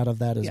nutrition out of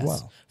that as Yes.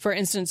 well. For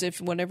instance, if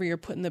whenever you're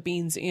putting the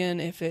beans in,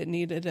 if it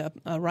needed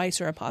a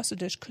rice or a pasta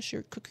dish,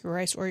 cook your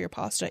rice or your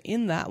pasta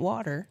in that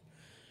water,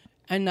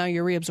 and now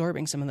you're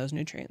reabsorbing some of those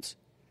nutrients.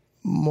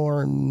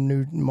 More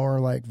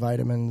like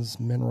vitamins,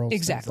 minerals,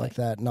 Exactly. things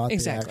like that, not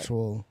Exactly. the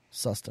actual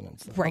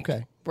sustenance. Right.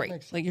 Okay.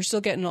 Right. Like you're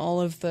still getting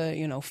all of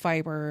the,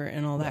 fiber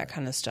and all that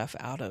kind of stuff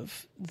out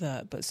of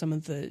but some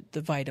of the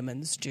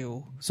vitamins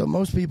do. So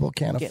most people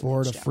can't Get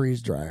afford a lynched out.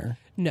 freeze dryer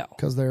No.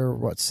 because they're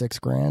what,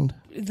 $6,000?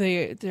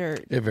 They're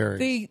It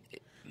varies.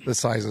 The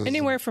sizes.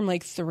 Anywhere from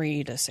like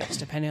 3 to 6,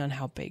 depending on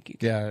how big you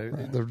get. Yeah,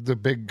 the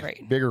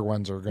bigger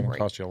ones are going to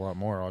cost you a lot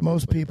more.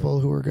 Most obviously, people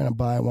who are going to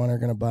buy one are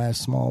going to buy a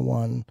small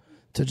one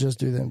to just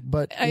do them.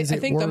 But I is it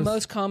think the worth-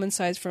 most common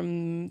size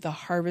from the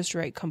Harvest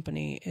Right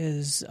company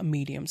is a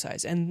medium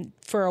size. And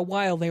for a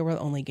while, they were the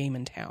only game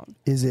in town.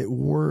 is it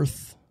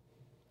worth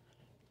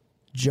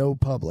Joe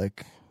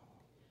Public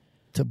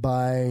to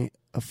buy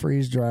a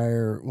freeze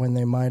dryer when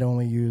they might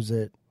only use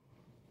it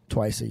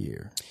twice a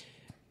year.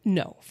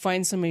 No,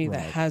 find somebody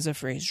that has a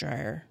freeze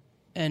dryer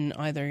and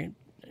either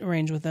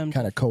arrange with them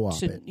kind of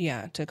co-op it.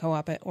 Yeah, to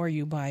co-op it, or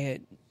you buy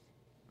it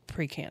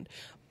pre-canned.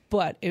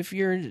 But if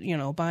you're,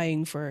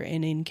 buying for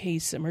an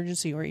in-case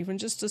emergency or even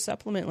just a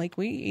supplement, like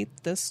we eat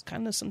this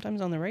kind of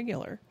sometimes on the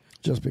regular.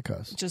 Just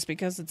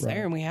because it's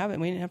there and we have it.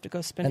 We didn't have to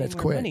go spend any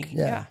more quick. money.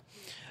 Yeah.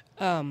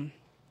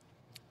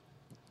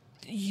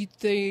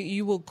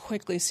 You will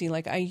quickly see,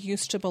 like, I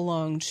used to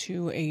belong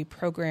to a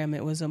program.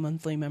 It was a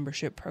monthly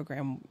membership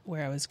program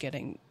where I was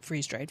getting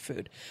freeze-dried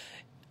food.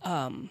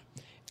 I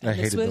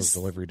hated those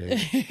delivery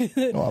days.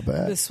 Oh,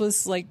 bad. This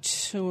was like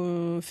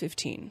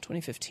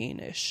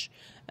 2015-ish.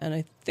 And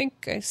I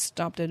think I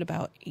stopped at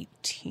about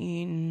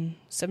 17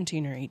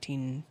 or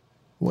 18.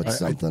 What's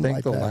something I think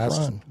like the that last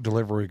run?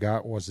 delivery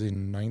got was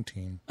in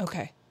 19.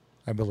 Okay.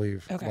 I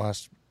believe. Okay. And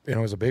it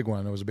was a big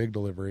one. It was a big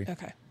delivery.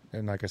 Okay.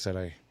 And like I said,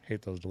 I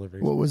hate those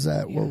deliveries. What was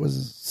that? Yeah. What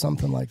was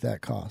something like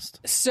that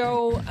cost?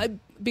 So,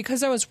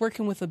 because I was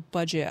working with a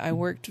budget, I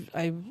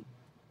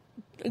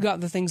got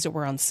the things that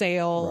were on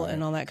sale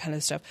and all that kind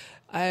of stuff.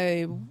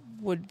 I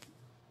would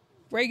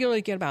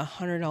regularly get about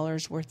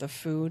 $100 worth of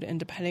food, and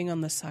depending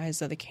on the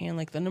size of the can,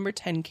 like the number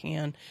 10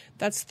 can,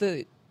 that's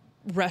the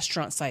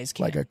restaurant size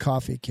can. Like a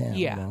coffee can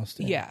almost.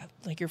 Yeah,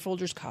 like your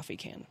Folgers coffee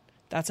can.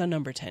 That's a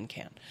number 10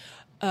 can.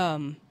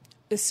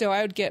 So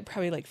I would get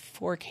probably like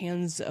 4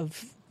 cans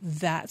of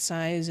that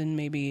size and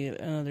maybe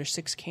another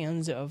 6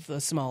 cans of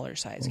the smaller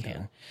size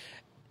can.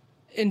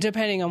 And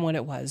depending on what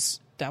it was,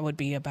 that would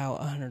be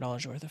about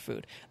 $100 worth of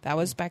food. That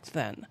was back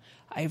then.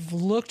 I've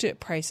looked at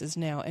prices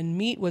now, and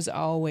meat was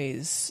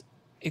always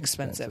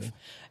expensive.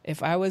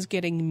 If I was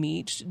getting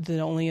meat, the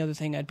only other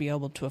thing I'd be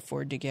able to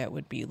afford to get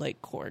would be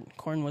like corn.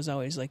 Corn was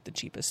always like the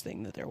cheapest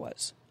thing that there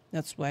was.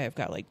 That's why I've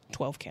got like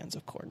 12 cans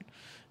of corn.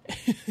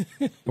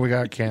 We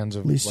got cans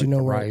of at least like you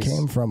know where rice. it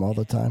came from all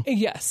the time.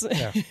 Yes.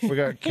 Yeah, we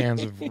got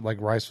cans of like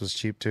rice was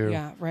cheap too.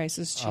 Yeah, rice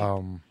is cheap.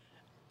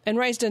 And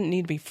rice didn't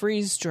need to be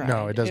freeze dried.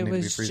 No, it doesn't need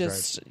to be It freeze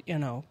was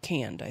just,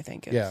 canned, I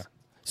think.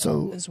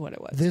 So is what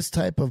it was. This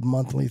type of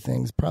monthly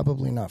thing's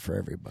probably not for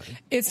everybody.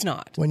 It's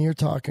not. When you're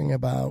talking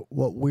about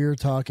what we're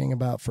talking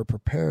about for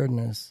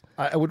preparedness,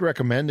 I would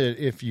recommend it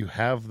if you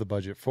have the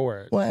budget for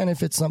it. Well, and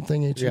if it's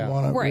something that you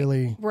want to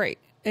really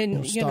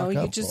and stock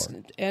up just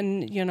for.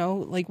 And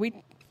like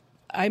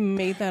I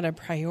made that a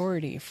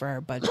priority for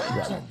our budget.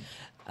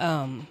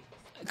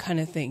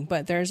 Kind of thing.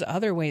 But there's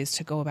other ways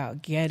to go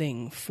about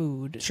getting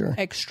food,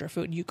 extra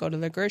food. You go to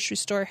the grocery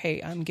store, hey,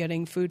 I'm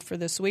getting food for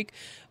this week.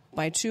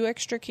 Buy 2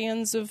 extra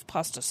cans of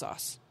pasta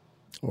sauce.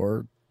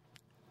 Or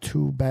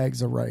 2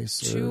 bags of rice.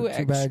 Two or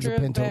 2 bags of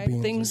pinto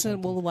beans. Things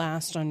that will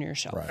last on your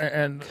shelf. Right.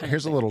 And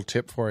here's a little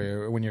tip for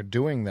you. When you're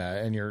doing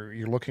that and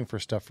you're looking for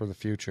stuff for the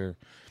future,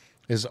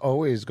 is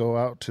always go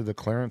out to the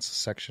clearance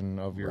section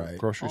of your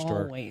grocery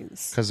store.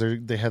 Always. Because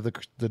they have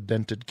the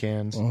dented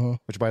cans,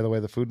 which, by the way,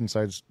 the food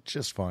inside's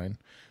just fine.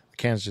 The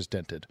can's just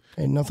dented.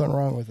 Ain't nothing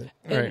wrong with it.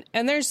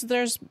 And there's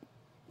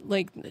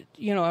like,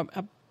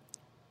 a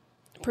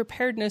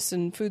preparedness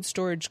and food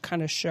storage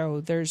kind of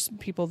show. There's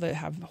people that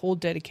have whole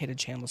dedicated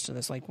channels to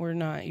this. Like, we're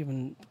not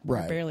even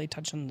we're barely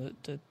touching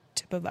the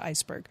tip of the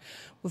iceberg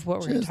with what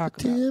we're going to talk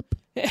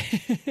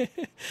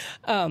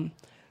about.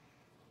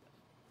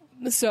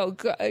 So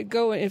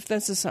go if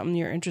this is something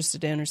you're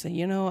interested in, or say,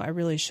 I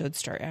really should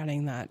start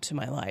adding that to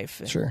my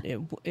life. Sure.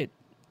 It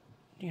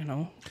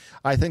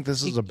I think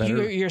this is a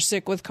better. You're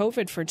sick with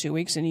COVID for 2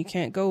 weeks and you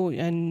can't go,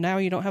 and now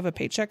you don't have a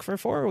paycheck for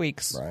 4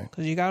 weeks, right?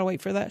 Because you got to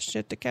wait for that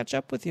shit to catch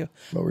up with you.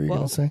 What were you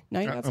going to say?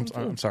 Now you have some food.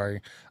 I'm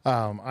sorry.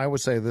 I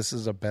would say this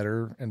is a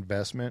better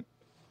investment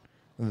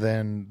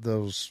than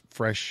those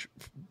fresh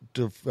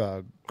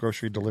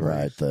grocery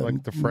deliveries,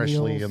 like the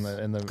Freshly meals.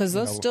 and the because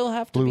those still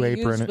have to Blue be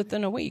Apron. used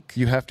within a week.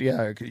 You have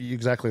to,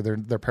 exactly.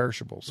 They're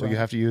perishable, so you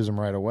have to use them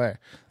right away.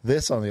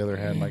 This, on the other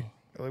hand, like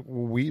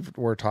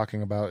we're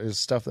talking about, is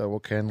stuff that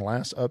can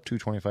last up to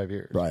 25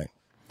 years. Right.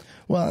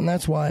 Well, and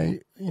that's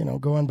why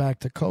going back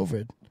to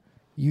COVID,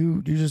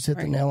 you just hit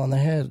the nail on the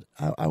head.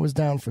 I was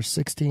down for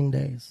 16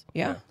 days.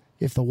 Yeah.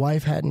 If the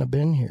wife hadn't have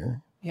been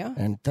here. Yeah.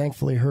 And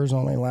thankfully hers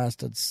only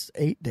lasted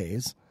 8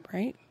 days.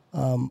 Right.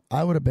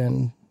 I would have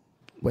been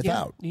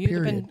without,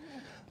 period.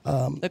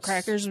 The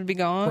crackers would be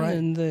gone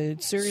and the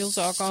cereal's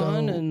all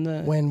gone.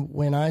 And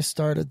when I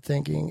started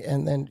thinking,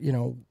 and then,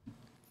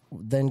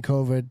 then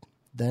COVID,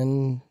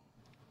 then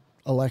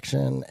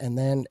election, and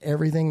then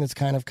everything that's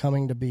kind of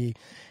coming to be.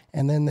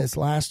 And then this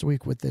last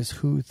week with this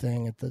WHO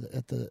thing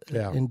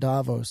in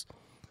Davos,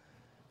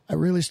 I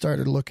really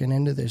started looking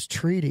into this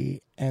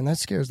treaty, and that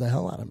scares the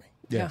hell out of me.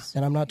 Yes.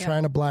 And I'm not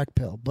trying to black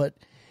pill, but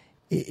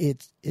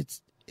it's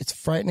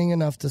frightening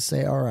enough to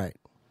say, all right,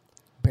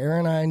 Bear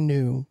and I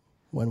knew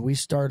when we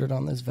started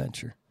on this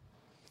venture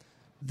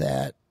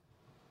that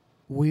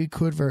we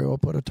could very well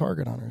put a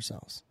target on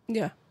ourselves.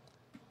 Yeah.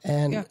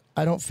 And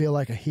I don't feel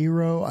like a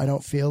hero. I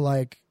don't feel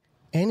like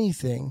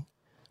anything.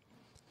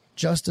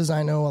 Just as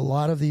I know a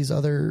lot of these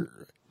other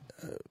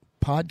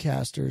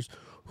podcasters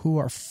who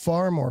are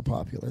far more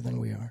popular than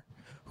we are,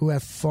 who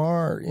have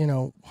far,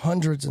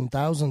 hundreds and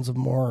thousands of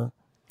more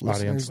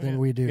listeners than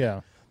we do.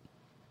 Yeah.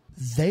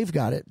 They've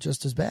got it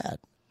just as bad.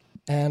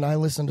 And I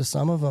listen to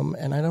some of them,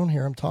 and I don't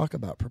hear them talk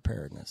about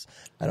preparedness.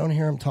 I don't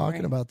hear them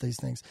talking about these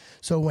things.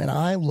 So when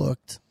I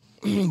looked,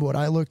 what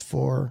I looked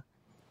for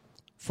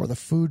the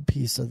food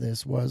piece of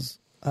this was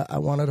I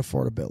wanted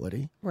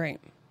affordability. Right.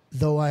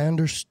 Though I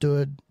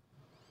understood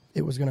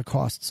it was going to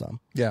cost some.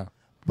 Yeah.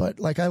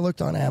 But like I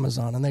looked on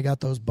Amazon, and they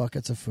got those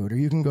buckets of food. Or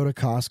you can go to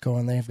Costco,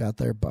 and they've got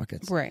their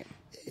buckets. Right.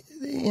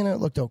 It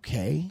looked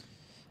okay.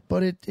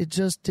 But it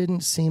just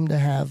didn't seem to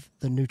have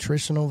the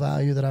nutritional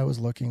value that I was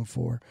looking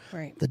for.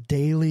 Right. The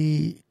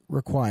daily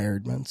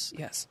requirements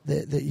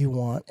that you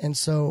want. And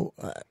so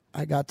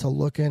I got to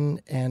looking,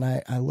 and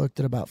I looked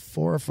at about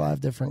 4 or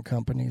 5 different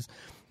companies.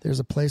 There's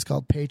a place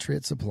called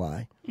Patriot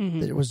Supply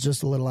that it was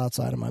just a little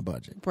outside of my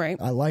budget. Right.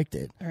 I liked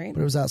it, but it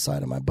was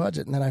outside of my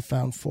budget. And then I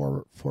found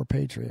four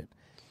Patriot.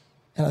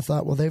 And I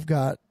thought, well, they've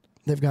got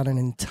an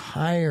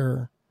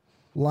entire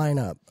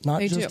lineup,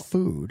 not just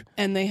food.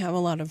 And they have a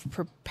lot of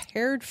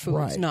prepared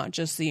foods, not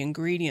just the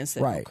ingredients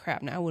that, oh,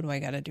 crap, now what do I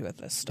got to do with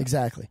this stuff?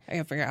 Exactly. I got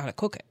to figure out how to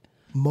cook it.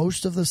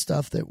 Most of the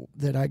stuff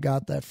that I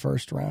got that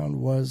first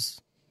round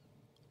was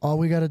all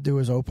we got to do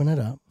is open it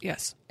up.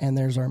 Yes. And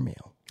there's our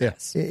meal.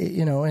 Yes.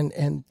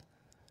 And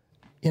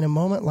in a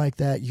moment like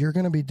that, you're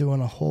going to be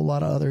doing a whole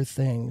lot of other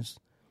things,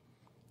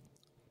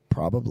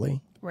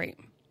 probably. Right.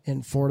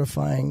 In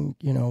fortifying,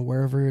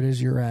 wherever it is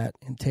you're at,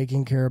 and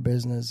taking care of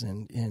business,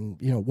 and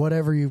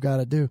whatever you've got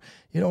to do.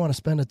 You don't want to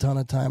spend a ton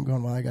of time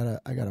going, well, I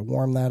gotta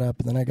warm that up,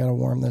 and then I gotta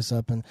warm this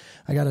up, and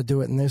I gotta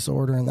do it in this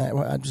order and that.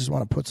 I just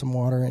want to put some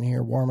water in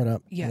here, warm it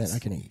up, and then I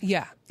can eat.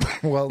 Yeah.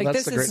 Well,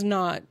 this is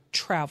not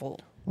travel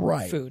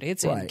food.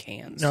 It's in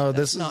cans. No,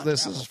 this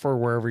is for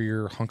wherever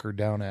you're hunkered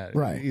down at.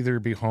 Right.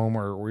 Either be home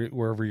or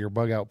wherever your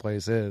bug out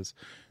place is.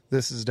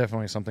 This is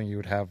definitely something you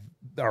would have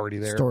already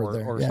there,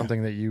 or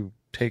something that you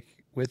take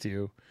with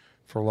you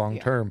for long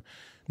term.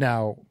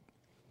 Now,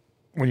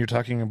 when you're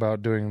talking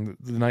about doing,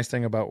 the nice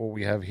thing about what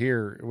we have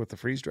here with the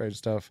freeze dried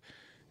stuff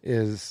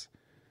is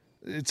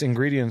it's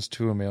ingredients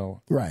to a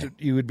meal. Right.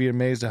 You would be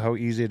amazed at how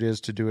easy it is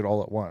to do it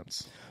all at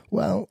once.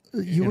 Well,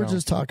 you were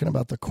just talking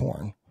about the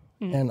corn,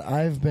 and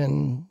I've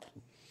been.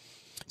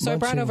 So I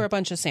brought over a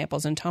bunch of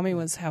samples, and Tommy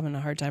was having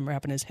a hard time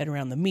wrapping his head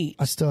around the meat.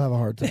 I still have a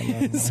hard time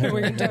wrapping so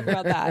we're going to talk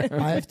about that.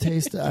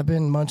 I've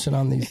been munching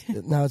on these.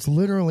 Now it's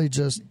literally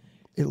just.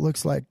 It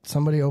looks like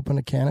somebody opened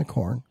a can of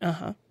corn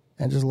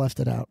and just left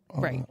it out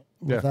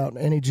without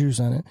any juice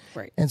in it.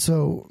 Right. And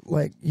so,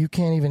 you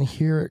can't even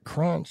hear it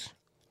crunch.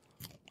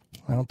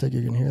 I don't think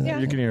you can hear that. Yeah,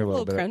 you can hear a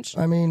little bit. crunch.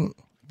 I mean,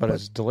 but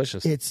it's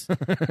delicious. It's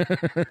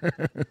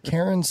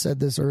Karen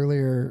said this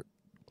earlier.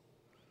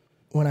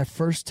 When I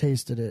first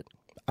tasted it,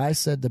 I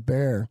said to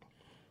Bear,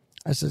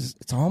 I says,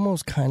 it's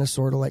almost kind of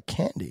sort of like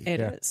candy. It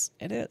is.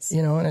 It is.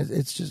 And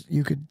it's just,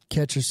 you could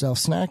catch yourself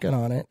snacking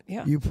on it.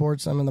 Yeah. You poured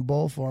some in the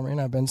bowl for me,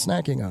 and I've been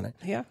snacking on it.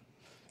 Yeah.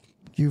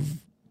 You've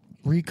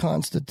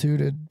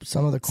reconstituted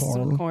some of the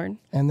corn. Some corn.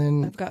 And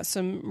then I've got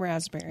some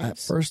raspberries. At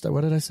first,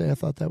 what did I say? I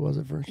thought that was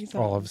at first.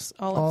 Olives.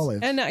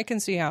 Olives. And I can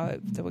see how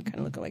that would kind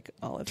of look like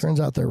olives. Turns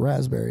out they're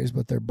raspberries,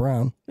 but they're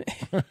brown.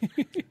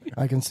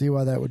 I can see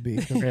why that would be,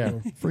 because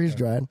they're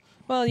freeze-dried.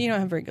 Well, you don't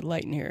have very good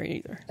light in here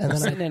either. And then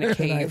sitting in a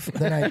cave.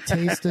 Then I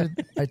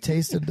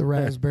tasted the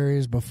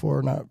raspberries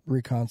before, not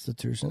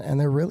reconstitution, and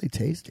they're really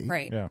tasty.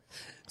 Right. Yeah.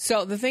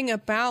 So the thing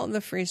about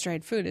the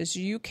freeze-dried food is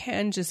you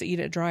can just eat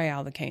it dry out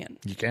of the can.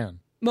 You can.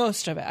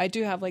 Most of it. I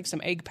do have some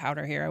egg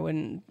powder here. I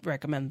wouldn't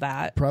recommend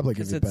that. Probably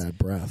gives you bad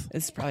breath.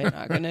 It's probably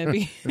not going to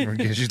be. It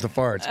gives you the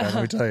farts, man,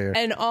 let me tell you.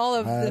 And all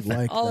of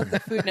the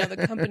food. Now, the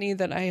company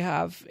that I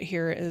have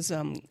here is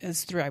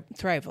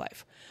Thrive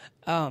Life.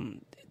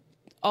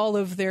 All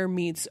of their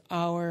meats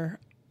are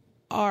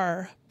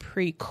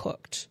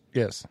pre-cooked.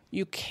 Yes.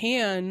 You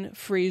can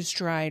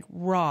freeze-dried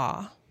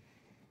raw,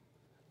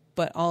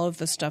 but all of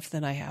the stuff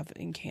that I have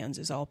in cans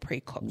is all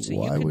pre-cooked. So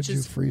Why would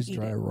you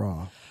freeze-dry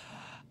raw?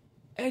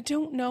 I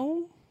don't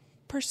know,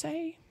 per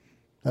se.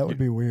 That would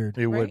be weird.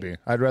 It would be.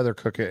 I'd rather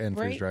cook it and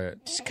freeze-dry it.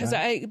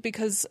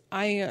 Because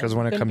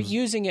when it comes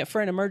using it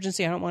for an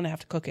emergency, I don't want to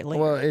have to cook it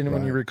later. Well, and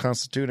when you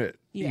reconstitute it,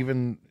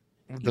 even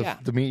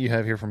the meat you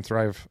have here from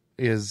Thrive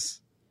is...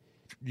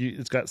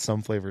 it's got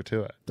some flavor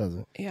to it. Does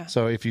it? Yeah.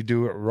 So if you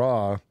do it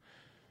raw,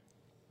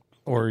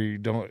 or you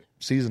don't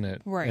season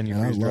it, and you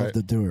freeze dry it. I'd love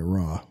to do it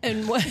raw.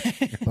 And what?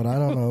 But I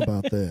don't know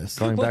about this.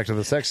 Going back to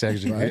the sex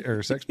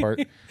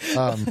part.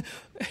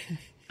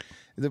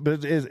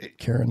 But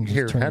Karen,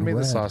 here, hand me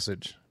the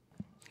sausage.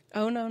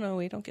 Oh, no,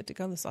 we don't get to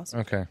go the sausage.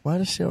 Okay. Why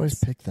does she always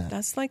pick that?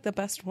 That's the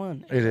best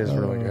one. It is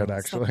really good,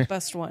 actually. It's the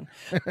best one.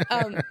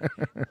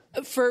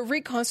 For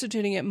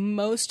reconstituting it,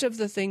 most of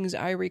the things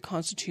I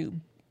reconstitute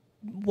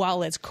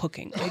while it's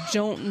cooking. I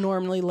don't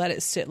normally let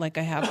it sit like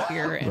I have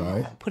here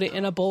and put it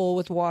in a bowl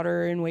with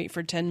water and wait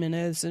for 10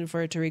 minutes and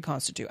for it to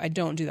reconstitute. I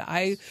don't do that.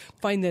 I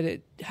find that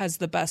it has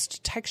the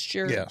best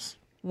texture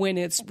when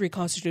it's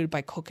reconstituted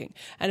by cooking.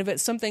 And if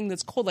it's something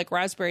that's cold, like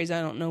raspberries,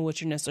 I don't know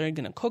what you're necessarily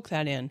going to cook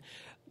that in.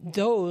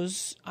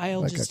 those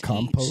I'll like just a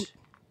compote. eat.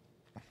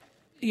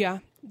 Yeah,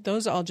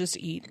 those I'll just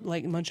eat,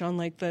 like munch on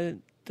like the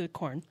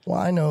corn. Well,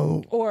 I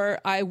know. Or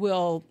I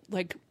will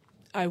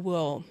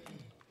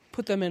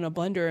put them in a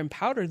blender and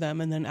powder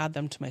them and then add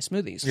them to my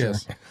smoothies.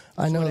 Yes.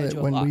 I know that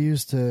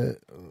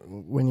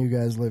when you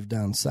guys lived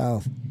down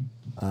south,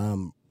 I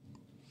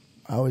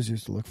always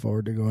used to look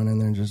forward to going in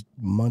there and just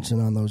munching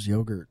on those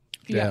yogurt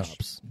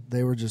cups.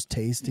 They were just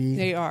tasty.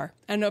 They are.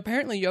 And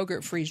apparently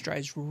yogurt freeze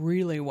dries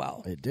really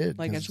well. It did.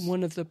 Like it's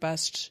one of the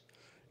best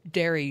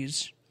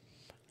dairies.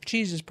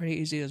 Cheese is pretty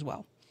easy as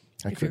well.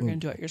 If you're going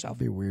to do it yourself. It'd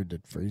be weird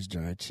to freeze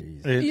dry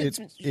cheese. It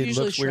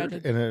usually looks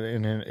weird, shredded.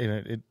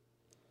 and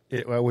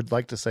I would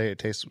like to say it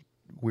tastes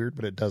weird,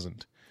 but it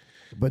doesn't.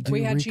 But do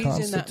you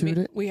reconstitute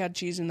it? We had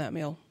cheese in that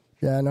meal.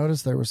 Yeah, I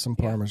noticed there was some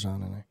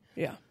Parmesan in there.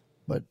 Yeah.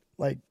 But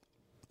like,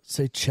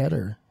 say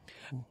cheddar.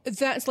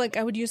 That's like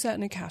I would use that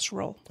in a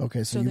casserole.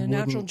 Okay, so the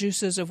natural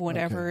juices of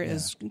whatever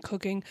is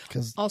cooking.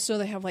 Also,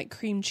 they have like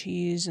cream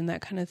cheese and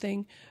that kind of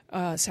thing,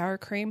 sour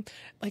cream.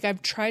 Like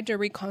I've tried to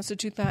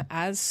reconstitute that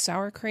as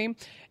sour cream.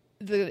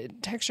 The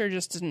texture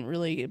just didn't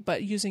really.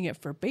 But using it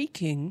for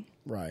baking,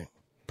 right?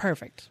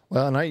 Perfect.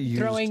 Well, and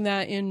throwing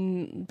that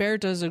in. Bear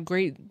does a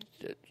great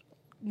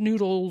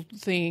noodle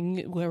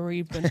thing where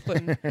we've been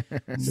putting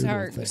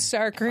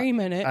sour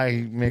cream in it.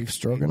 I make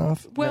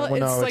stroganoff. Well,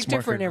 it's like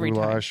different every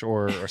time. Goulash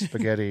or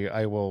spaghetti.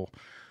 I will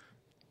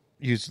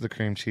use the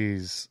cream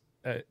cheese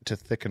to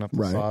thicken up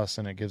the sauce,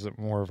 and it gives it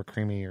more of a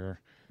creamier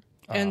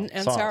and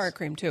sauce. Sour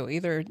cream too.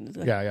 Either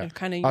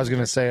kind of. I was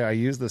going to say I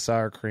used the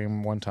sour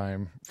cream one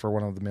time for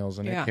one of the meals,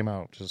 and it came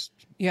out just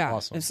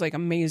awesome. It's like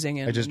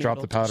amazing. I just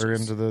dropped the powder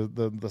into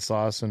the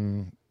sauce,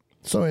 and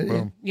so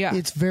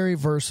it's very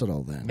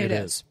versatile. Then it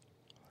is.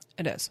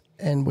 It is.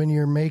 And when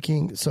you're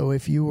making, so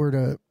if you were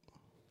to,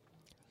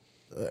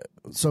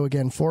 so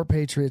again, for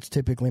Patriots,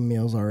 typically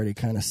meals already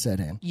kind of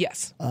set in.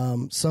 Yes.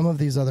 Some of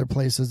these other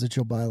places that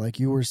you'll buy, like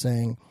you were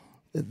saying,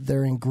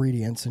 they're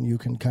ingredients and you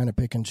can kind of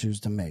pick and choose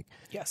to make.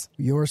 Yes.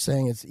 You're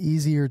saying it's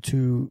easier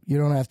you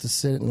don't have to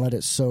sit and let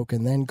it soak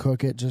and then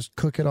cook it. Just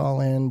cook it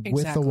all in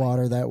with the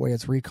water. That way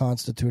it's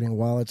reconstituting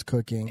while it's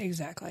cooking.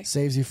 Exactly.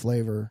 Saves you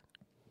flavor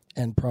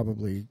and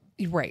probably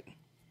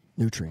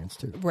nutrients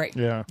too. Right.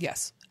 Yeah.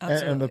 Yes.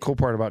 And the cool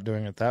part about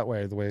doing it that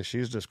way, the way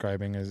she's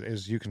describing,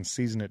 is you can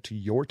season it to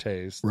your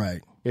taste.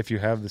 Right. If you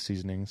have the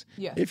seasonings.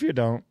 Yeah. If you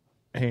don't,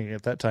 hey,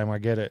 at that time I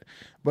get it.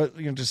 But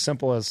just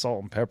simple as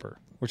salt and pepper,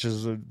 which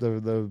is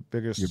the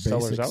biggest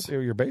sellers out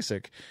there. Your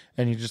basic,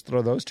 and you just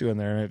throw those two in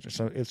there, and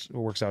it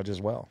works out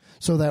just well.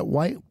 So that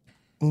white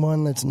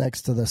one that's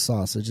next to the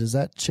sausage, is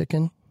that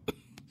chicken?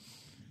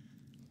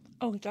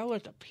 Oh, that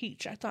was a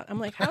peach. I'm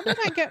like, how did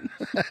I get?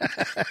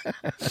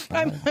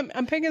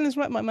 I'm picking this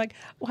up. I'm like,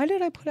 why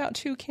did I put out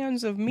 2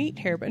 cans of meat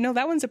here? But no,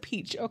 that one's a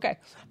peach. Okay,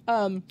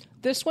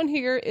 this one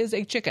here is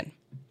a chicken,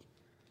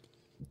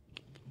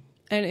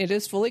 and it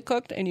is fully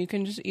cooked, and you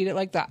can just eat it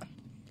like that.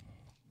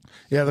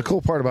 Yeah, the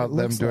cool part about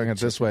them doing it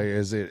this way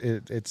is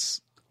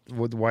it's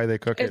why they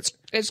cook it.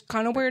 It's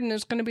kind of weird, and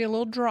it's going to be a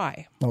little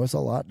dry. Oh, it's a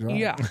lot dry.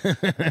 Yeah,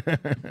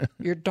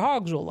 your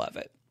dogs will love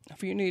it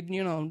if you need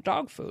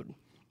dog food.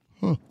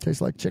 Tastes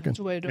like chicken. That's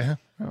the way to do it.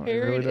 Yeah.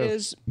 Here it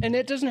is. And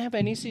it doesn't have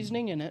any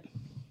seasoning in it,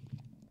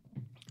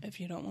 if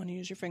you don't want to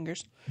use your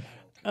fingers.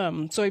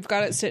 So we've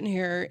got it sitting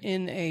here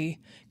in a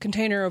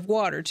container of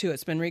water, too.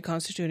 It's been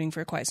reconstituting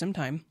for quite some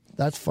time.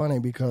 That's funny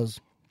because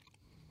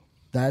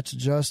that's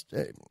just...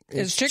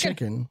 It's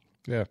chicken.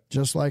 Yeah.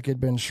 Just like it'd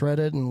been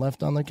shredded and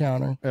left on the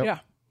counter. Yep. Yeah.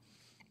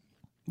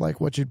 Like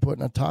what you'd put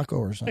in a taco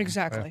or something.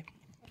 Exactly.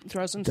 Yeah.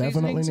 Throw some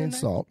Definitely seasonings in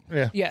needs there. salt.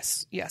 Yeah.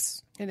 Yes.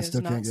 It is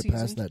Still not can't get seasoned.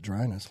 past that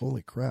dryness.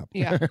 Holy crap.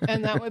 Yeah.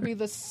 And that would be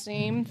the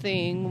same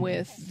thing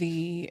with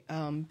the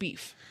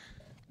beef.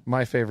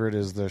 My favorite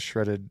is the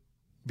shredded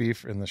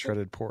beef and the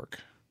shredded pork.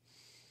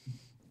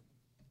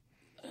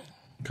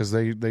 Because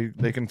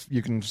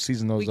you can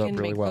season those up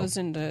really well. We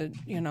can make those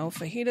into,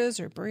 fajitas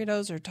or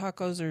burritos or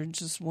tacos or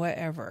just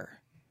whatever.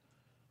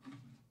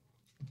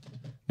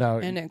 Now,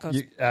 and it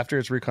goes, after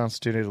it's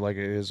reconstituted like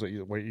it is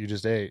what you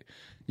just ate,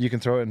 you can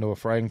throw it into a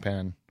frying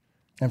pan.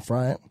 And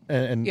fry it.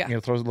 And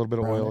throw a little bit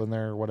of oil in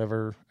there or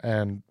whatever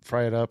and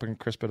fry it up and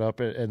crisp it up.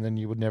 And then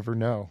you would never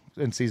know.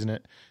 And season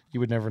it. You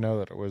would never know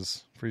that it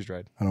was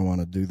freeze-dried. I don't want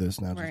to do this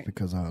now just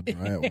because of how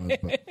dry it was.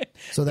 But,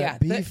 so that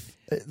beef,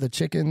 the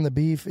chicken, the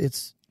beef,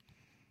 it's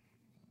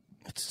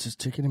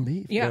just chicken and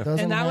beef. Yeah,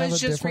 and that was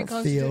just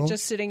reconstituted,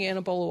 just sitting in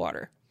a bowl of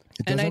water.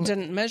 And I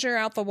didn't measure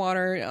out the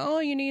water. Oh,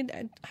 you need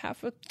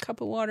half a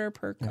cup of water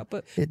per cup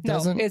of...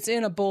 it's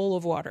in a bowl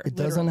of water. It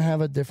doesn't have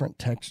a different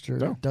texture.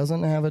 No. It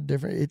doesn't have a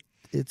different...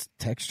 It's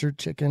textured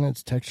chicken.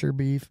 It's textured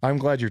beef. I'm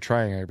glad you're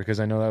trying it because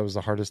I know that was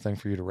the hardest thing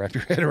for you to wrap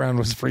your head around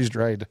was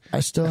freeze-dried. I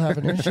still have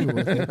an issue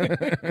with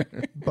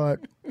it. But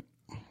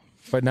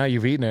now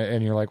you've eaten it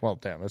and you're like, well,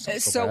 damn, that's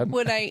not so bad. So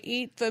would I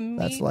eat the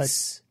meats... That's like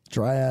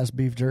dry-ass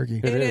beef jerky.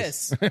 It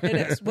is. It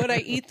is. Would I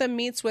eat the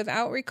meats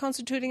without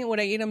reconstituting it? Would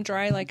I eat them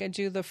dry like I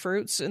do the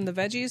fruits and the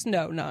veggies?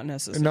 No, not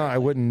necessarily. No, I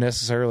wouldn't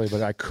necessarily,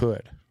 but I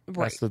could.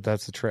 Right.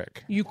 That's the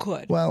trick. You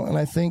could. Well, and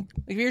I think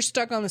if you're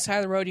stuck on the side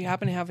of the road, you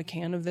happen to have a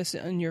can of this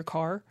in your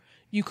car,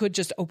 you could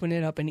just open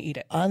it up and eat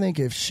it. I think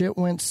if shit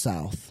went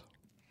south,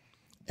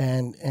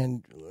 and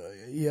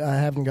I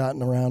haven't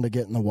gotten around to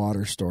getting the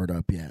water stored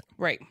up yet.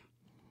 Right.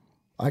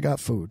 I got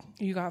food.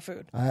 You got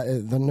food.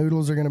 The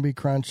noodles are going to be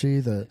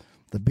crunchy.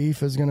 The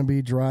beef is going to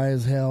be dry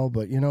as hell.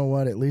 But you know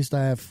what? At least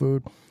I have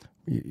food.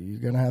 You're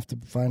going to have to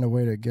find a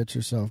way to get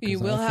yourself. You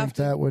will I think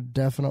that would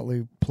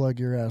definitely plug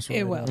your ass right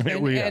It will. out.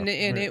 And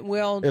it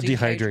will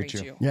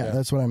dehydrate you. Yeah,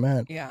 that's what I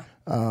meant. Yeah.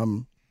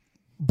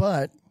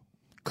 But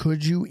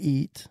could you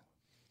eat,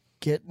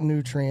 get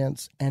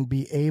nutrients, and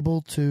be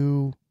able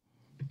to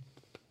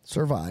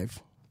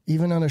survive,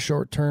 even on a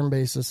short-term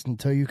basis,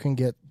 until you can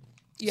get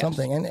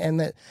something?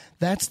 And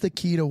that's the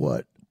key to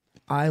what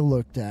I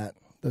looked at.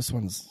 This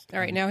one's... All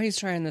right, now he's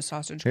trying the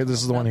sausage. Yeah,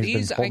 this is the one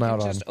he's been pulling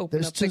out on.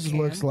 This just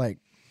looks like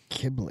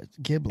giblet.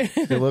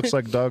 It looks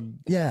like dog.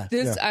 Yeah.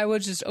 I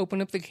would just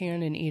open up the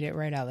can and eat it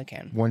right out of the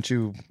can. Once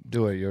you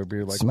do it, you'll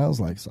be like...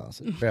 Smells like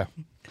sausage. Yeah.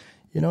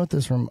 You know what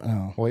this...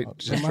 Wait,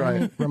 just try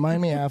it.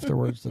 Remind me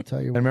afterwards to tell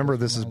you. And remember,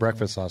 this is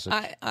breakfast sausage.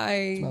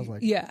 Smells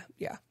like. Yeah.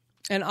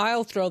 And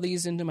I'll throw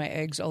these into my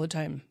eggs all the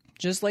time.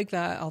 Just like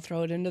that, I'll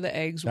throw it into the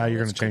eggs. Now you're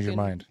going to change your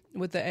mind.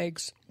 With the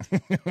eggs.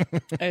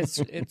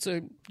 It's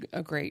a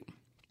great...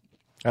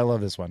 I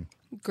love this one.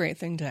 Great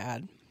thing to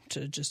add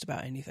to just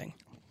about anything.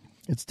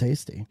 It's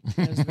tasty.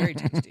 It's very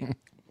tasty.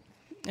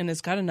 And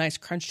it's got a nice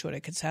crunch to it.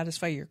 It could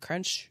satisfy your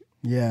crunch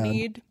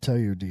need. Until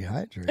you're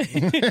dehydrated.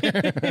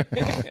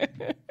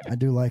 I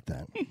do like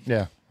that.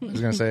 Yeah. I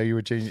was going to say you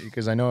would change it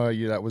because I know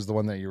that was the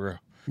one that you were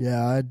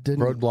I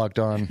didn't roadblocked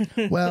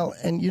on. Well,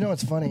 and you know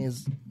what's funny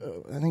is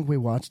I think we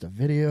watched a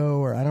video,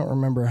 or I don't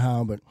remember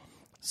how, but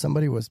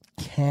somebody was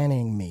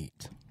canning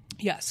meat.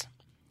 Yes.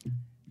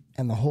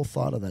 And the whole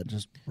thought of that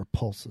just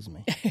repulses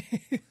me.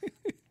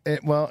 I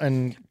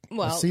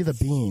see the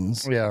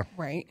beans. Yeah.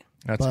 Right.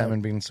 That's ham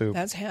and bean soup.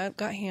 That's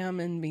got ham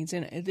and beans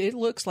in it. It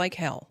looks like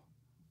hell.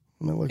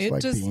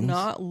 It does beans.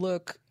 not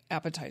look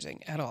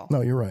appetizing at all.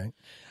 No, you're right.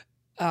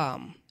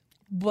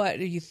 But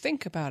if you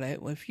think about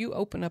it, if you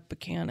open up a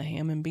can of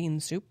ham and bean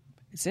soup,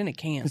 it's in a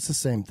can. It's the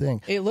same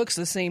thing. It looks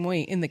the same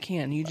way in the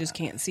can. You just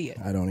can't see it.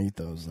 I don't eat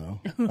those, though.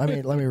 I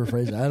mean, let me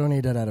rephrase it. I don't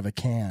eat it out of a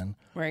can.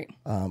 Right.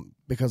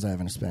 Because I have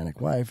an Hispanic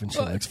wife and she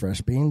likes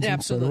fresh beans,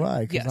 absolutely. And so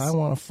do I. Because I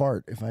want to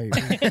fart if I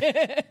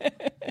eat.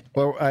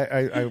 Well,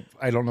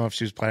 I don't know if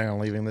she's planning on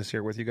leaving this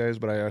year with you guys,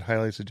 but I would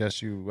highly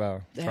suggest you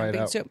try it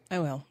out. Soup. I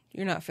will.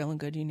 You're not feeling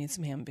good. You need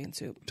some ham and bean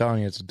soup. I'm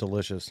telling you, it's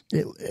delicious.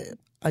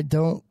 I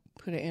don't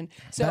put it in.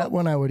 So that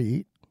one I would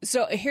eat.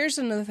 So here's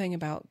another thing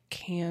about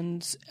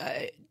cans.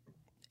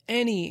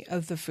 Any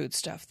of the food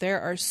stuff.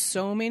 There are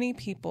so many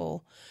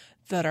people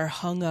that are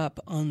hung up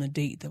on the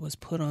date that was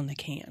put on the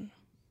can.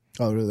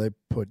 Oh, do they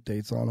put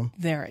dates on them?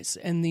 There is.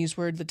 And these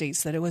were the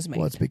dates that it was made.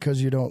 Well, it's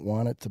because you don't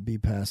want it to be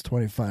past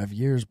 25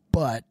 years.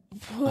 But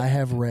I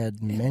have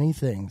read many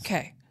things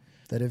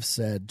that have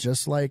said,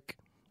 just like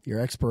your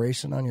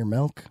expiration on your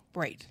milk.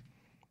 Right.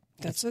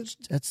 That's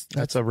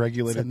a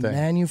regulated thing.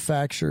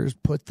 Manufacturers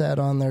put that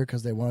on there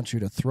because they want you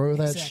to throw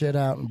that shit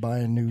out and buy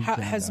a new.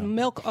 Has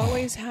milk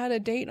always had a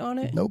date on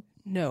it? Nope.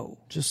 No.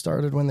 Just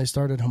started when they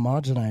started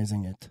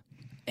homogenizing it.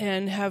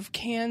 And have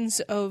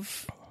cans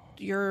of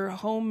your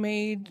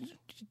homemade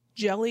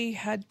jelly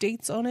had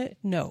dates on it?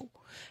 No.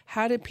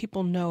 How did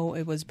people know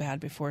it was bad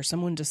before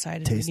someone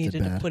decided they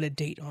needed to put a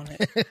date on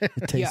it?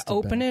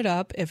 Open it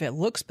up. If it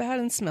looks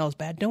bad and smells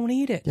bad, don't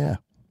eat it. Yeah.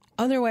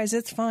 Otherwise,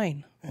 it's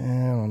fine. I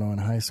don't know. In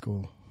high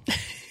school,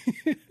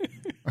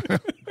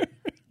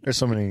 there's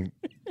so many.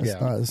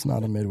 It's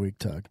not a midweek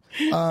tug.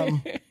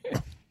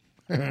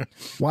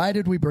 Why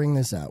did we bring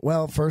this out?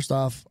 Well, first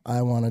off,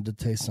 I wanted to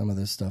taste some of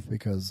this stuff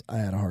because I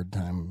had a hard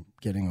time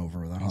getting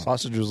over the hump.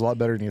 Sausage was a lot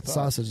better than you thought.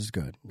 Sausage is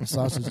good. The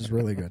sausage is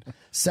really good.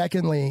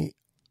 Secondly,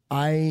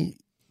 I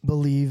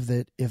believe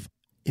that if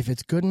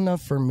it's good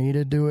enough for me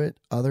to do it,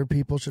 other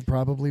people should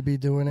probably be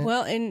doing it.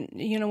 Well, and,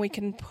 we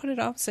can put it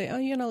off and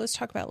say, let's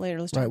talk about it later.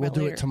 Let's talk about we'll it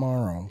do later. it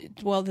tomorrow.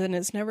 Well, then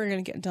it's never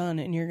going to get done,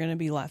 and you're going to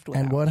be left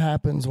without. And what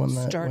happens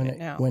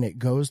when it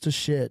goes to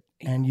shit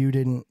and you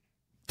didn't,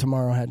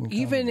 tomorrow hadn't come?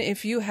 Even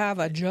if you have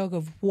a jug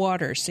of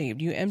water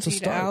saved, you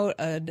emptied out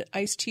an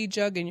iced tea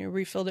jug and you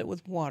refilled it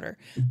with water.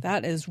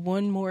 That is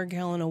one more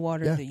gallon of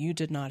water that you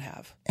did not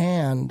have.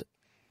 And,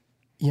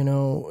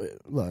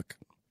 look,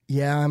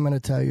 I'm going to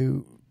tell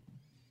you,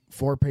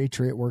 4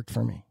 Patriot worked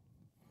for me.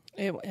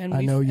 I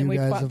know you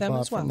guys have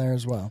bought from there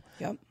as well.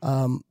 Yep.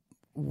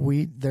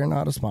 They're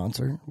not a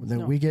sponsor.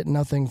 We get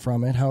nothing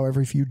from it.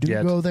 However, if you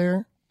do go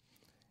there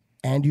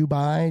and you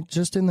buy,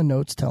 just in the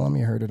notes, tell them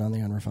you heard it on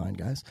the Unrefined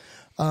Guys.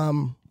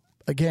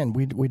 Again,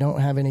 we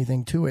don't have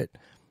anything to it,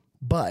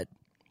 but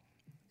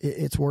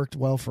it's worked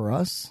well for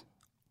us.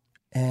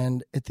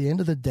 And at the end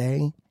of the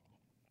day,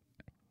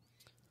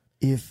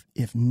 if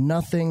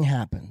nothing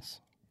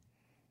happens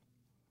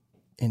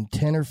in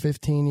 10 or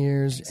 15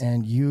 years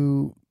and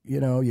you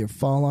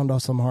fall onto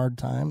some hard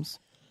times,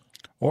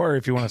 or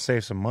if you want to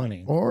save some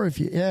money, or if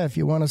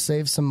you want to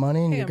save some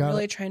money and I'm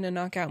really trying to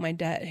knock out my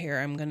debt here,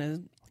 I'm going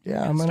to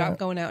Yeah, stop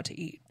going out to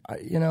eat.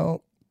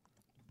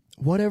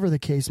 Whatever the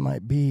case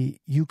might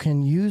be, you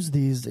can use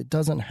these. It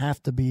doesn't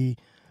have to be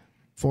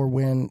for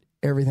when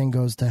everything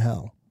goes to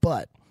hell.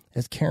 But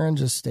as Karen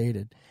just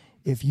stated,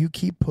 if you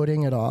keep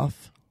putting it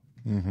off,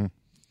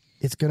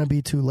 it's going to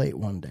be too late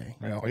one day.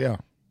 Oh, yeah.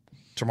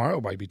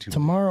 Tomorrow might be too late.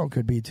 Tomorrow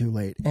could be too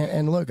late.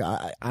 And look,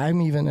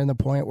 I'm even in the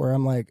point where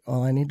I'm like,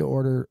 oh, I need to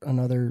order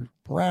another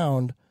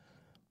round,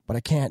 but I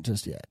can't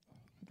just yet.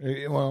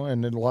 Well,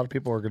 and then a lot of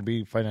people are going to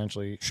be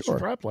financially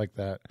strapped like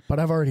that. But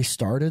I've already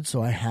started,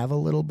 so I have a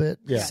little bit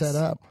set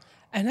up.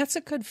 And that's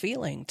a good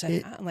feeling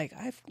to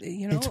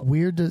It's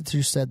weird that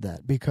you said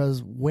that,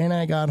 because when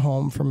I got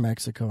home from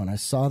Mexico and I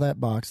saw that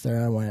box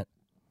there, I went,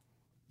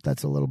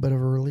 that's a little bit of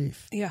a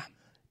relief. Yeah.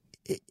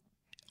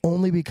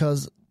 Only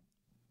because,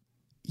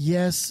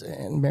 yes,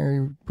 and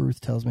Mary Ruth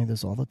tells me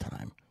this all the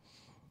time.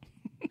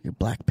 You're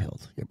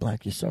black-pilled. You're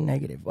black. You're so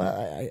negative.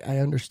 Well, I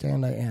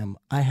understand I am.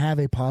 I have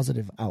a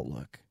positive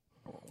outlook.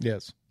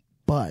 Yes.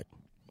 But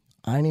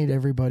I need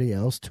everybody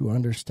else to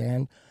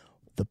understand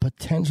the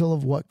potential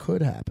of what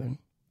could happen.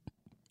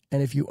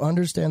 And if you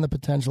understand the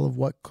potential of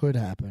what could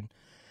happen,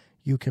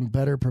 you can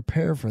better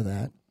prepare for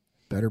that.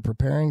 Better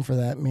preparing for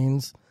that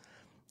means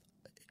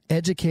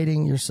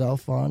educating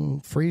yourself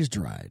on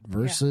freeze-dried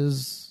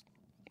versus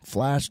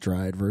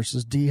flash-dried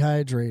versus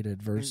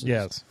dehydrated versus,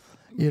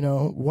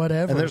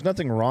 whatever. And there's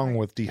nothing wrong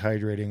with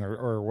dehydrating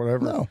or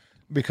whatever. No.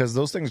 Because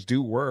those things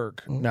do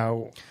work.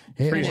 Now,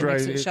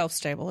 freeze-dried makes it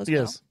shelf-stable as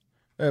well.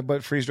 Yes.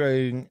 But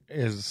freeze-drying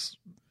is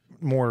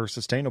more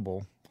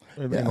sustainable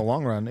in the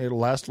long run. It'll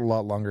last a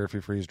lot longer if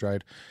you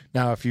freeze-dried.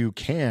 Now, if you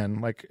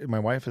can, like my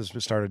wife has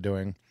started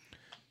doing,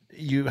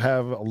 you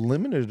have a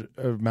limited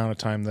amount of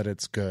time that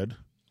it's good,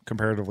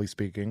 comparatively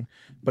speaking,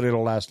 but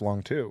it'll last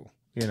long too.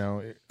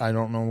 I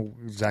don't know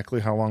exactly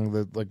how long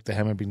the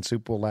ham and bean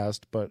soup will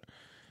last, but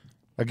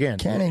again,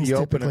 canning's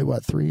typically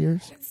 3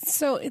 years?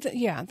 So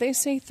they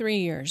say 3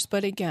 years,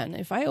 but again,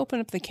 if I open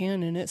up the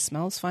can and it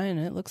smells fine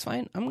and it looks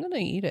fine, I'm going to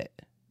eat it.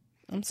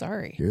 I'm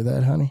sorry. Hear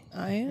that, honey?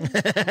 I am.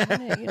 I'm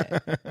going to eat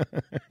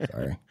it.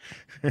 Sorry.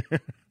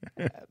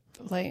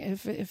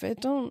 If it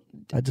don't...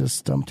 I just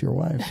stumped your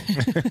wife.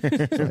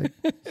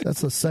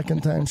 That's the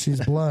second time she's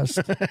blushed.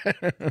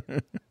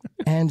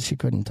 And she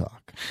couldn't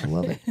talk. I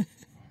love it.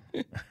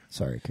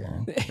 Sorry,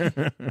 Karen.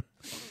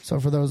 So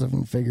for those who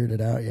haven't figured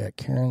it out yet,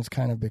 Karen's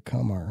kind of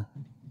become our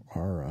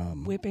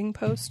whipping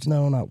post?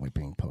 No, not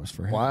whipping post,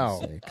 for heaven's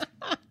sake.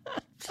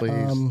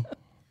 Please.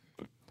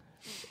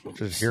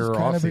 Just hear her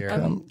off the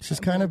air. She's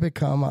kind of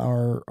become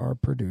our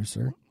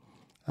producer.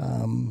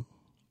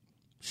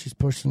 She's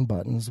pushing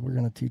buttons. We're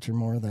going to teach her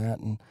more of that.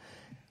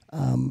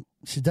 And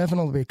she's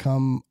definitely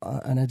become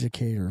an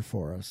educator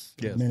for us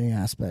in many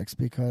aspects,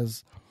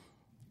 because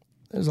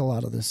there's a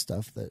lot of this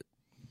stuff that,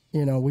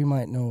 we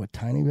might know a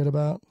tiny bit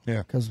about.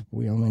 Yeah. Because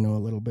we only know a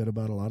little bit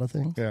about a lot of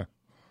things. Yeah.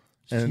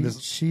 And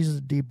she's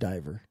a deep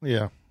diver.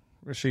 Yeah.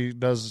 She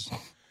does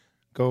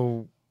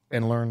go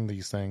and learn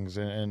these things,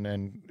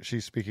 and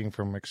she's speaking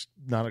from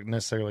not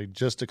necessarily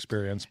just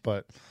experience,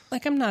 but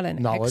I'm not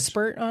an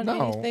expert on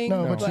anything.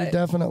 No, but you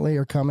definitely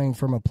are coming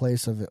from a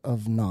place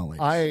of knowledge.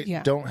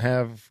 I don't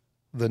have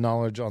the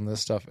knowledge on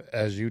this stuff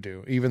as you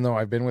do, even though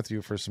I've been with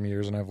you for some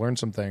years and I've learned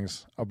some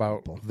things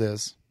about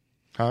this.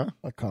 Huh?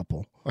 A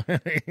couple.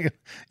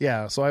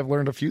 Yeah, so I've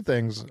learned a few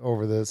things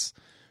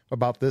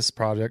about this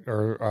project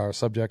or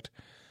subject.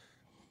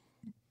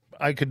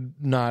 I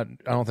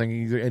don't think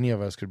either any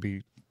of us could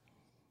be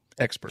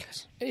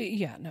experts.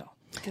 No.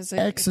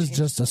 X is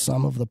just a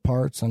sum of the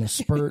parts, and a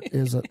spurt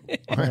is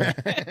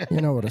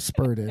you know what a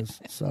spurt is.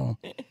 So,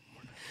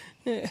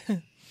 but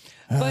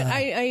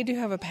I do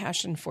have a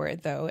passion for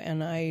it, though,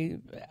 and I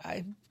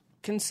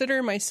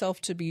consider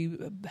myself to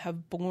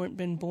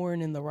been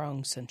born in the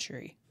wrong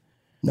century.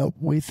 Nope,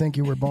 we think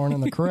you were born in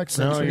the correct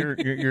century. No,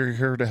 you're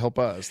here to help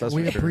us.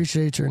 We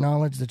appreciate your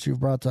knowledge that you've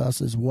brought to us,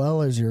 as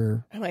well as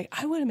your...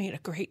 I would have made a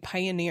great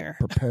pioneer.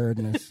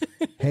 Preparedness.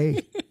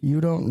 Hey,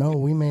 you don't know.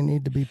 We may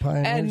need to be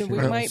pioneers. And we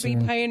might be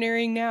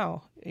pioneering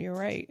now. You're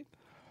right.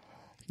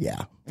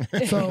 Yeah.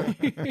 So,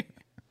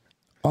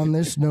 on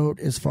this note,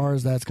 as far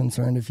as that's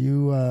concerned, if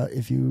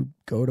you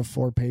go to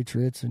 4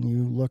 Patriots and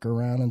you look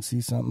around and see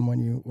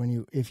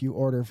something if you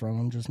order from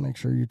them, just make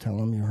sure you tell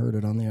them you heard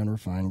it on the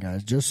Unrefined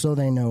Guys, just so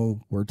they know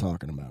we're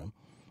talking about them,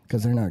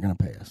 because they're not going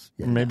to pay us.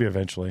 Maybe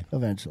eventually.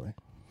 Eventually.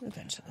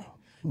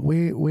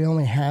 We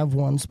only have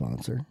one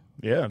sponsor.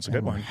 Yeah, it's a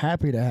good one. We're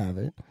happy to have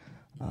it.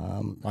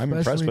 I'm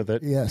impressed with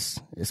it. Yes,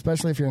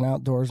 especially if you're an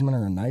outdoorsman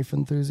or a knife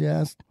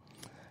enthusiast.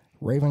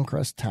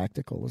 Ravencrest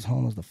Tactical is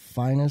home of the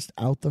finest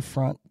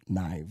out-the-front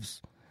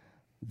knives.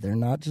 They're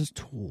not just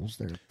tools.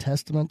 They're a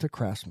testament to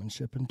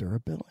craftsmanship and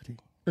durability.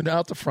 And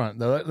out the front,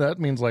 that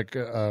means like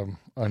an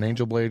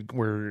angel blade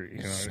where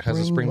it has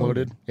a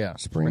spring-loaded. Yeah,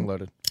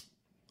 spring-loaded.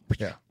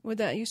 Yeah. Would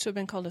that used to have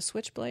been called a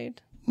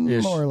switchblade?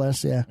 More or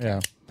less, yeah.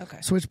 Yeah.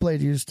 Okay.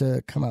 Switchblade used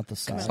to come out the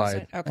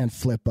side. Okay. And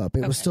flip up.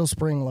 It was still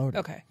spring-loaded.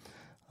 Okay.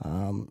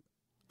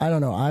 I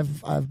don't know.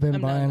 I've been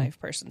I'm buying. not a knife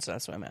person, so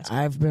that's what I'm asking.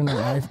 I've been a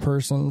knife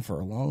person for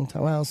a long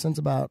time. Well, since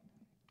about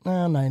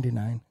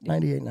 $98,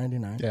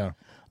 $99. Yeah.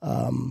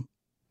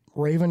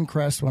 Raven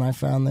Crest, when I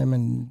found them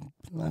in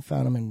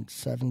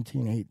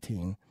 17,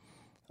 18.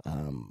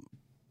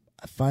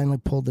 I finally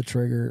pulled the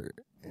trigger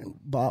and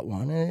bought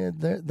one.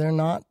 They're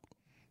not.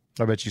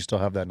 I bet you still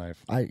have that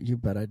knife. You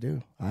bet I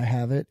do. I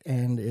have it,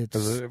 and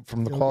it's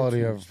from the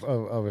quality of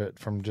it,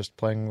 from just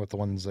playing with the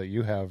ones that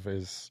you have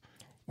is.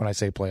 When I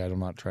say play, I'm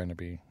not trying to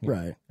be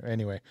right.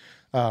 Anyway,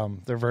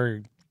 they're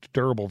very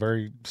durable,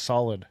 very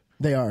solid.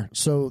 They are.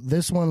 So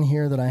this one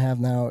here that I have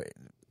now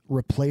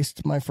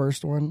replaced my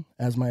first one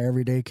as my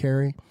everyday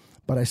carry,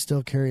 but I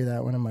still carry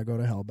that one in my go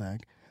to hell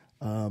bag.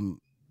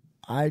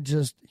 I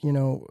just,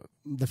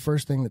 the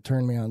first thing that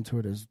turned me on to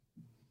it is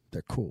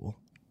they're cool.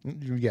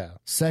 Yeah.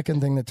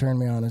 Second thing that turned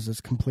me on is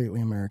it's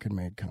completely American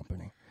made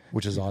company.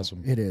 Which is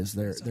awesome. It is.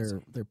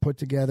 They're put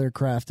together,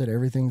 crafted.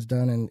 Everything's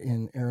done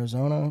in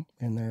Arizona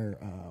in their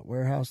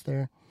warehouse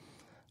there.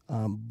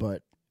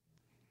 But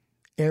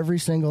every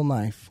single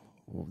knife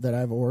that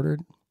I've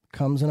ordered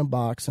comes in a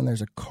box, and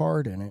there's a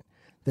card in it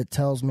that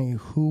tells me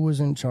who was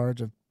in charge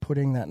of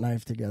putting that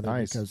knife together.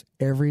 Nice. Because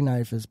every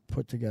knife is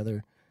put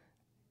together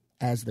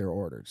as they're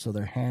ordered, so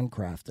they're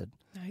handcrafted.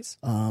 Nice.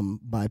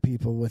 By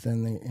people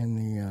within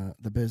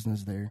the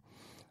business there.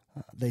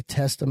 They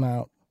test them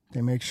out.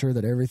 They make sure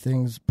that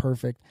everything's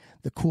perfect.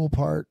 The cool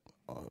part,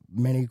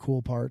 many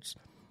cool parts,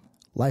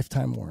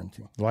 lifetime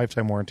warranty.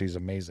 Lifetime warranty is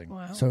amazing.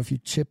 Wow. So if you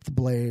chip the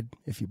blade,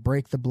 if you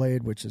break the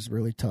blade, which is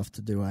really tough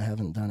to do, I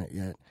haven't done it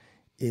yet.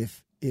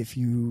 If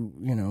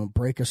you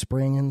break a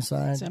spring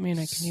inside, does that mean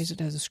I can use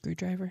it as a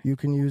screwdriver? You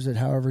can use it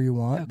however you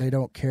want. Okay. They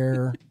don't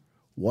care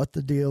what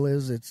the deal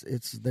is.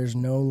 There's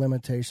no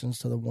limitations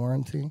to the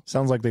warranty.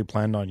 Sounds like they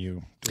planned on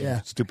you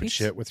doing stupid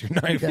shit with your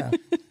knife. Yeah.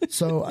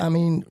 So I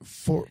mean,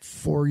 for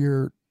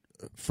the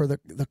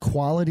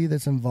quality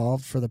that's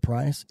involved for the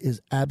price is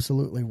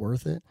absolutely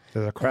worth it.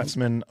 They're the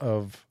craftsmen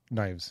of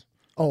knives.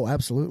 Oh,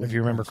 absolutely. If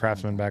you remember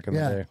Craftsman back in the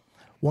day.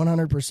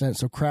 100%.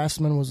 So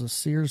Craftsman was a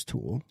Sears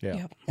tool. Yeah.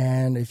 Yep.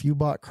 And if you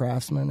bought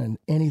Craftsman and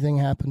anything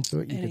happened to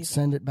it, you could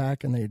send it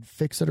back and they'd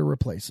fix it or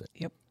replace it.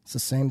 Yep. It's the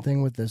same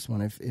thing with this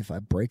one. If I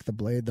break the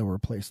blade, they'll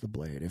replace the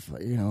blade. If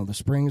the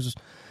springs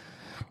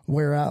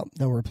wear out,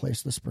 they'll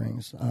replace the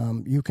springs.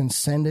 You can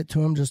send it to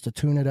them just to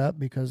tune it up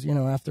because,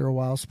 after a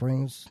while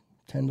springs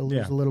tend to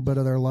lose a little bit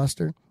of their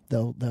luster.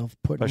 They'll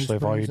put especially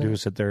if all you do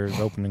is sit there and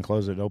open and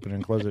close it, open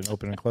and close it,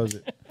 open and close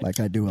it. Like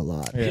I do a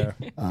lot. Yeah.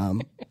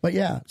 But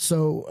yeah,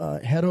 so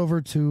head over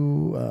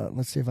to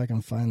let's see if I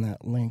can find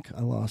that link.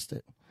 I lost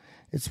it.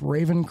 It's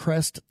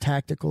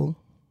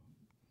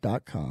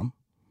ravencresttactical.com.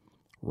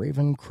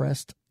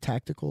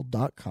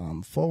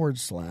 ravencresttactical.com /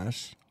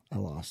 I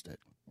lost it.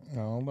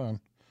 Hold on.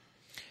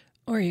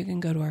 Or you can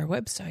go to our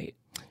website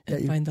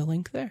and find the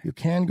link there. You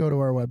can go to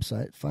our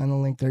website, find the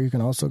link there. You can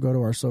also go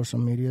to our social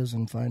medias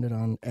and find it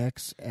on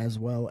X as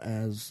well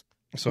as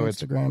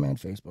Instagram and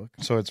Facebook.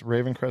 So it's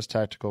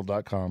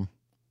ravencresttactical.com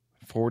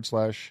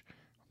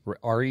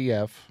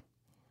 /REF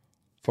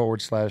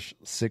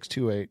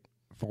 /628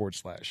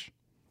 /.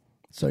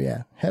 So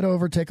yeah, head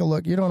over, take a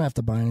look. You don't have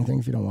to buy anything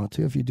if you don't want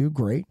to. If you do,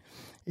 great.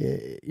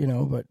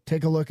 But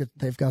take a look at,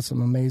 they've got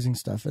some amazing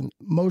stuff, and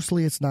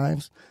mostly it's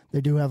knives. They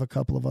do have a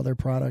couple of other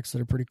products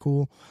that are pretty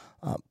cool.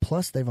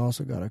 Plus they've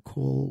also got a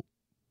cool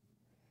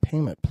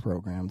payment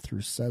program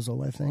through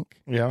Sezzle, I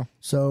think. Yeah.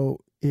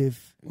 So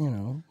if,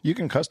 you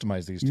can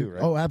customize these too,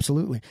 right? Oh,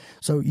 absolutely.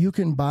 So you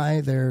can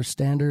buy their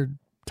standard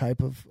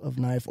type of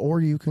knife,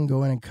 or you can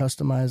go in and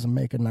customize and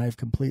make a knife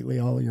completely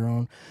all your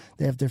own.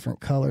 They have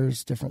different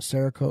colors, different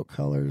Cerakote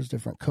colors,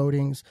 different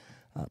coatings,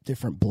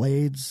 different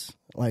blades.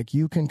 Like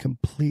you can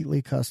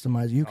completely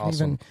customize. You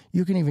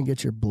can even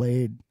get your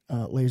blade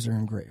laser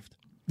engraved.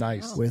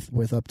 Nice.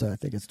 With up to, I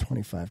think it's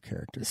 25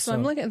 characters. So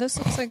I'm looking. This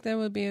looks like that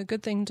would be a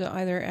good thing to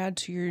either add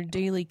to your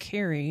daily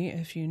carry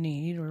if you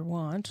need or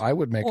want. I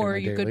would make it or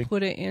you daily. could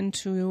put it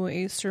into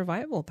a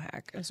survival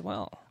pack as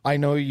well. I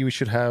know you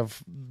should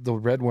have the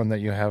red one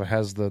that you have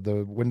has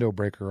the window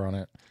breaker on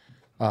it.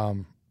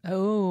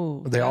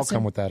 They all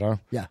come with that, huh?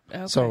 Yeah.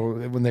 Okay. So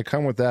when they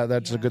come with that,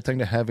 that's a good thing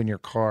to have in your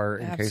car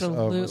in case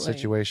of a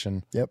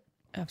situation. Yep.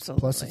 Absolutely.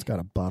 Plus, it's got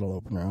a bottle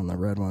opener on the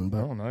red one. But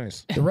oh,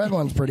 nice. The red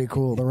one's pretty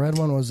cool. The red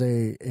one was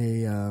a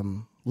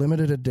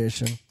limited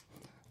edition,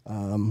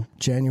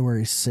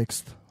 January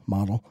 6th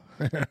model.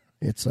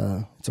 It's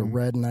a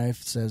red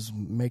knife. It says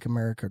 "Make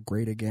America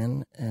Great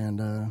Again,"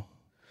 and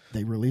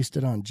they released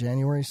it on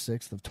January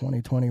 6th of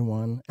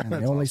 2021, and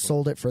they only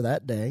sold it for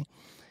that day.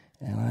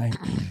 And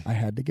I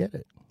had to get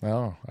it.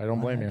 Oh, I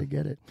don't blame you. I had to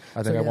get it.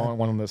 I think I want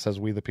one that says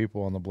 "We the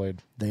People" on the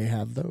blade. They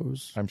have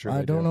those. I'm sure.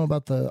 I don't know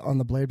about on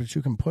the blade, but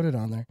you can put it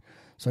on there.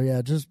 So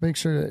yeah, just make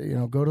sure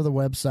to go to the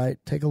website,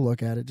 take a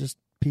look at it, just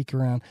peek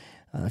around.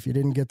 If you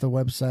didn't get the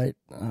website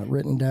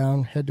written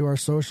down, head to our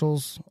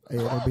socials.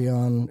 It'll be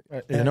on.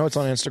 It's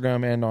on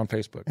Instagram and on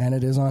Facebook, and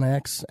it is on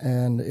X.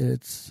 And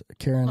it's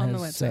Karen on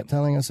has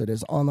telling us it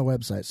is on the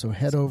website. So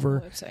head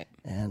over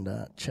and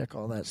check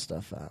all that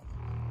stuff out.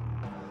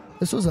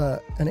 This was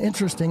an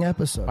interesting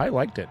episode. I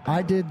liked it.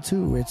 I did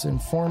too. It's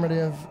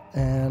informative,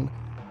 and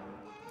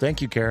Thank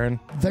you, Karen.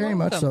 Very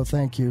much so.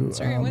 Thank you.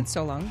 Sorry it went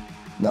so long.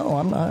 No,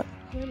 I'm not.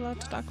 We had a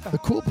lot to talk about. The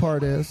cool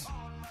part is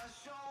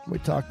we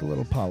talked a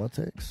little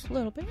politics. A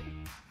little bit.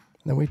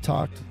 Then we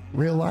talked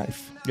real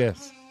life.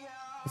 Yes.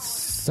 The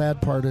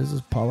sad part is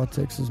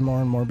politics is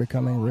more and more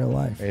becoming real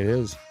life. It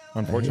is,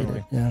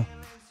 unfortunately. Yeah.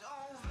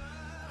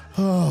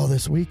 Oh,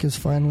 this week is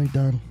finally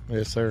done.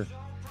 Yes, sir.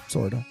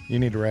 Sort of. You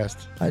need to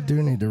rest. I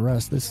do need to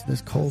rest.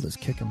 This cold is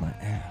kicking my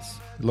ass.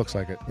 It looks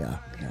like it. Yeah.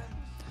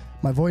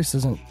 My voice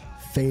isn't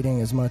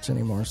fading as much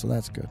anymore, so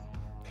that's good.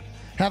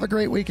 Have a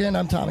great weekend.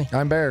 I'm Tommy.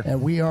 I'm Bear.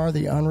 And we are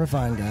the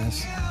Unrefined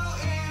Guys.